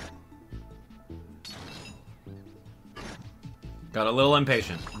 Got a little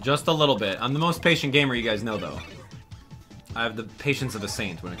impatient. Just a little bit. I'm the most patient gamer you guys know, though. I have the patience of a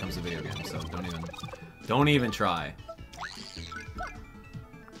saint when it comes to video games, so don't even try.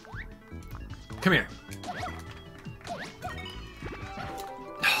 Come here.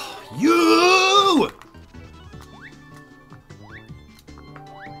 You!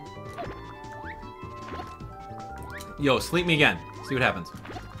 Yo, sleep me again. See what happens.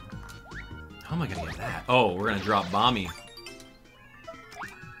 How am I gonna get that? Oh, we're gonna drop Bomby.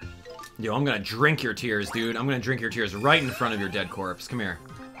 Yo, I'm gonna drink your tears, dude. I'm gonna drink your tears right in front of your dead corpse. Come here.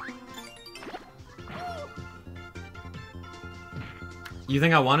 You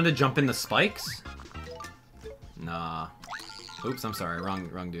think I wanted to jump in the spikes? Nah. Oops, I'm sorry.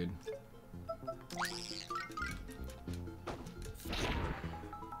 Wrong dude.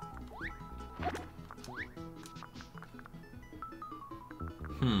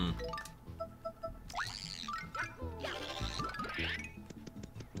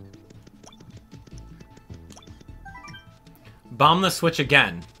 Bomb the switch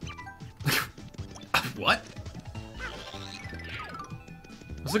again. What?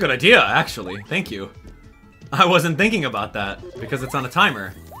 That's a good idea, actually. Thank you. I wasn't thinking about that, because it's on a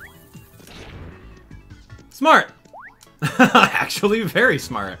timer. Smart! Actually, very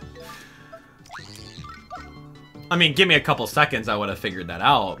smart. I mean, give me a couple seconds, I would have figured that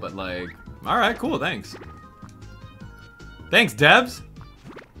out, but like... Alright, cool, thanks. Thanks, Debs!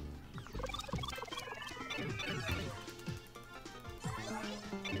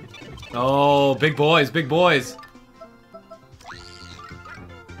 Oh, big boys, big boys.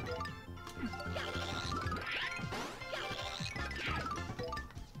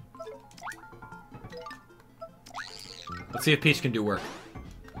 Let's see if Peach can do work.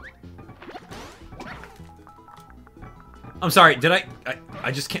 I'm sorry, did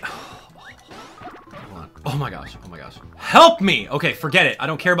I just can't. Hold on. Oh my gosh, oh my gosh. Help me! Okay, forget it. I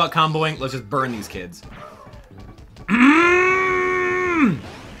don't care about comboing. Let's just burn these kids.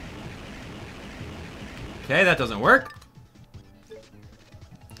 Okay, that doesn't work.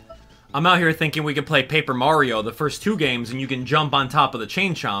 I'm out here thinking we could play Paper Mario the first 2 games and you can jump on top of the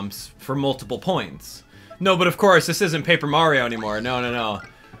chain chomps for multiple points. No, but of course, this isn't Paper Mario anymore. No, no, no.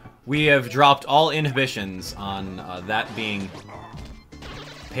 We have dropped all inhibitions on that being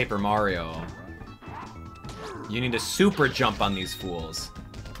Paper Mario. You need to super jump on these fools.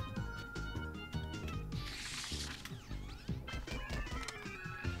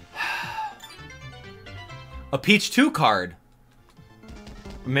 A Peach 2 card.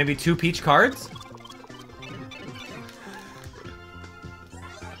 Maybe 2 Peach cards?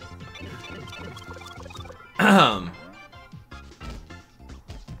 Oh,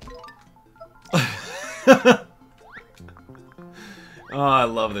 I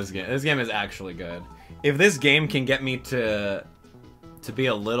love this game. This game is actually good. If this game can get me to be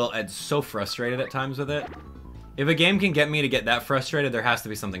a little... I'm so frustrated at times with it. If a game can get me to get that frustrated, there has to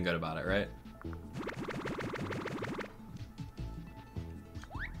be something good about it, right?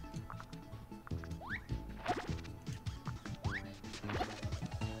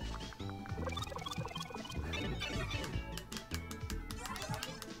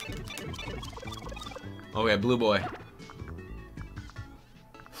 Okay, blue boy.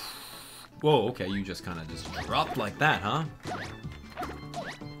 Whoa, okay, you just kind of just dropped like that, huh?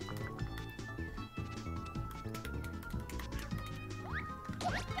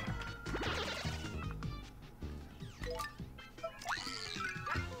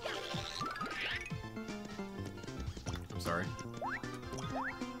 I'm sorry.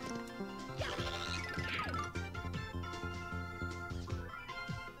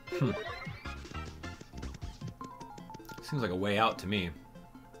 Seems like a way out to me.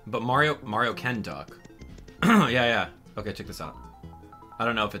 But Mario can duck. Yeah. Okay, check this out. I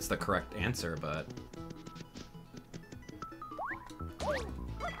don't know if it's the correct answer, but...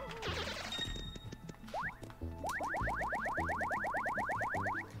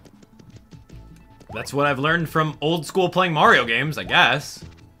 That's what I've learned from old school playing Mario games, I guess.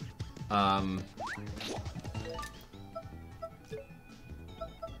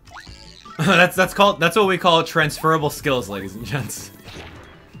 That's what we call transferable skills, ladies and gents.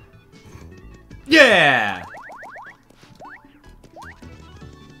 Yeah!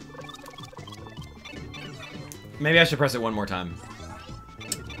 Maybe I should press it one more time.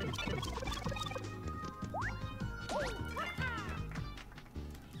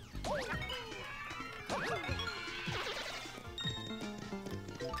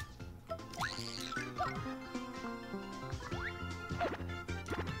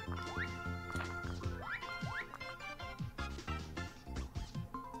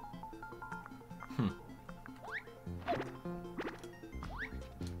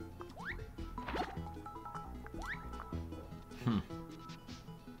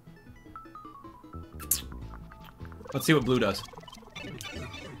 Let's see what blue does.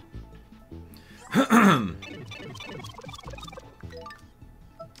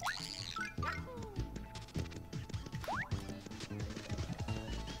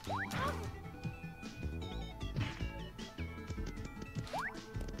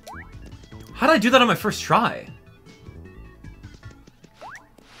 How did I do that on my first try?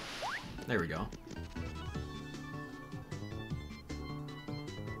 There we go.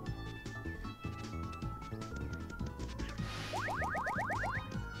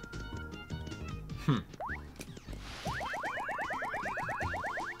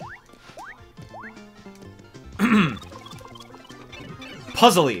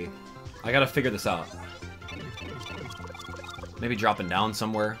 Puzzly. I gotta figure this out. Maybe dropping down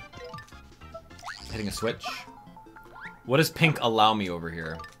somewhere. Hitting a switch. What does pink allow me over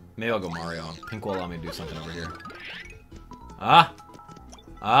here? Maybe I'll go Mario. Pink will allow me to do something over here. Ah!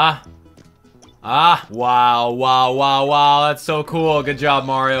 Ah! Ah! Wow, wow, wow, wow. That's so cool. Good job,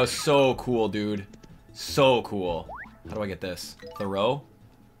 Mario. So cool, dude. So cool. How do I get this? Throw?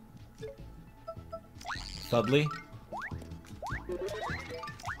 Thudley?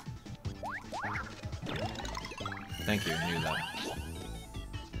 Thank you, I knew that.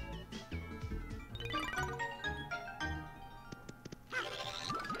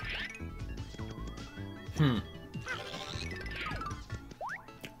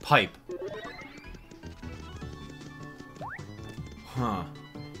 Pipe. Huh.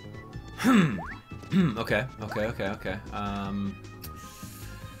 Okay.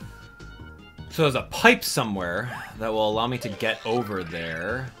 So there's a pipe somewhere that will allow me to get over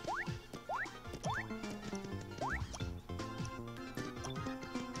there.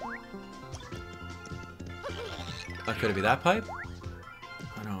 Could it be that pipe?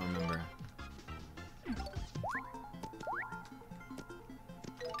 I don't remember.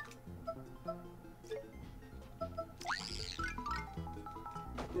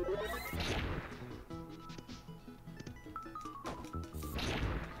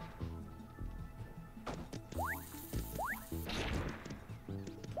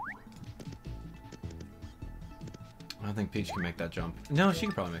 I don't think Peach can make that jump. No, she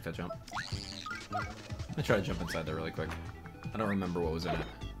could probably make that jump. I'm gonna try to jump inside there really quick. I don't remember what was in it.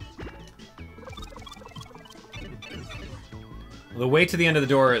 The way to the end of the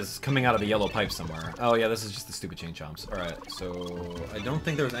door is coming out of the yellow pipe somewhere. Oh yeah, this is just the stupid chain chomps. Alright, so I don't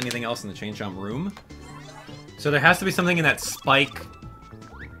think there was anything else in the chain chomp room. So there has to be something in that spike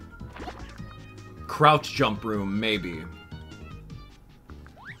crouch jump room, maybe.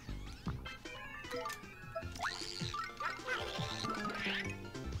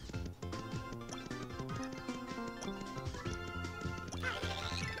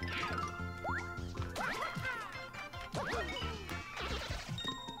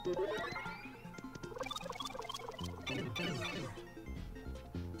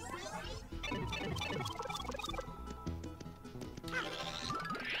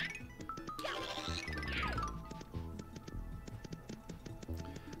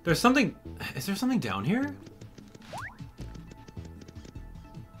 There's something... Is there something down here?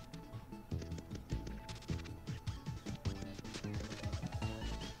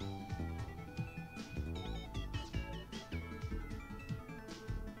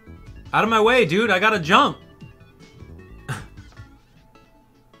 Out of my way, dude! I gotta jump!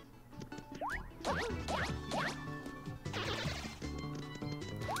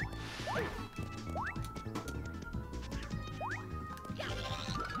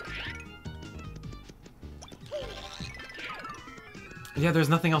 Yeah, there's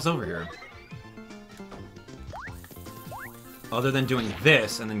nothing else over here. Other than doing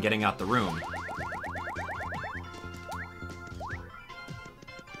this and then getting out the room.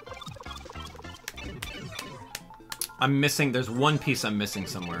 I'm missing... There's one piece I'm missing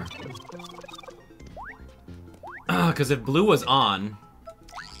somewhere. Because if blue was on...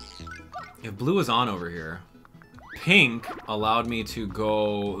 If blue was on over here... Pink allowed me to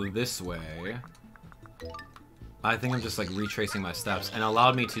go this way. I think I'm just like retracing my steps, and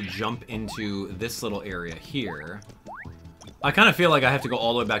allowed me to jump into this little area here. I kind of feel like I have to go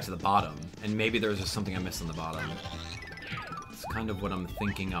all the way back to the bottom, and maybe there's just something I missed on the bottom. It's kind of what I'm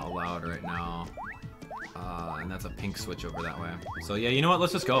thinking out loud right now. And that's a pink switch over that way. So yeah, you know what?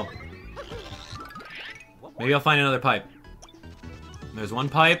 Let's just go. Maybe I'll find another pipe. There's one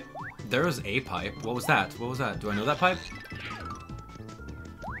pipe. There was a pipe. What was that? What was that? Do I know that pipe?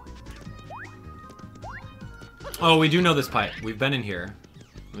 Oh, we do know this pipe. We've been in here.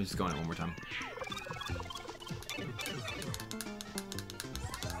 Let me just go in it one more time.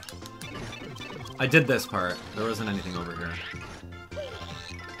 I did this part. There wasn't anything over here.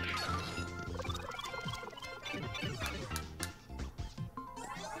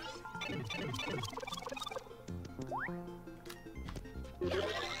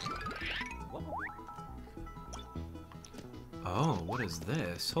 Oh, what is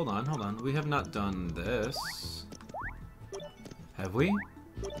this? Hold on, hold on. We have not done this. Have we?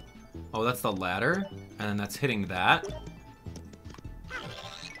 Oh, that's the ladder, and then that's hitting that.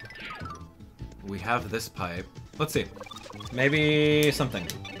 We have this pipe. Let's see. Maybe something.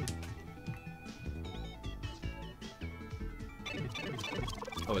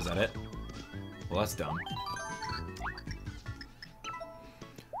 Oh, is that it? Well, that's dumb.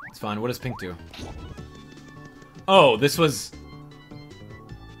 It's fine. What does pink do? Oh, this was...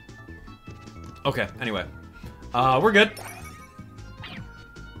 Okay, anyway. We're good.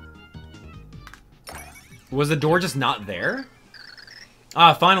 Was the door just not there?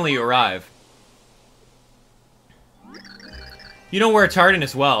 Ah, finally you arrive. You don't wear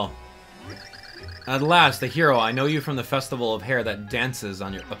tardiness well. At last, the hero, I know you from the festival of hair that dances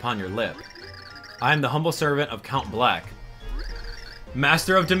on upon your lip. I am the humble servant of Count Bleck.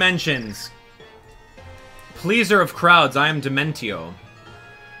 Master of dimensions. Pleaser of crowds, I am Dimentio.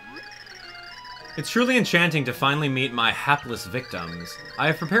 It's truly enchanting to finally meet my hapless victims. I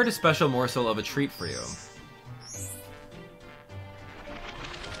have prepared a special morsel of a treat for you.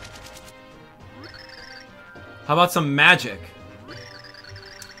 How about some magic?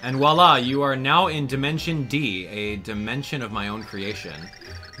 And voila, you are now in Dimension D, a dimension of my own creation.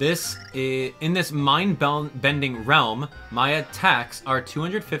 In this mind-bending realm, my attacks are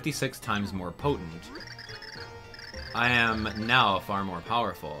 256 times more potent. I am now far more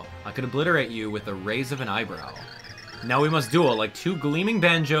powerful. I could obliterate you with the raise of an eyebrow. Now we must duel like two gleaming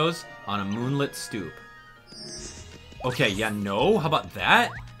banjos on a moonlit stoop. Okay, yeah, no? How about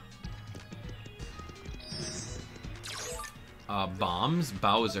that? Bombs,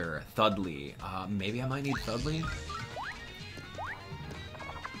 Bowser, Thudley. Maybe I might need Thudley?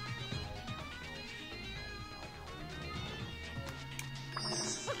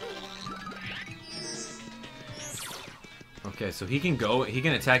 Okay, so he can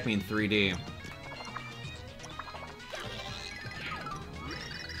attack me in 3D.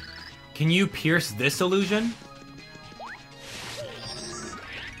 Can you pierce this illusion?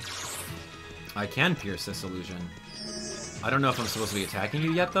 I can pierce this illusion. I don't know if I'm supposed to be attacking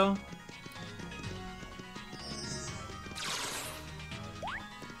you yet, though.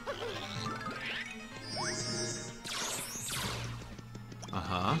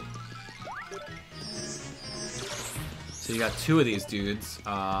 Uh-huh. So you got two of these dudes. You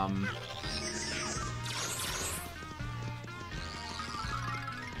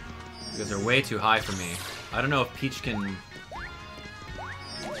guys are way too high for me. I don't know if Peach can...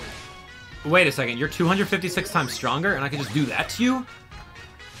 Wait a second, you're 256 times stronger and I can just do that to you?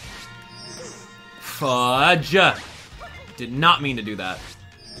 Fudge! Did not mean to do that.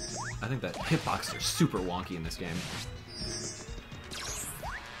 I think that hitboxes are super wonky in this game.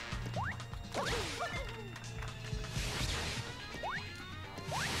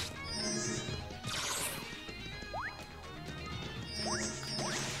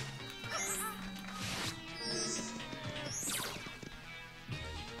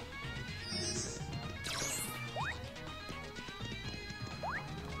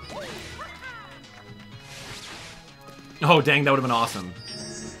 Oh, dang, that would have been awesome.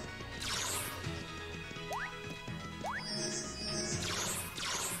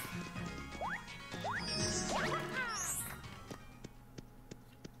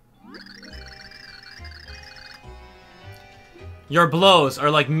 Your blows are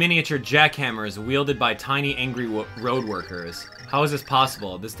like miniature jackhammers wielded by tiny angry road workers. How is this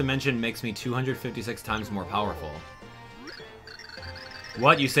possible? This dimension makes me 256 times more powerful.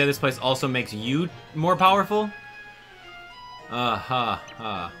 What? You say this place also makes you more powerful?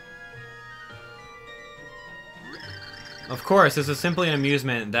 Of course, this is simply an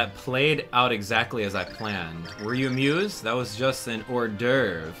amusement that played out exactly as I planned. Were you amused? That was just an hors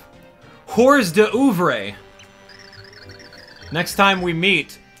d'oeuvre. Hors d'oeuvre! Next time we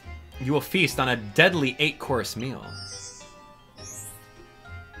meet, you will feast on a deadly 8-course meal.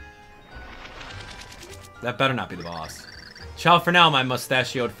 That better not be the boss. Ciao for now, my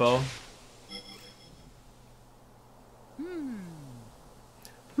mustachioed foe.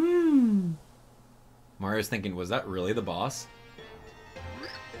 Mario's thinking, was that really the boss?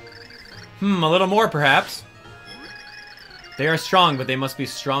 A little more, perhaps. They are strong, but they must be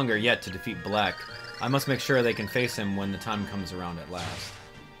stronger yet to defeat Bleck. I must make sure they can face him when the time comes around at last.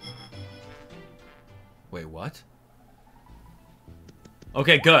 Wait, what?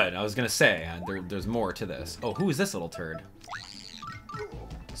 Okay, good. I was gonna say, there's more to this. Oh, who is this little turd?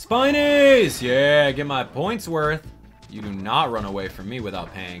 Spinies! Yeah, get my points worth. You do not run away from me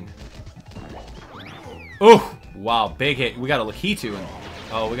without paying. Oh, wow, big hit. We got a Lakitu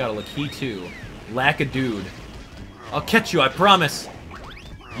Oh, we got a key too. Lack a dude. I'll catch you, I promise.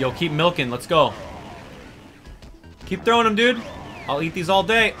 Yo, keep milking. Let's go. Keep throwing them, dude. I'll eat these all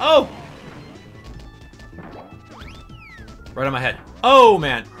day. Oh! Right on my head. Oh,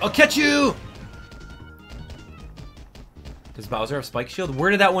 man. I'll catch you! Does Bowser have Spike Shield?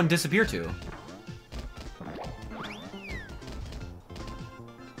 Where did that one disappear to?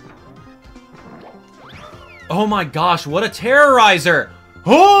 Oh my gosh, what a terrorizer!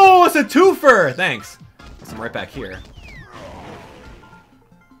 Oh, it's a twofer! Thanks. I'm right back here.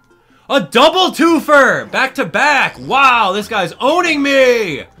 A double twofer! Back to back! Wow, this guy's owning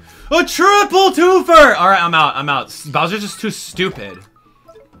me! A triple twofer! Alright, I'm out, I'm out. Bowser's just too stupid.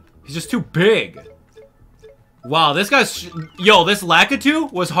 He's just too big. Wow, this guy's... Yo, this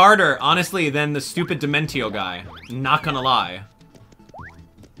Lakitu was harder, honestly, than the stupid Dimentio guy. Not gonna lie.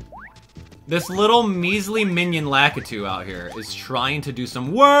 This little measly minion Lakitu out here is trying to do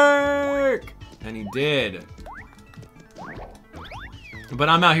some work! And he did. But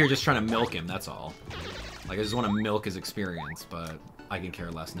I'm out here just trying to milk him, that's all. Like, I just want to milk his experience, but I can care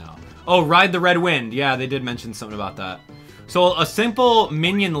less now. Oh, Ride the Red Wind. Yeah, they did mention something about that. So, a simple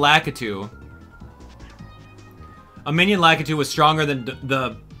minion Lakitu. A minion Lakitu was stronger than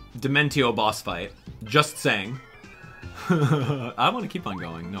the Dimentio boss fight. Just saying. I want to keep on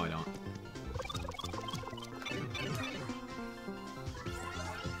going. No, I don't.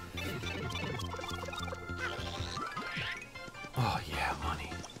 Oh, yeah, money.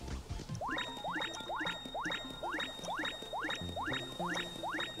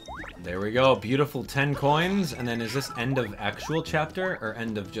 There we go. Beautiful 10 coins. And then is this end of actual chapter or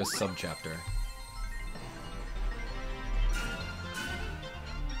end of just sub-chapter?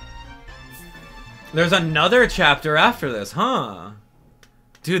 There's another chapter after this, huh?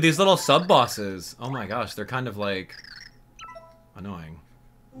 Dude, these little sub-bosses. Oh my gosh, they're kind of like... annoying.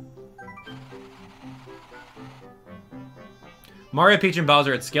 Mario, Peach, and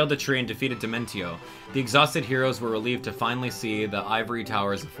Bowser had scaled the tree and defeated Dimentio. The exhausted heroes were relieved to finally see the ivory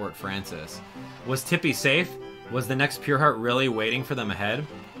towers of Fort Francis. Was Tippy safe? Was the next Pure Heart really waiting for them ahead?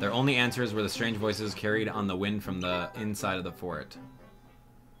 Their only answers were the strange voices carried on the wind from the inside of the fort.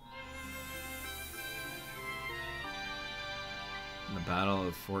 The Battle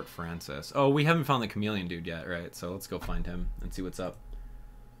of Fort Francis. Oh, we haven't found the chameleon dude yet, right? So let's go find him and see what's up.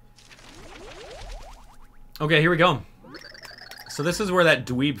 Okay, here we go. So this is where that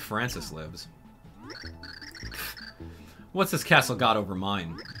dweeb Francis lives. What's this castle got over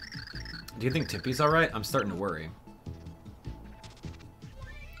mine? Do you think Tippy's alright? I'm starting to worry.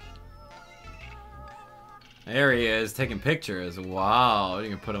 There he is, taking pictures. Wow, you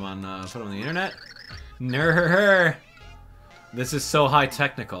can put him on the internet? Ner. This is so high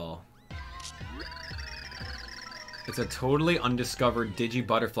technical. It's a totally undiscovered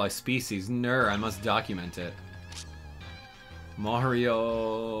digi-butterfly species. Ner, I must document it.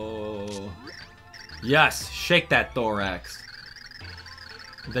 Mario. Yes, shake that thorax.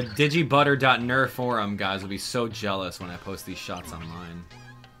 The digibutter.ner forum guys will be so jealous when I post these shots online.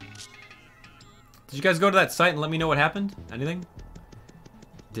 Did you guys go to that site and let me know what happened? Anything?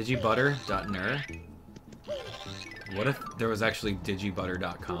 Digibutter.ner. What if there was actually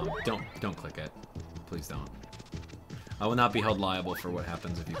digibutter.com? Don't click it. Please don't. I will not be held liable for what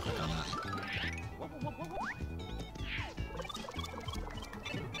happens if you click on that.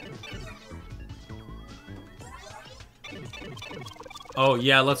 Oh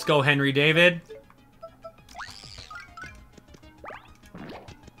yeah, let's go, Henry David.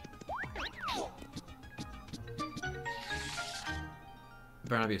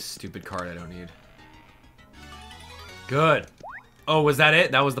 Better not be a stupid card I don't need. Good. Oh, was that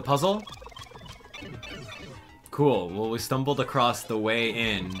it? That was the puzzle? Cool. Well, we stumbled across the way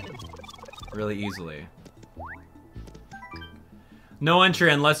in really easily. No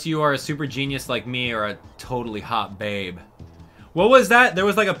entry unless you are a super genius like me or a totally hot babe. What was that? There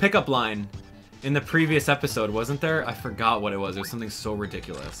was like a pickup line in the previous episode, wasn't there? I forgot what it was. It was something so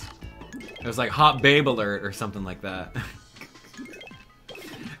ridiculous. It was like hot babe alert or something like that.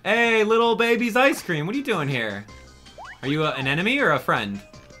 Hey, little baby's ice cream. What are you doing here? Are you an enemy or a friend?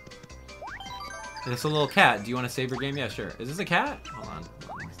 Is this a little cat? Do you want to save your game? Yeah, sure. Is this a cat? Hold on.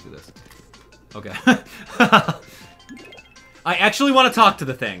 Let's do this. Okay. I actually want to talk to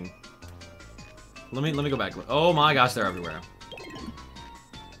the thing. Let me go back. Oh my gosh, they're everywhere.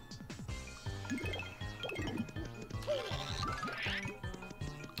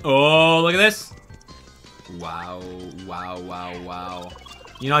 Oh, look at this. Wow, wow, wow, wow.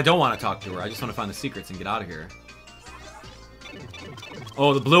 You know, I don't want to talk to her. I just want to find the secrets and get out of here.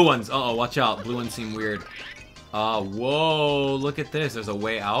 Oh, the blue ones. Uh-oh, watch out. Blue ones seem weird. Whoa, look at this. There's a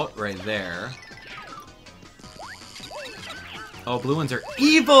way out right there. Oh, blue ones are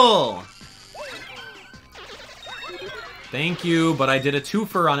evil! Thank you, but I did a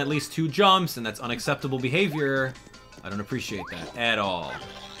twofer on at least 2 jumps, and that's unacceptable behavior. I don't appreciate that at all.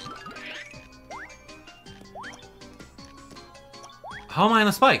 How am I on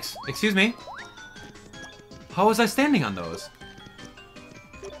the spikes? Excuse me? How was I standing on those?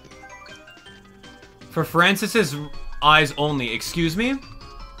 For Francis's eyes only, excuse me?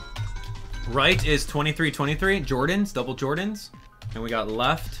 Right is 23-23, Jordans, double Jordans. And we got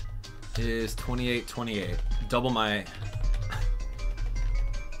left is 28-28. Double my...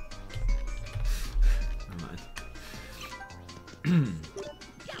 Never mind.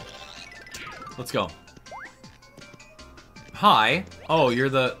 Let's go. Hi. Oh, you're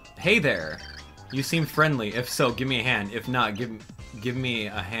the... Hey there. You seem friendly. If so, give me a hand. If not, give me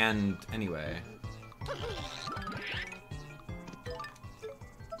a hand anyway.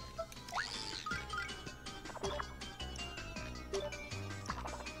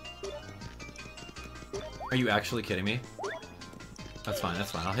 Are you actually kidding me? That's fine,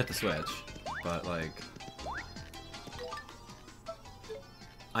 that's fine. I'll hit the switch. But, like...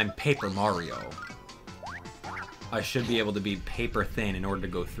 I'm Paper Mario. I should be able to be paper thin in order to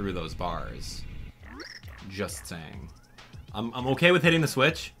go through those bars. Just saying. I'm okay with hitting the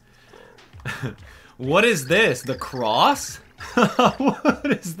switch. What is this? The cross? What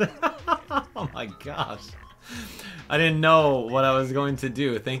is that? Oh my gosh. I didn't know what I was going to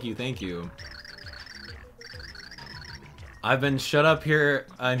do. Thank you, thank you. I've been shut up here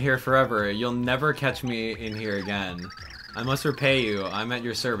in here forever. You'll never catch me in here again. I must repay you. I'm at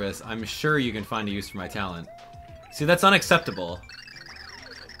your service. I'm sure you can find a use for my talent. See, that's unacceptable.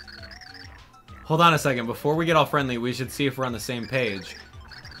 Hold on a second. Before we get all friendly, we should see if we're on the same page.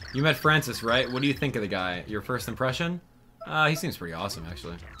 You met Francis, right? What do you think of the guy? Your first impression? He seems pretty awesome,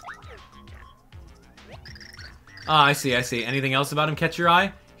 actually. Ah, I see, I see. Anything else about him catch your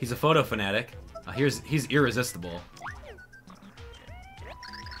eye? He's a photo fanatic. He's irresistible.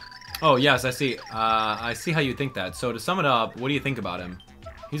 Oh, yes, I see. I see how you think that. So, to sum it up, what do you think about him?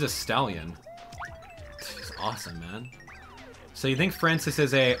 He's a stallion. He's awesome, man. So, you think Francis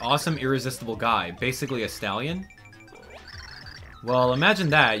is a awesome, irresistible guy, basically a stallion? Well,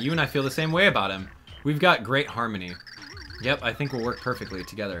 imagine that. You and I feel the same way about him. We've got great harmony. Yep, I think we'll work perfectly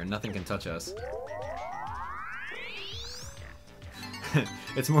together, and nothing can touch us.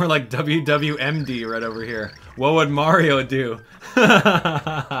 It's more like WWMD right over here. What would Mario do?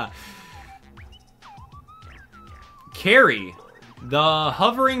 Carrie, the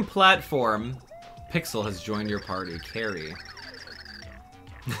hovering platform. Pixel has joined your party. Carrie.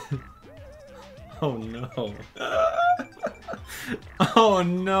 Oh no. Oh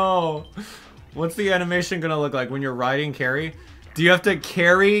no. What's the animation gonna look like when you're riding Carrie? Do you have to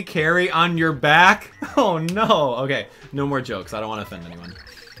carry on your back? Oh no. Okay, no more jokes. I don't want to offend anyone.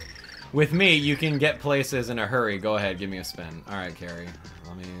 With me, you can get places in a hurry. Go ahead, give me a spin. All right, Carrie.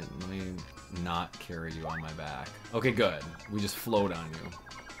 Let me not carry you on my back. Okay, good. We just float on you.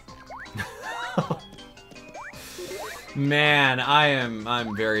 Man,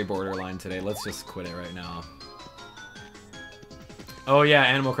 I'm very borderline today. Let's just quit it right now. Oh yeah,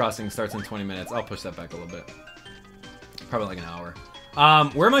 Animal Crossing starts in 20 minutes. I'll push that back a little bit. Probably like an hour.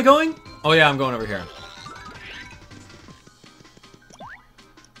 Where am I going? Oh yeah, I'm going over here.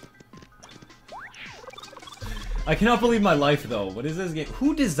 I cannot believe my life though. What is this game?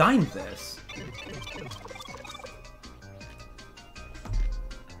 Who designed this?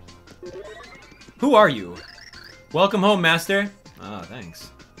 Who are you? Welcome home, master. Ah, thanks.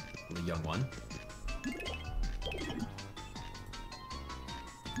 The young one.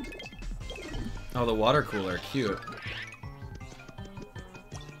 Oh, the water cooler, cute.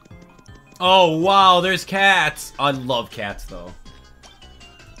 Oh, wow, there's cats. I love cats, though.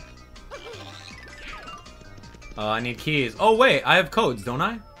 I need keys. Oh, wait, I have codes, don't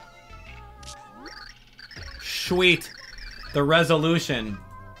I? Sweet. The resolution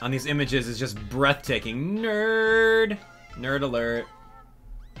on these images is just breathtaking. Nerd. Nerd alert.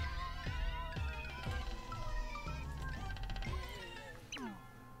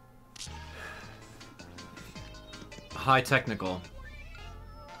 High technical.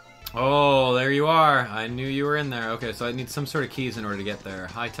 Oh, there you are. I knew you were in there. Okay, so I need some sort of keys in order to get there.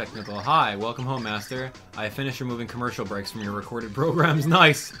 High technical. Hi, welcome home, master. I finished removing commercial breaks from your recorded programs.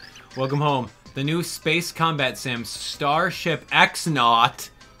 Nice. Welcome home. The new space combat sim, Starship X-Naut.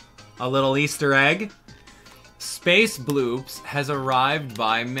 A little Easter egg. Space Bloops has arrived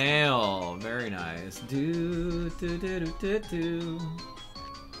by mail. Very nice. Do, do, do, do, do, do.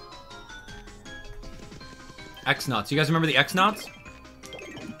 X-Knots. You guys remember the X-Knots?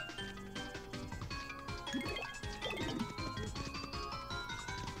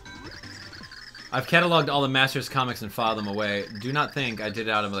 I've cataloged all the Masters comics and filed them away. Do not think I did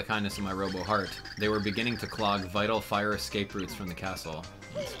it out of the kindness of my robo heart. They were beginning to clog vital fire escape routes from the castle.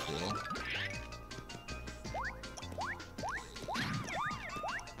 That's cool.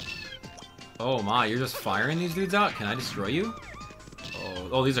 Oh my, you're just firing these dudes out? Can I destroy you?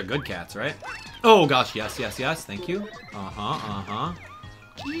 Oh, these are good cats, right? Oh gosh, yes, yes, yes, thank you.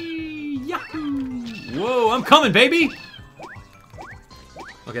 Yahoo! Whoa, I'm coming, baby!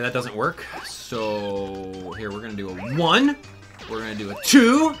 Okay, that doesn't work. So, here, we're gonna do a 1. We're gonna do a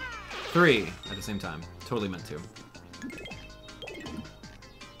 2, 3 at the same time. Totally meant to.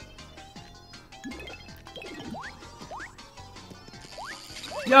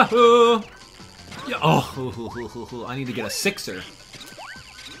 Yahoo! Yeah, oh, I need to get a 6er.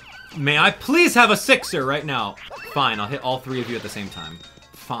 May I please have a 6er right now? Fine, I'll hit all 3 of you at the same time.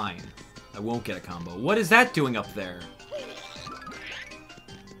 Fine. I won't get a combo. What is that doing up there?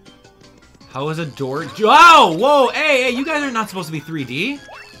 How is a door? Oh, whoa, hey, you guys are not supposed to be 3D.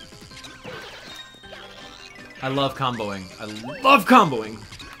 I love comboing. I love comboing.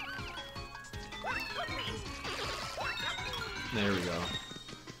 There we go.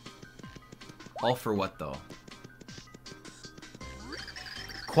 All for what, though?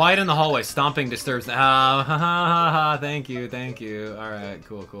 Quiet in the hallway. Stomping disturbs the... Thank you, thank you. Alright,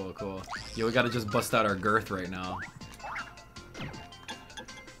 cool, cool, cool. Yeah, we gotta just bust out our girth right now.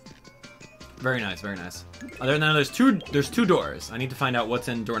 Very nice, very nice. Other than that, there's two doors. I need to find out what's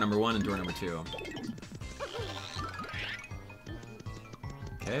in door number 1 and door number 2.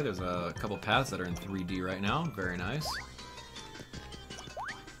 Okay, there's a couple paths that are in 3D right now. Very nice.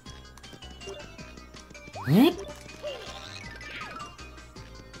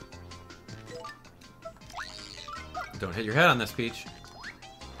 Don't hit your head on this, Peach.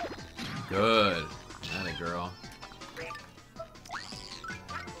 Good. Atta girl.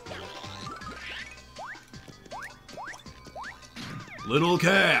 Little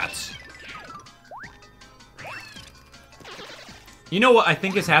cat! You know what I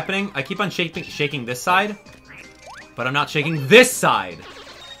think is happening? I keep on shaking this side, but I'm not shaking this side.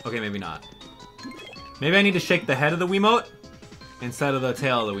 Okay, maybe not. Maybe I need to shake the head of the Wiimote instead of the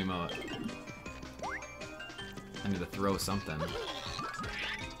tail of the Wiimote. I need to throw something. Oh,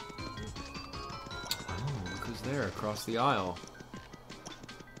 look who's there across the aisle.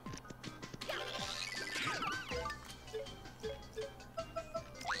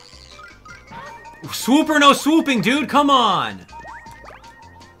 Swoop or no swooping, dude? Come on!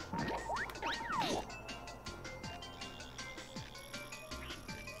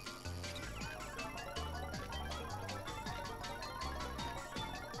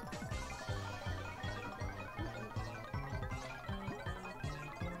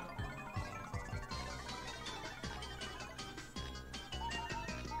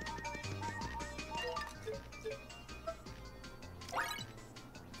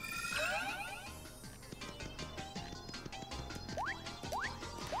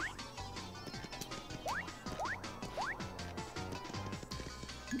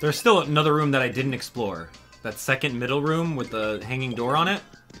 There's still another room that I didn't explore. That second middle room with the hanging door on it.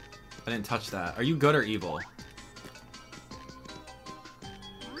 I didn't touch that. Are you good or evil?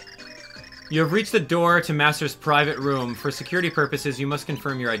 You have reached the door to Master's private room. For security purposes, you must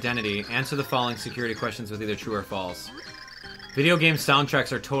confirm your identity. Answer the following security questions with either true or false. Video game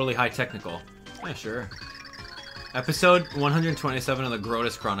soundtracks are totally high technical. Yeah, sure. Episode 127 of the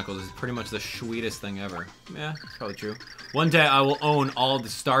Grotus Chronicles is pretty much the sweetest thing ever. Yeah, it's probably true. One day I will own all of the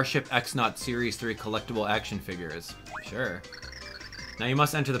Starship X-Naut Series 3 collectible action figures. Sure. Now you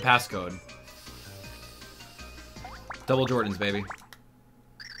must enter the passcode. Double Jordans, baby.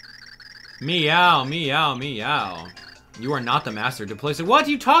 Meow, meow, meow. You are not the master. Deploy. What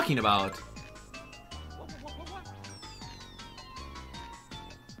are you talking about?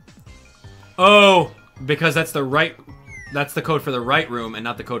 Oh, because that's the right... That's the code for the right room and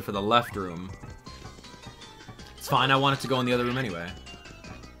not the code for the left room. It's fine, I want it to go in the other room anyway.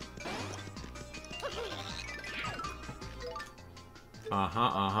 May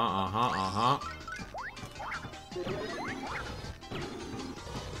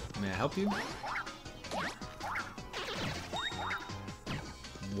I help you?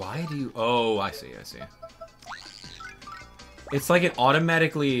 Why do you... Oh, I see, I see. It's like it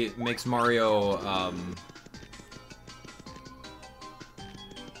automatically makes Mario,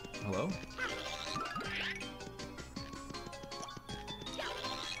 Hello?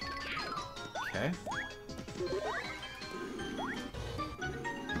 Okay.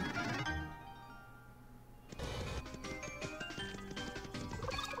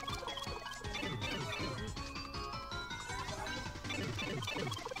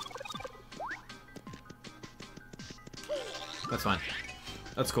 That's fine.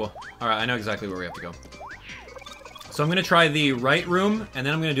 That's cool. Alright, I know exactly where we have to go. So I'm gonna try the right room, and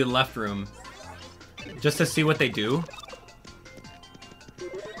then I'm gonna do the left room. Just to see what they do.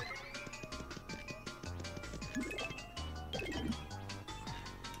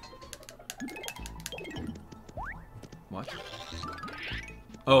 What?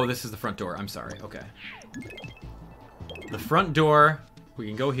 Oh, this is the front door. I'm sorry. Okay. The front door. We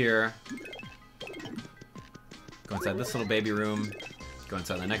can go here. Go inside this little baby room. Go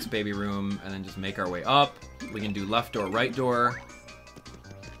inside the next baby room. And then just make our way up. We can do left door, right door.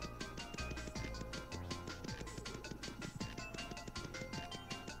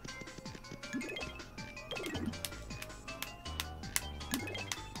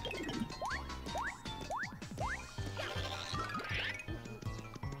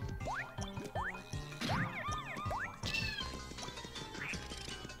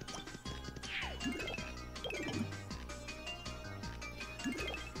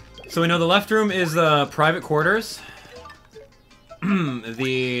 So we know the left room is the private quarters.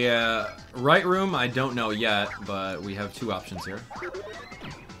 The right room, I don't know yet, but we have two options here.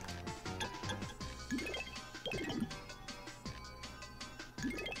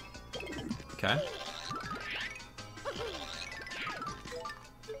 Okay.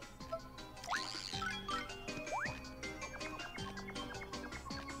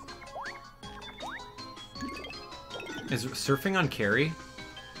 Is surfing on carry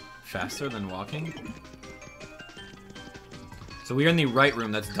faster than walking? So we are in the right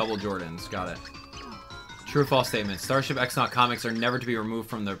room. That's double Jordans. Got it. True or false statement. Starship X-Naut comics are never to be removed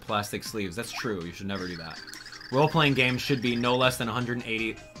from their plastic sleeves. That's true. You should never do that. Role-playing games should be no less than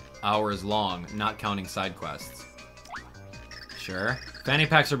 180 hours long, not counting side quests. Sure. Fanny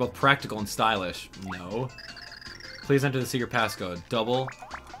packs are both practical and stylish. No. Please enter the secret passcode. Double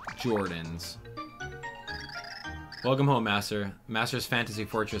Jordans. Welcome home, Master. Master's fantasy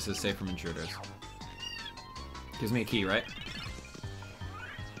fortress is safe from intruders. Gives me a key, right?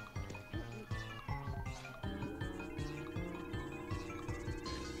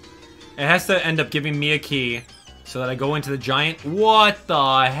 It has to end up giving me a key so that I go into the giant... What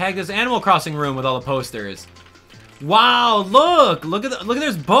the heck? This Animal Crossing room with all the posters. Wow, look! Look at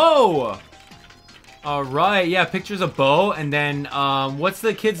this Bo! Alright, yeah, pictures of Bo, and then, what's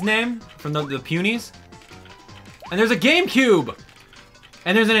the kid's name from the Punies? And there's a GameCube!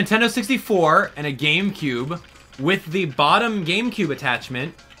 And there's a Nintendo 64 and a GameCube with the bottom GameCube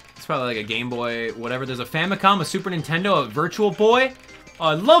attachment. It's probably like a Game Boy, whatever. There's a Famicom, a Super Nintendo, a Virtual Boy. Oh,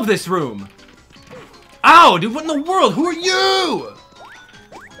 I love this room. Ow, dude, what in the world? Who are you?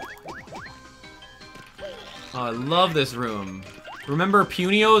 Oh, I love this room. Remember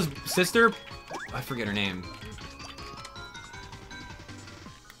Punio's sister? I forget her name.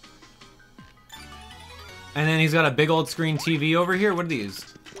 And then he's got a big old screen TV over here. What are these?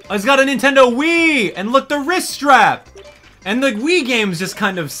 Oh, he's got a Nintendo Wii! And look, the wrist strap! And the Wii game's just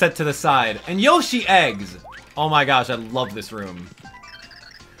kind of set to the side. And Yoshi eggs! Oh my gosh, I love this room.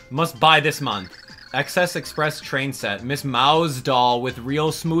 Must buy this month. Excess Express train set. Miss Mao's doll with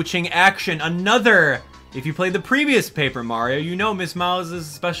real smooching action. Another! If you played the previous Paper Mario, you know Miss Mao's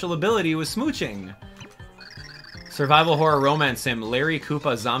special ability was smooching. Survival horror romance sim, Larry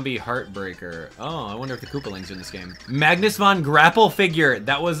Koopa zombie heartbreaker. Oh, I wonder if the Koopalings are in this game. Magnus von Grapple figure.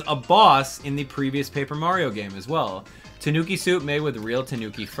 That was a boss in the previous Paper Mario game as well. Tanuki suit made with real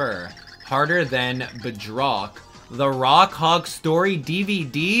Tanuki fur. Harder than Bedrock. The Rock Hog Story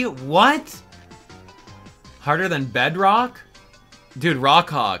DVD? What? Harder than Bedrock? Dude, Rock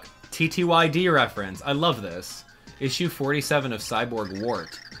Hog. TTYD reference. I love this. Issue 47 of Cyborg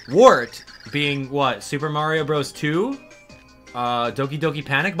Wart. Wart being what? Super Mario Bros. 2? Doki Doki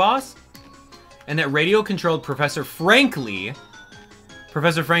Panic boss? And that radio-controlled Professor Frankly.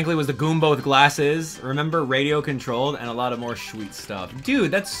 Professor Frankly was the Goomba with glasses. Remember? Radio-controlled and a lot of more sweet stuff.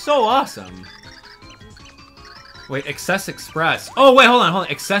 Dude, that's so awesome. Wait, Excess Express. Oh, wait, hold on.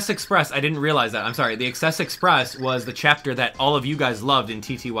 Excess Express. I didn't realize that. I'm sorry. The Excess Express was the chapter that all of you guys loved in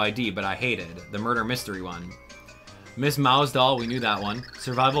TTYD, but I hated. The murder mystery one. Miss Mao's doll, we knew that one.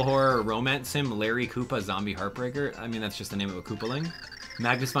 Survival horror romance sim, Larry Koopa zombie heartbreaker. I mean, that's just the name of a Koopaling.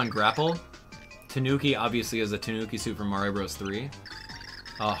 Magnus von Grapple. Tanuki, obviously, is a Tanuki suit from Mario Bros. 3.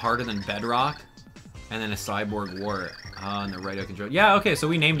 Harder than Bedrock. And then a Cyborg Wart. And the radio control. Yeah, okay, so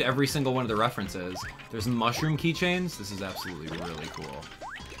we named every single one of the references. There's mushroom keychains. This is absolutely really cool.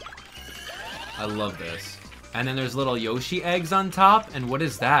 I love this. And then there's little Yoshi eggs on top. And what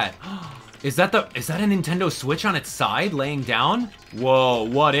is that? Is that a Nintendo Switch on its side, laying down? Whoa,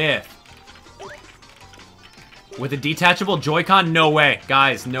 what if? With a detachable Joy-Con? No way.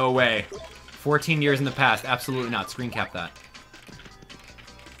 Guys, no way. 14 years in the past. Absolutely not. Screen cap that.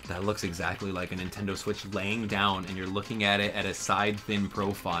 that looks exactly like a Nintendo Switch laying down and you're looking at it at a side thin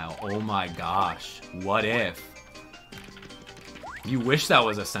profile. Oh my gosh. What if? You wish that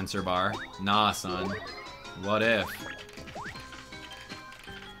was a sensor bar. Nah, son. What if?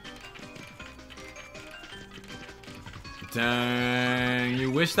 Dang,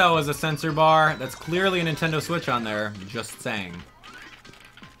 you wish that was a sensor bar? That's clearly a Nintendo Switch on there. Just saying.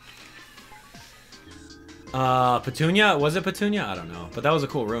 Petunia? Was it Petunia? I don't know. But that was a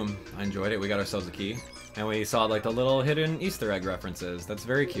cool room. I enjoyed it. We got ourselves a key. And we saw like the little hidden Easter egg references. That's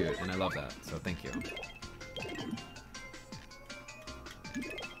very cute, and I love that. So thank you.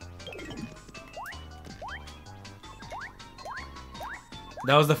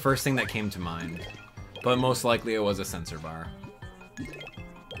 That was the first thing that came to mind. But most likely it was a sensor bar.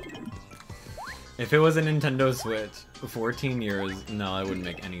 If it was a Nintendo Switch, 14 years, no, it wouldn't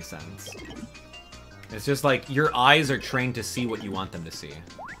make any sense. It's just like, your eyes are trained to see what you want them to see.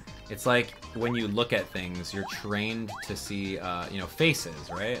 It's like, when you look at things, you're trained to see, you know, faces,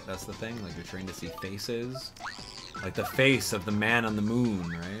 right? That's the thing, like, you're trained to see faces. Like the face of the man on the moon,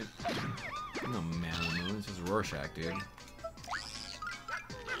 right? No man on the moon, it's just Rorschach, dude.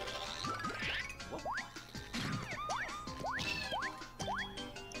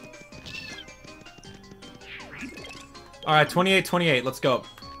 Alright, 28-28, let's go.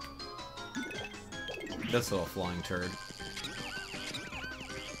 This little flying turd.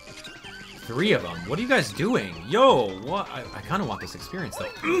 3 of them. What are you guys doing? Yo, what? I kind of want this experience, though.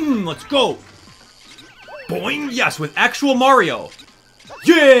 Let's go! Boing! Yes, with actual Mario!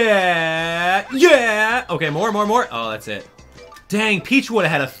 Yeah! Yeah! Okay, more. Oh, that's it. Dang, Peach would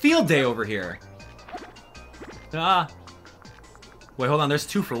have had a field day over here. Ah. Wait, hold on. There's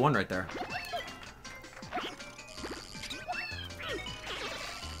 2 for 1 right there.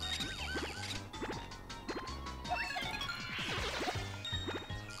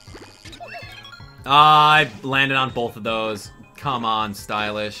 I landed on both of those. Come on,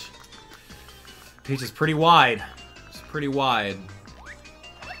 stylish. Peach is pretty wide. It's pretty wide.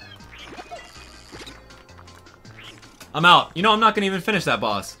 I'm out. You know, I'm not going to even finish that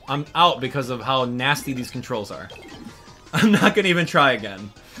boss. I'm out because of how nasty these controls are. I'm not going to even try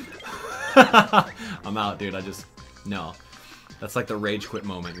again. I'm out, dude. No. That's like the rage quit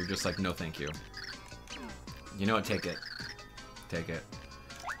moment. You're just like, no thank you. You know what? Take it. Take it.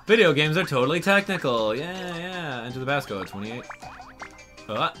 Video games are totally technical. Yeah. Enter the passcode. 28.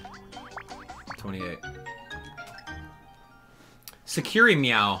 28. Security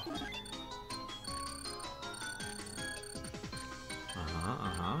meow.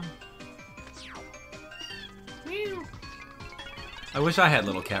 I wish I had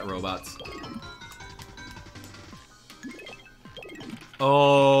little cat robots.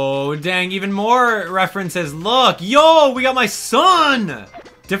 Oh, dang, even more references. Look, yo, we got my son!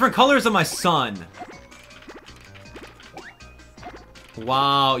 Different colors of my son.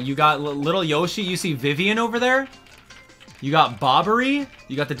 Wow, you got little Yoshi. You see Vivian over there? You got Bobbery.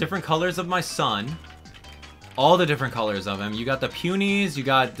 You got the different colors of my son. All the different colors of him. You got the Punies. You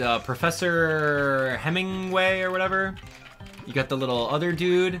got Professor Hemingway or whatever. You got the little other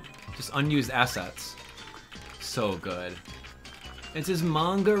dude. Just unused assets. So good. It's his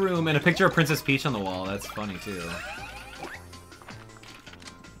manga room. And a picture of Princess Peach on the wall. That's funny, too.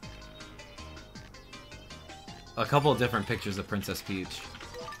 A couple of different pictures of Princess Peach.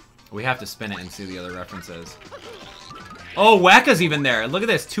 We have to spin it and see the other references. Oh, Wacka's even there. Look at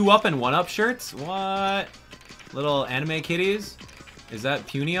this. 2 up and 1 up shirts. What? Little anime kitties. Is that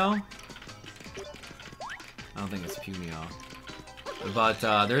Punio? I don't think it's Punio.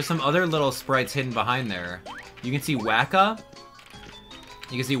 But there's some other little sprites hidden behind there. You can see Wacka.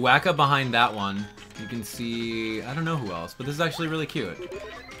 You can see Wacka behind that one. You can see... I don't know who else, but this is actually really cute.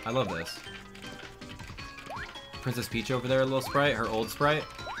 I love this. Princess Peach over there, a little sprite. Her old sprite.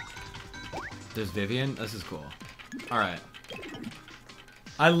 There's Vivian. This is cool. Alright.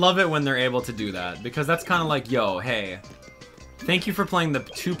 I love it when they're able to do that, because that's kind of like, yo, hey, thank you for playing the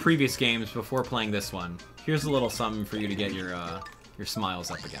 2 previous games before playing this one. Here's a little something for you to get your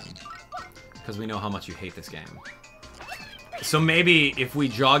smiles up again. Because we know how much you hate this game. So maybe if we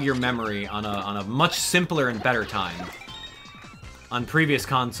jog your memory on a much simpler and better time, on previous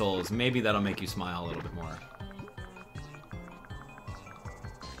consoles, maybe that'll make you smile a little bit more.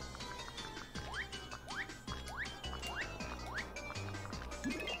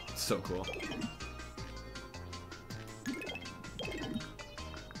 So cool.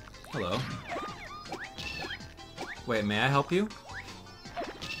 Hello. Wait, may I help you?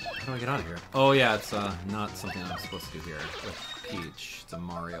 How do I get out of here? Oh yeah, it's not something I'm supposed to do here with Peach. It's a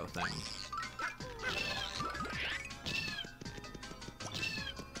Mario thing.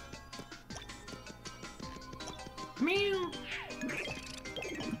 Meow.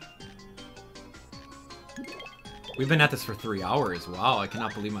 We've been at this for 3 hours. Wow, I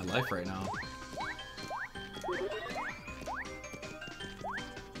cannot believe my life right now.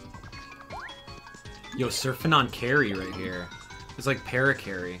 Yo, surfing on carry right here. It's like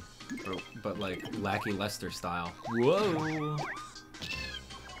para-carry, but like Lackey Lester style. Whoa!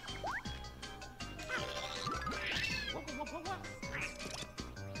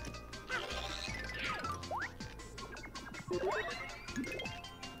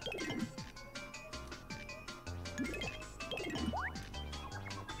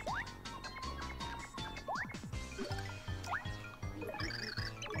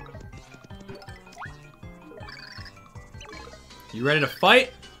 You ready to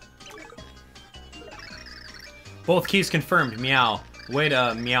fight? Both keys confirmed. Meow. Wait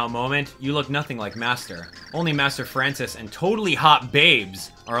a meow moment. You look nothing like Master. Only Master Francis and totally hot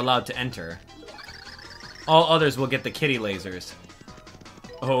babes are allowed to enter. All others will get the kitty lasers.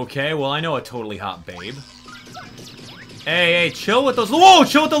 Okay, well I know a totally hot babe. Hey, chill with those. Whoa,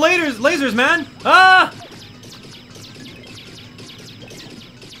 chill with the lasers, man. Ah!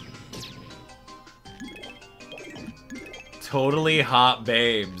 Totally hot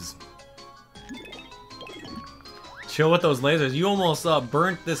babes. Chill with those lasers. You almost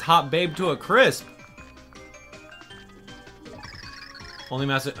burnt this hot babe to a crisp. Only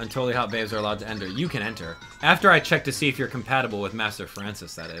Master and totally hot babes are allowed to enter. You can enter. After I check to see if you're compatible with Master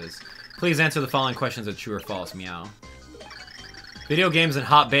Francis, that is. Please answer the following questions of true or false. Meow. Video games and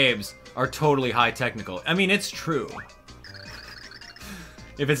hot babes are totally high technical. I mean, it's true.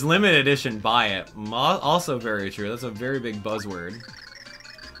 If it's limited edition, buy it. Also very true. That's a very big buzzword.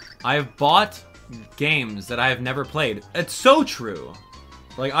 I have bought games that I have never played. It's so true.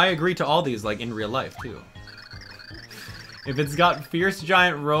 Like, I agree to all these, like, in real life, too. If it's got Fierce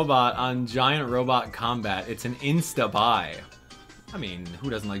Giant Robot on Giant Robot Combat, it's an insta-buy. I mean,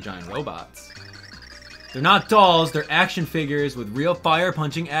 who doesn't like giant robots? They're not dolls, they're action figures with real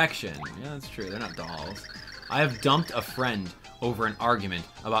fire-punching action. Yeah, that's true, they're not dolls. I have dumped a friend over an argument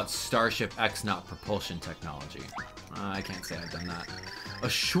about Starship X-Naut propulsion technology. I can't say I've done that. A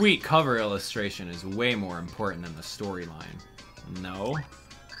sweet cover illustration is way more important than the storyline. No.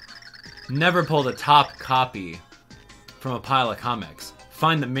 Never pulled a top copy from a pile of comics.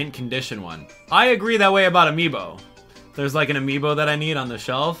 Find the mint condition one. I agree that way about Amiibo. There's like an Amiibo that I need on the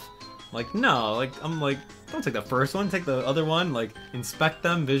shelf. Like, no, like, I'm like, don't take the first one, take the other one, like, inspect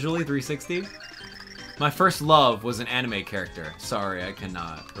them visually, 360. My first love was an anime character. Sorry, I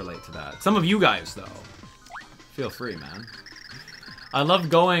cannot relate to that. Some of you guys, though. Feel free, man. I love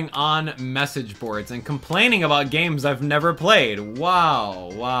going on message boards and complaining about games I've never played. Wow,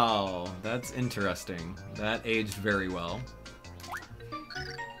 wow. That's interesting. That aged very well.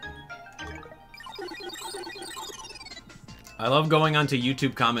 I love going onto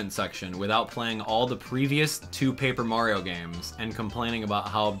YouTube comment section without playing all the previous 2 Paper Mario games and complaining about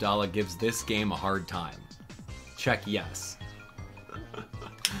how Abdallah gives this game a hard time. Check yes.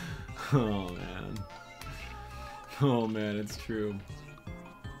 Oh man. Oh man, it's true.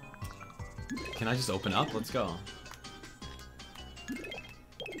 Can I just open up? Let's go.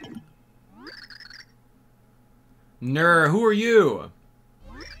 Ner, who are you?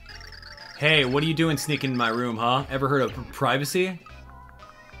 Hey, what are you doing sneaking in my room, huh? Ever heard of privacy?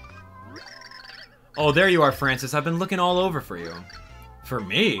 Oh, there you are, Francis. I've been looking all over for you. For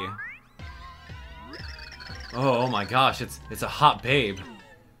me? Oh my gosh, it's a hot babe.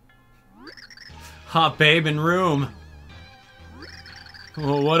 Hot babe in room.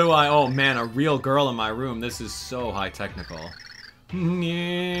 Oh, what do I... Oh man, a real girl in my room. This is so high technical.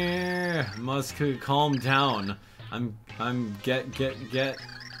 Yeah, must calm down. I'm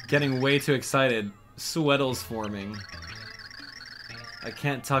getting way too excited. Sweatles forming. I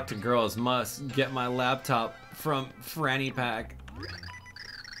can't talk to girls. Must get my laptop from Franny Pack.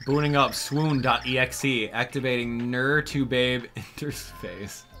 Booting up swoon.exe. Activating Ner2Babe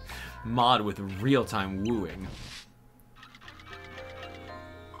interface. Mod with real-time wooing.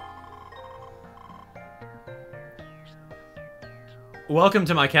 Welcome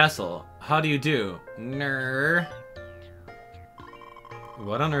to my castle. How do you do? Ner.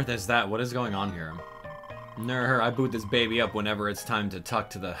 What on earth is that? What is going on here? Ner, I boot this baby up whenever it's time to talk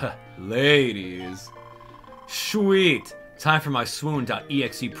to the ladies. Sweet! Time for my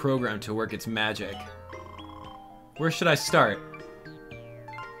swoon.exe program to work its magic. Where should I start?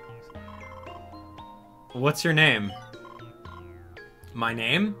 What's your name? My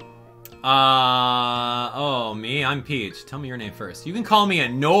name? Oh, me? I'm Peach. Tell me your name first. You can call me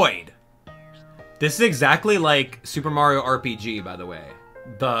Annoyed. This is exactly like Super Mario RPG, by the way.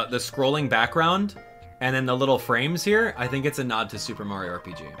 The scrolling background And then the little frames here, I think it's a nod to Super Mario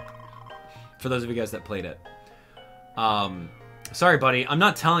RPG. For those of you guys that played it. Sorry, buddy. I'm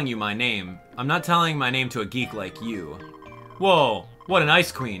not telling you my name. I'm not telling my name to a geek like you. Whoa, what an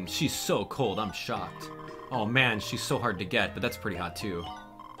ice queen. She's so cold, I'm shocked. Oh man, she's so hard to get, but that's pretty hot too.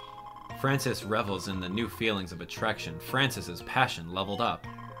 Francis revels in the new feelings of attraction. Francis's passion leveled up.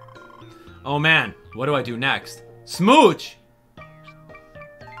 Oh man, what do I do next? Smooch!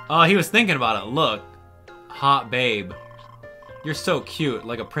 Oh, he was thinking about it. Look. Hot babe. You're so cute,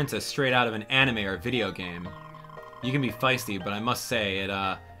 like a princess straight out of an anime or video game. You can be feisty, but I must say, it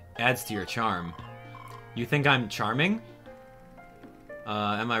adds to your charm. You think I'm charming?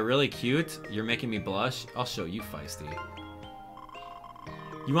 Am I really cute? You're making me blush? I'll show you feisty.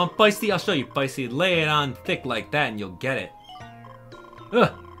 You want feisty? I'll show you feisty. Lay it on thick like that and you'll get it.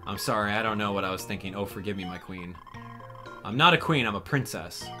 Ugh! I'm sorry, I don't know what I was thinking. Oh, forgive me, my queen. I'm not a queen, I'm a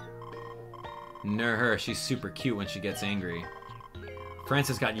princess. Ner her, she's super cute when she gets angry.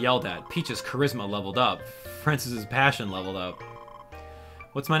 Francis got yelled at. Peach's charisma leveled up. Francis's passion leveled up.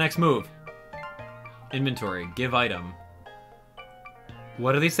 What's my next move? Inventory. Give item.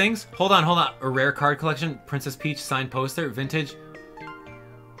 What are these things? Hold on, hold on. A rare card collection. Princess Peach signed poster. Vintage.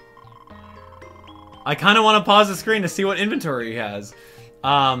 I kind of want to pause the screen to see what inventory he has.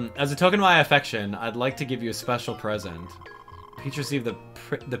 As a token of my affection, I'd like to give you a special present. Peach received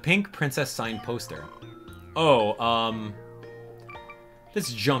the pink princess signed poster. Oh,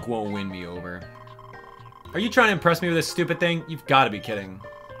 this junk won't win me over. Are you trying to impress me with this stupid thing? You've got to be kidding.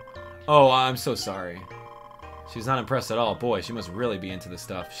 Oh, I'm so sorry. She's not impressed at all. Boy, she must really be into this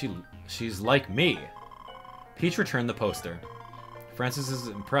stuff. She's like me. Peach returned the poster. Francis is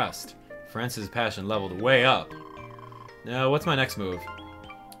impressed. Francis' passion leveled way up. Now, what's my next move?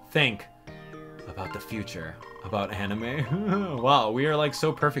 Think about the future. About anime? Wow, we are like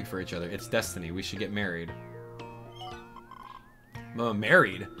so perfect for each other. It's destiny. We should get married.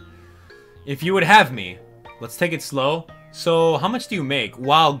 Married? If you would have me. Let's take it slow. So, how much do you make?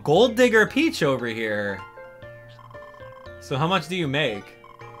 Wow, Gold Digger Peach over here. So, how much do you make?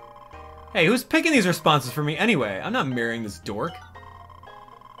 Hey, who's picking these responses for me anyway? I'm not marrying this dork.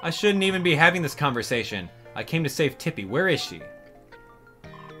 I shouldn't even be having this conversation. I came to save Tippy. Where is she?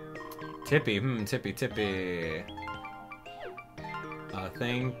 Tippy, Tippy.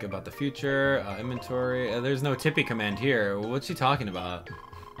 Think about the future, inventory. There's no Tippy command here. What's she talking about?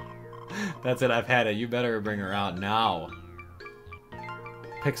 That's it, I've had it. You better bring her out now.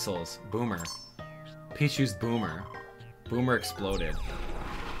 Pixels, Boomer. Peach used Boomer. Boomer exploded.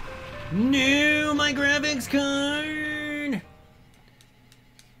 No, my graphics card!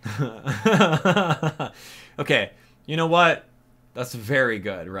 Okay, you know what? That's very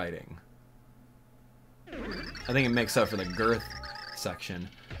good writing. I think it makes up for the girth section.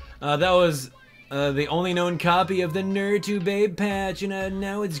 That was the only known copy of the Nerd to Babe patch, and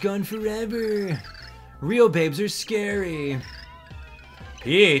now it's gone forever. Real babes are scary.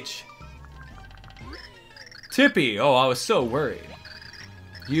 Peach. Tippy. Oh, I was so worried.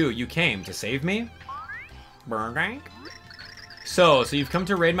 You came to save me? So you've come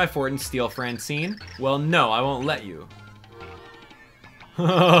to raid my fort and steal Francine? Well, no, I won't let you.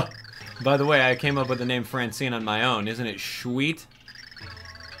 By the way, I came up with the name Francine on my own. Isn't it sweet?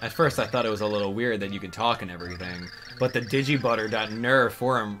 At first, I thought it was a little weird that you could talk and everything, but the digibutter.ner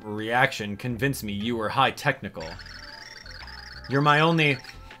forum reaction convinced me you were high technical. You're my only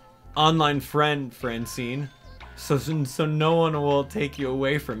online friend, Francine, so no one will take you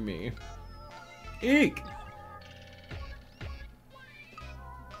away from me. Eek!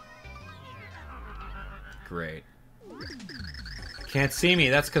 Great. Can't see me,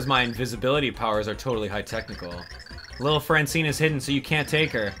 that's because my invisibility powers are totally high technical. Little Francine is hidden, so you can't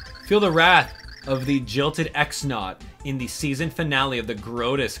take her. Feel the wrath of the jilted X-Naut in the season finale of the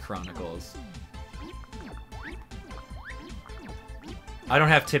Grotus Chronicles. I don't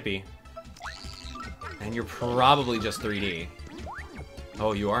have Tippy. And you're probably just 3D.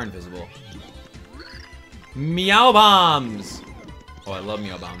 Oh, you are invisible. Meow Bombs! Oh, I love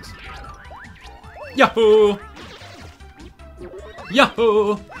Meow Bombs. Yahoo!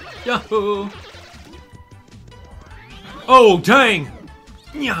 Yahoo! Yahoo! Oh, dang!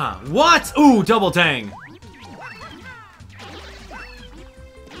 Yeah, what? Ooh, double dang!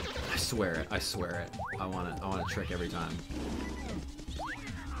 I swear it, I swear it. I want a trick every time.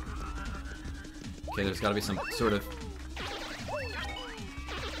 Okay, there's gotta be some sort of...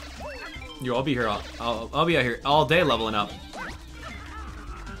 Yo, I'll be here, I'll be out here all day leveling up.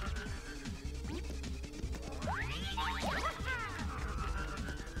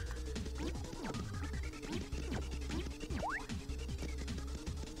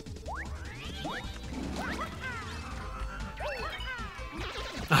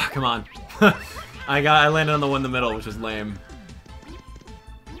 Ah, come on. I landed on the one in the middle, which was lame.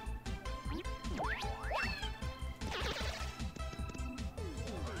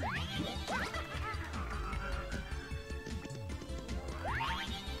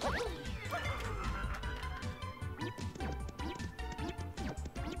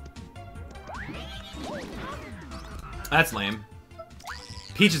 That's lame.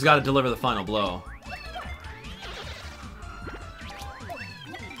 Peach has got to deliver the final blow.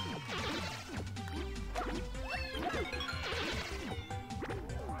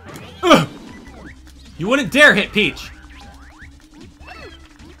 Ugh! You wouldn't dare hit Peach!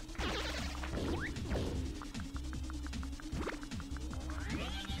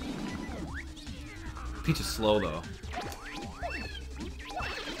 Peach is slow, though.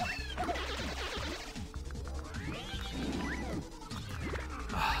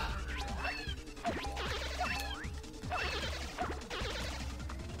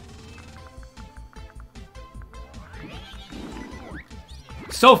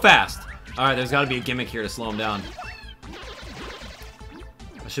 So fast! Alright, there's gotta be a gimmick here to slow him down.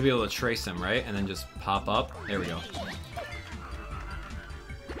 I should be able to trace him, right? And then just pop up. There we go.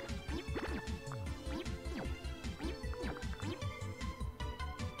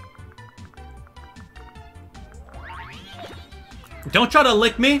 Don't try to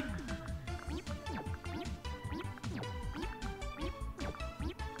lick me!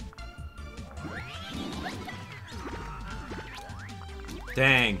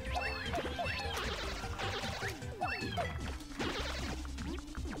 Dang.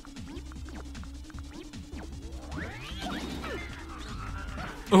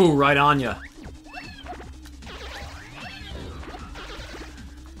 Ooh, right on ya.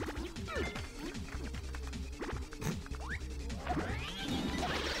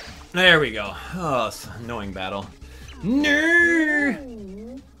 There we go. Oh, it's an annoying battle. No!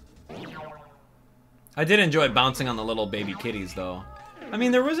 I did enjoy bouncing on the little baby kitties, though. I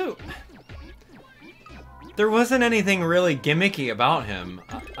mean, there wasn't anything really gimmicky about him.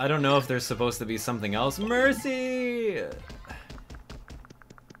 I don't know if there's supposed to be something else. Mercy!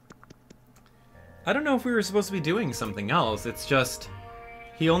 I don't know if we were supposed to be doing something else. It's just,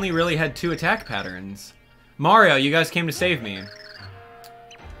 he only really had 2 attack patterns. Mario, you guys came to save me.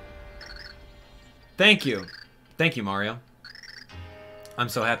 Thank you. Thank you, Mario. I'm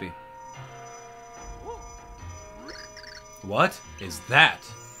so happy. What is that?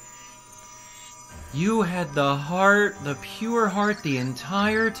 You had the heart, the pure heart the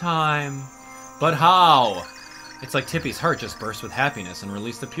entire time. But how? It's like Tippy's heart just burst with happiness and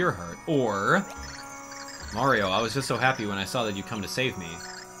released the pure heart. Or, Mario, I was just so happy when I saw that you come to save me.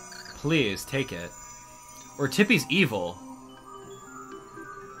 Please, take it. Or Tippy's evil.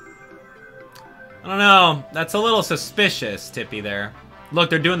 I don't know. That's a little suspicious, Tippy there.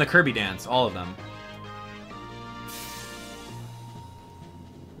 Look, they're doing the Kirby dance, all of them.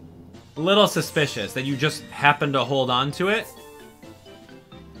 A little suspicious that you just happen to hold on to it.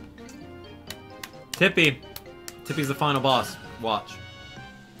 Tippy. Tippy's the final boss. Watch.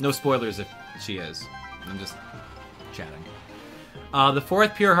 No spoilers if she is. I'm just chatting. The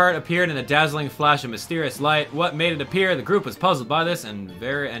 4th pure heart appeared in a dazzling flash of mysterious light. What made it appear? The group was puzzled by this and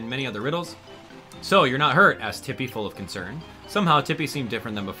many other riddles. So, you're not hurt? Asked Tippy, full of concern. Somehow, Tippy seemed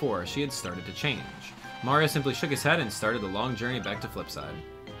different than before. She had started to change. Mario simply shook his head and started the long journey back to Flipside.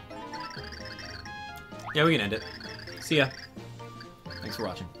 Yeah, we can end it. See ya. Thanks for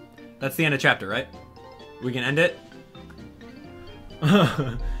watching. That's the end of chapter, right? We can end it?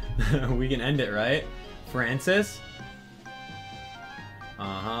 We can end it, right? Francis?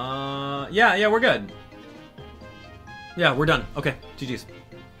 Uh-huh. Yeah, we're good. Yeah, we're done. Okay, GG's.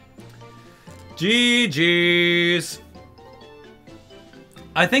 GG's.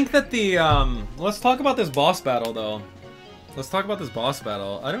 I think that the, let's talk about this boss battle, though. Let's talk about this boss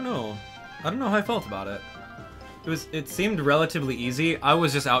battle. I don't know how I felt about it. It seemed relatively easy. I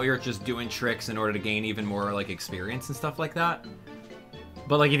was just out here just doing tricks in order to gain even more, like, experience and stuff like that.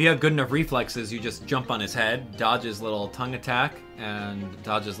 But, like, if you have good enough reflexes, you just jump on his head, dodge his little tongue attack, and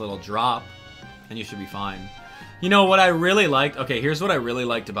dodge his little drop, and you should be fine. You know, what I really liked... Okay, here's what I really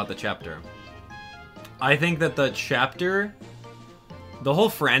liked about the chapter. I think that the chapter... The whole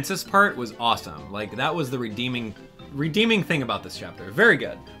Francis part was awesome. Like, that was the redeeming thing about this chapter. Very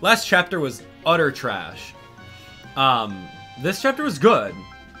good. Last chapter was utter trash. This chapter was good.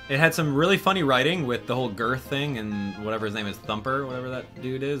 It had some really funny writing with the whole girth thing and whatever his name is, Thumper, whatever that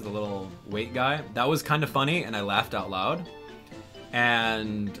dude is, the little weight guy. That was kind of funny, and I laughed out loud.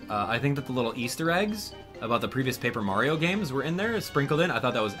 And I think that the little Easter eggs about the previous Paper Mario games were in there, sprinkled in. I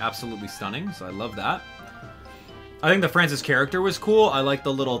thought that was absolutely stunning, so I love that. I think the Francis character was cool. I like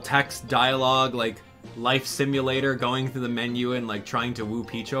the little text dialogue, like life simulator, going through the menu and like trying to woo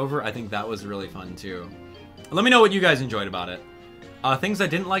Peach over. I think that was really fun too. Let me know what you guys enjoyed about it. Things I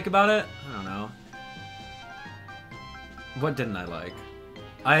didn't like about it? I don't know. What didn't I like?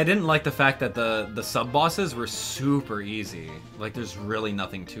 I didn't like the fact that the sub-bosses were super easy. Like, there's really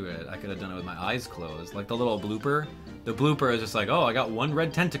nothing to it. I could have done it with my eyes closed. Like, the little blooper. The blooper is just like, oh, I got one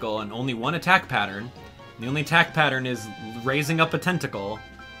red tentacle and only one attack pattern. And the only attack pattern is raising up a tentacle.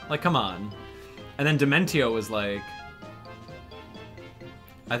 Like, come on. And then Dimentio was like...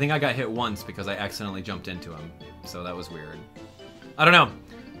 I think I got hit once because I accidentally jumped into him. So that was weird. I don't know.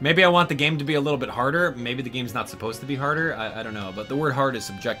 Maybe I want the game to be a little bit harder. Maybe the game's not supposed to be harder. I don't know. But the word hard is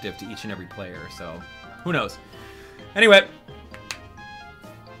subjective to each and every player. So, who knows? Anyway.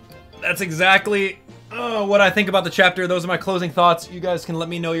 That's exactly what I think about the chapter. Those are my closing thoughts. You guys can let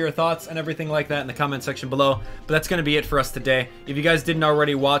me know your thoughts and everything like that in the comment section below. But that's going to be it for us today. If you guys didn't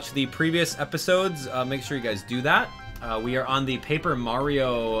already watch the previous episodes, make sure you guys do that. We are on the Paper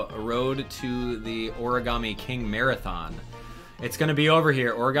Mario road to the Origami King Marathon. It's going to be over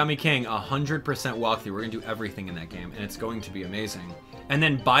here, Origami King, 100% walkthrough. We're going to do everything in that game, and it's going to be amazing. And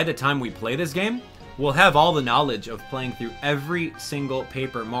then by the time we play this game, we'll have all the knowledge of playing through every single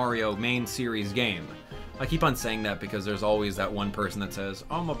Paper Mario main series game. I keep on saying that because there's always that one person that says,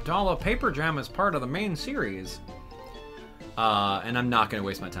 Abdallah, Paper Jam is part of the main series. And I'm not going to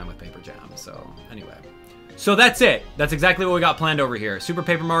waste my time with Paper Jam, so anyway. So that's it. That's exactly what we got planned over here. Super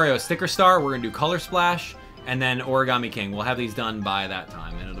Paper Mario Sticker Star, we're going to do Color Splash, and then Origami King. We'll have these done by that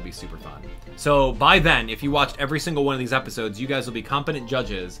time, and it'll be super fun. So by then, if you watched every single one of these episodes, you guys will be competent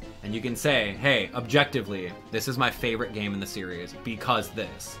judges, and you can say, hey, objectively, this is my favorite game in the series because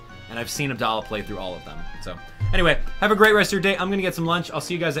this. And I've seen Abdallah play through all of them. So anyway, have a great rest of your day. I'm going to get some lunch. I'll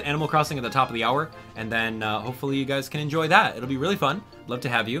see you guys at Animal Crossing at the top of the hour, and then hopefully you guys can enjoy that. It'll be really fun. Love to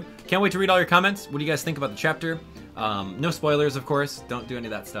have you. Can't wait to read all your comments. What do you guys think about the chapter? No spoilers, of course. Don't do any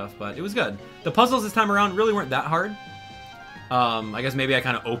of that stuff, but it was good. The puzzles this time around really weren't that hard. I guess maybe I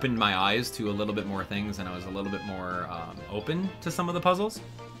kind of opened my eyes to a little bit more things, and I was a little bit more open to some of the puzzles.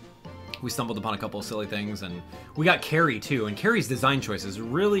 We stumbled upon a couple of silly things, and we got Carrie, too, and Carrie's design choice is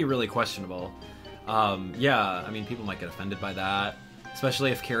really, really questionable. Yeah, I mean, people might get offended by that,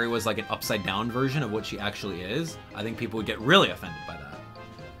 especially if Carrie was like an upside-down version of what she actually is. I think people would get really offended by that.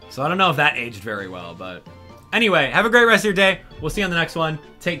 So I don't know if that aged very well, but... Anyway, have a great rest of your day. We'll see you on the next one.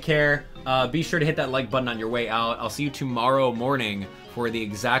 Take care. Be sure to hit that like button on your way out. I'll see you tomorrow morning for the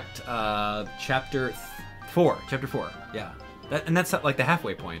exact chapter 4. Chapter 4, yeah. And that's like the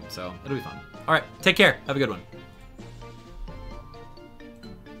halfway point, so it'll be fun. All right, take care. Have a good one.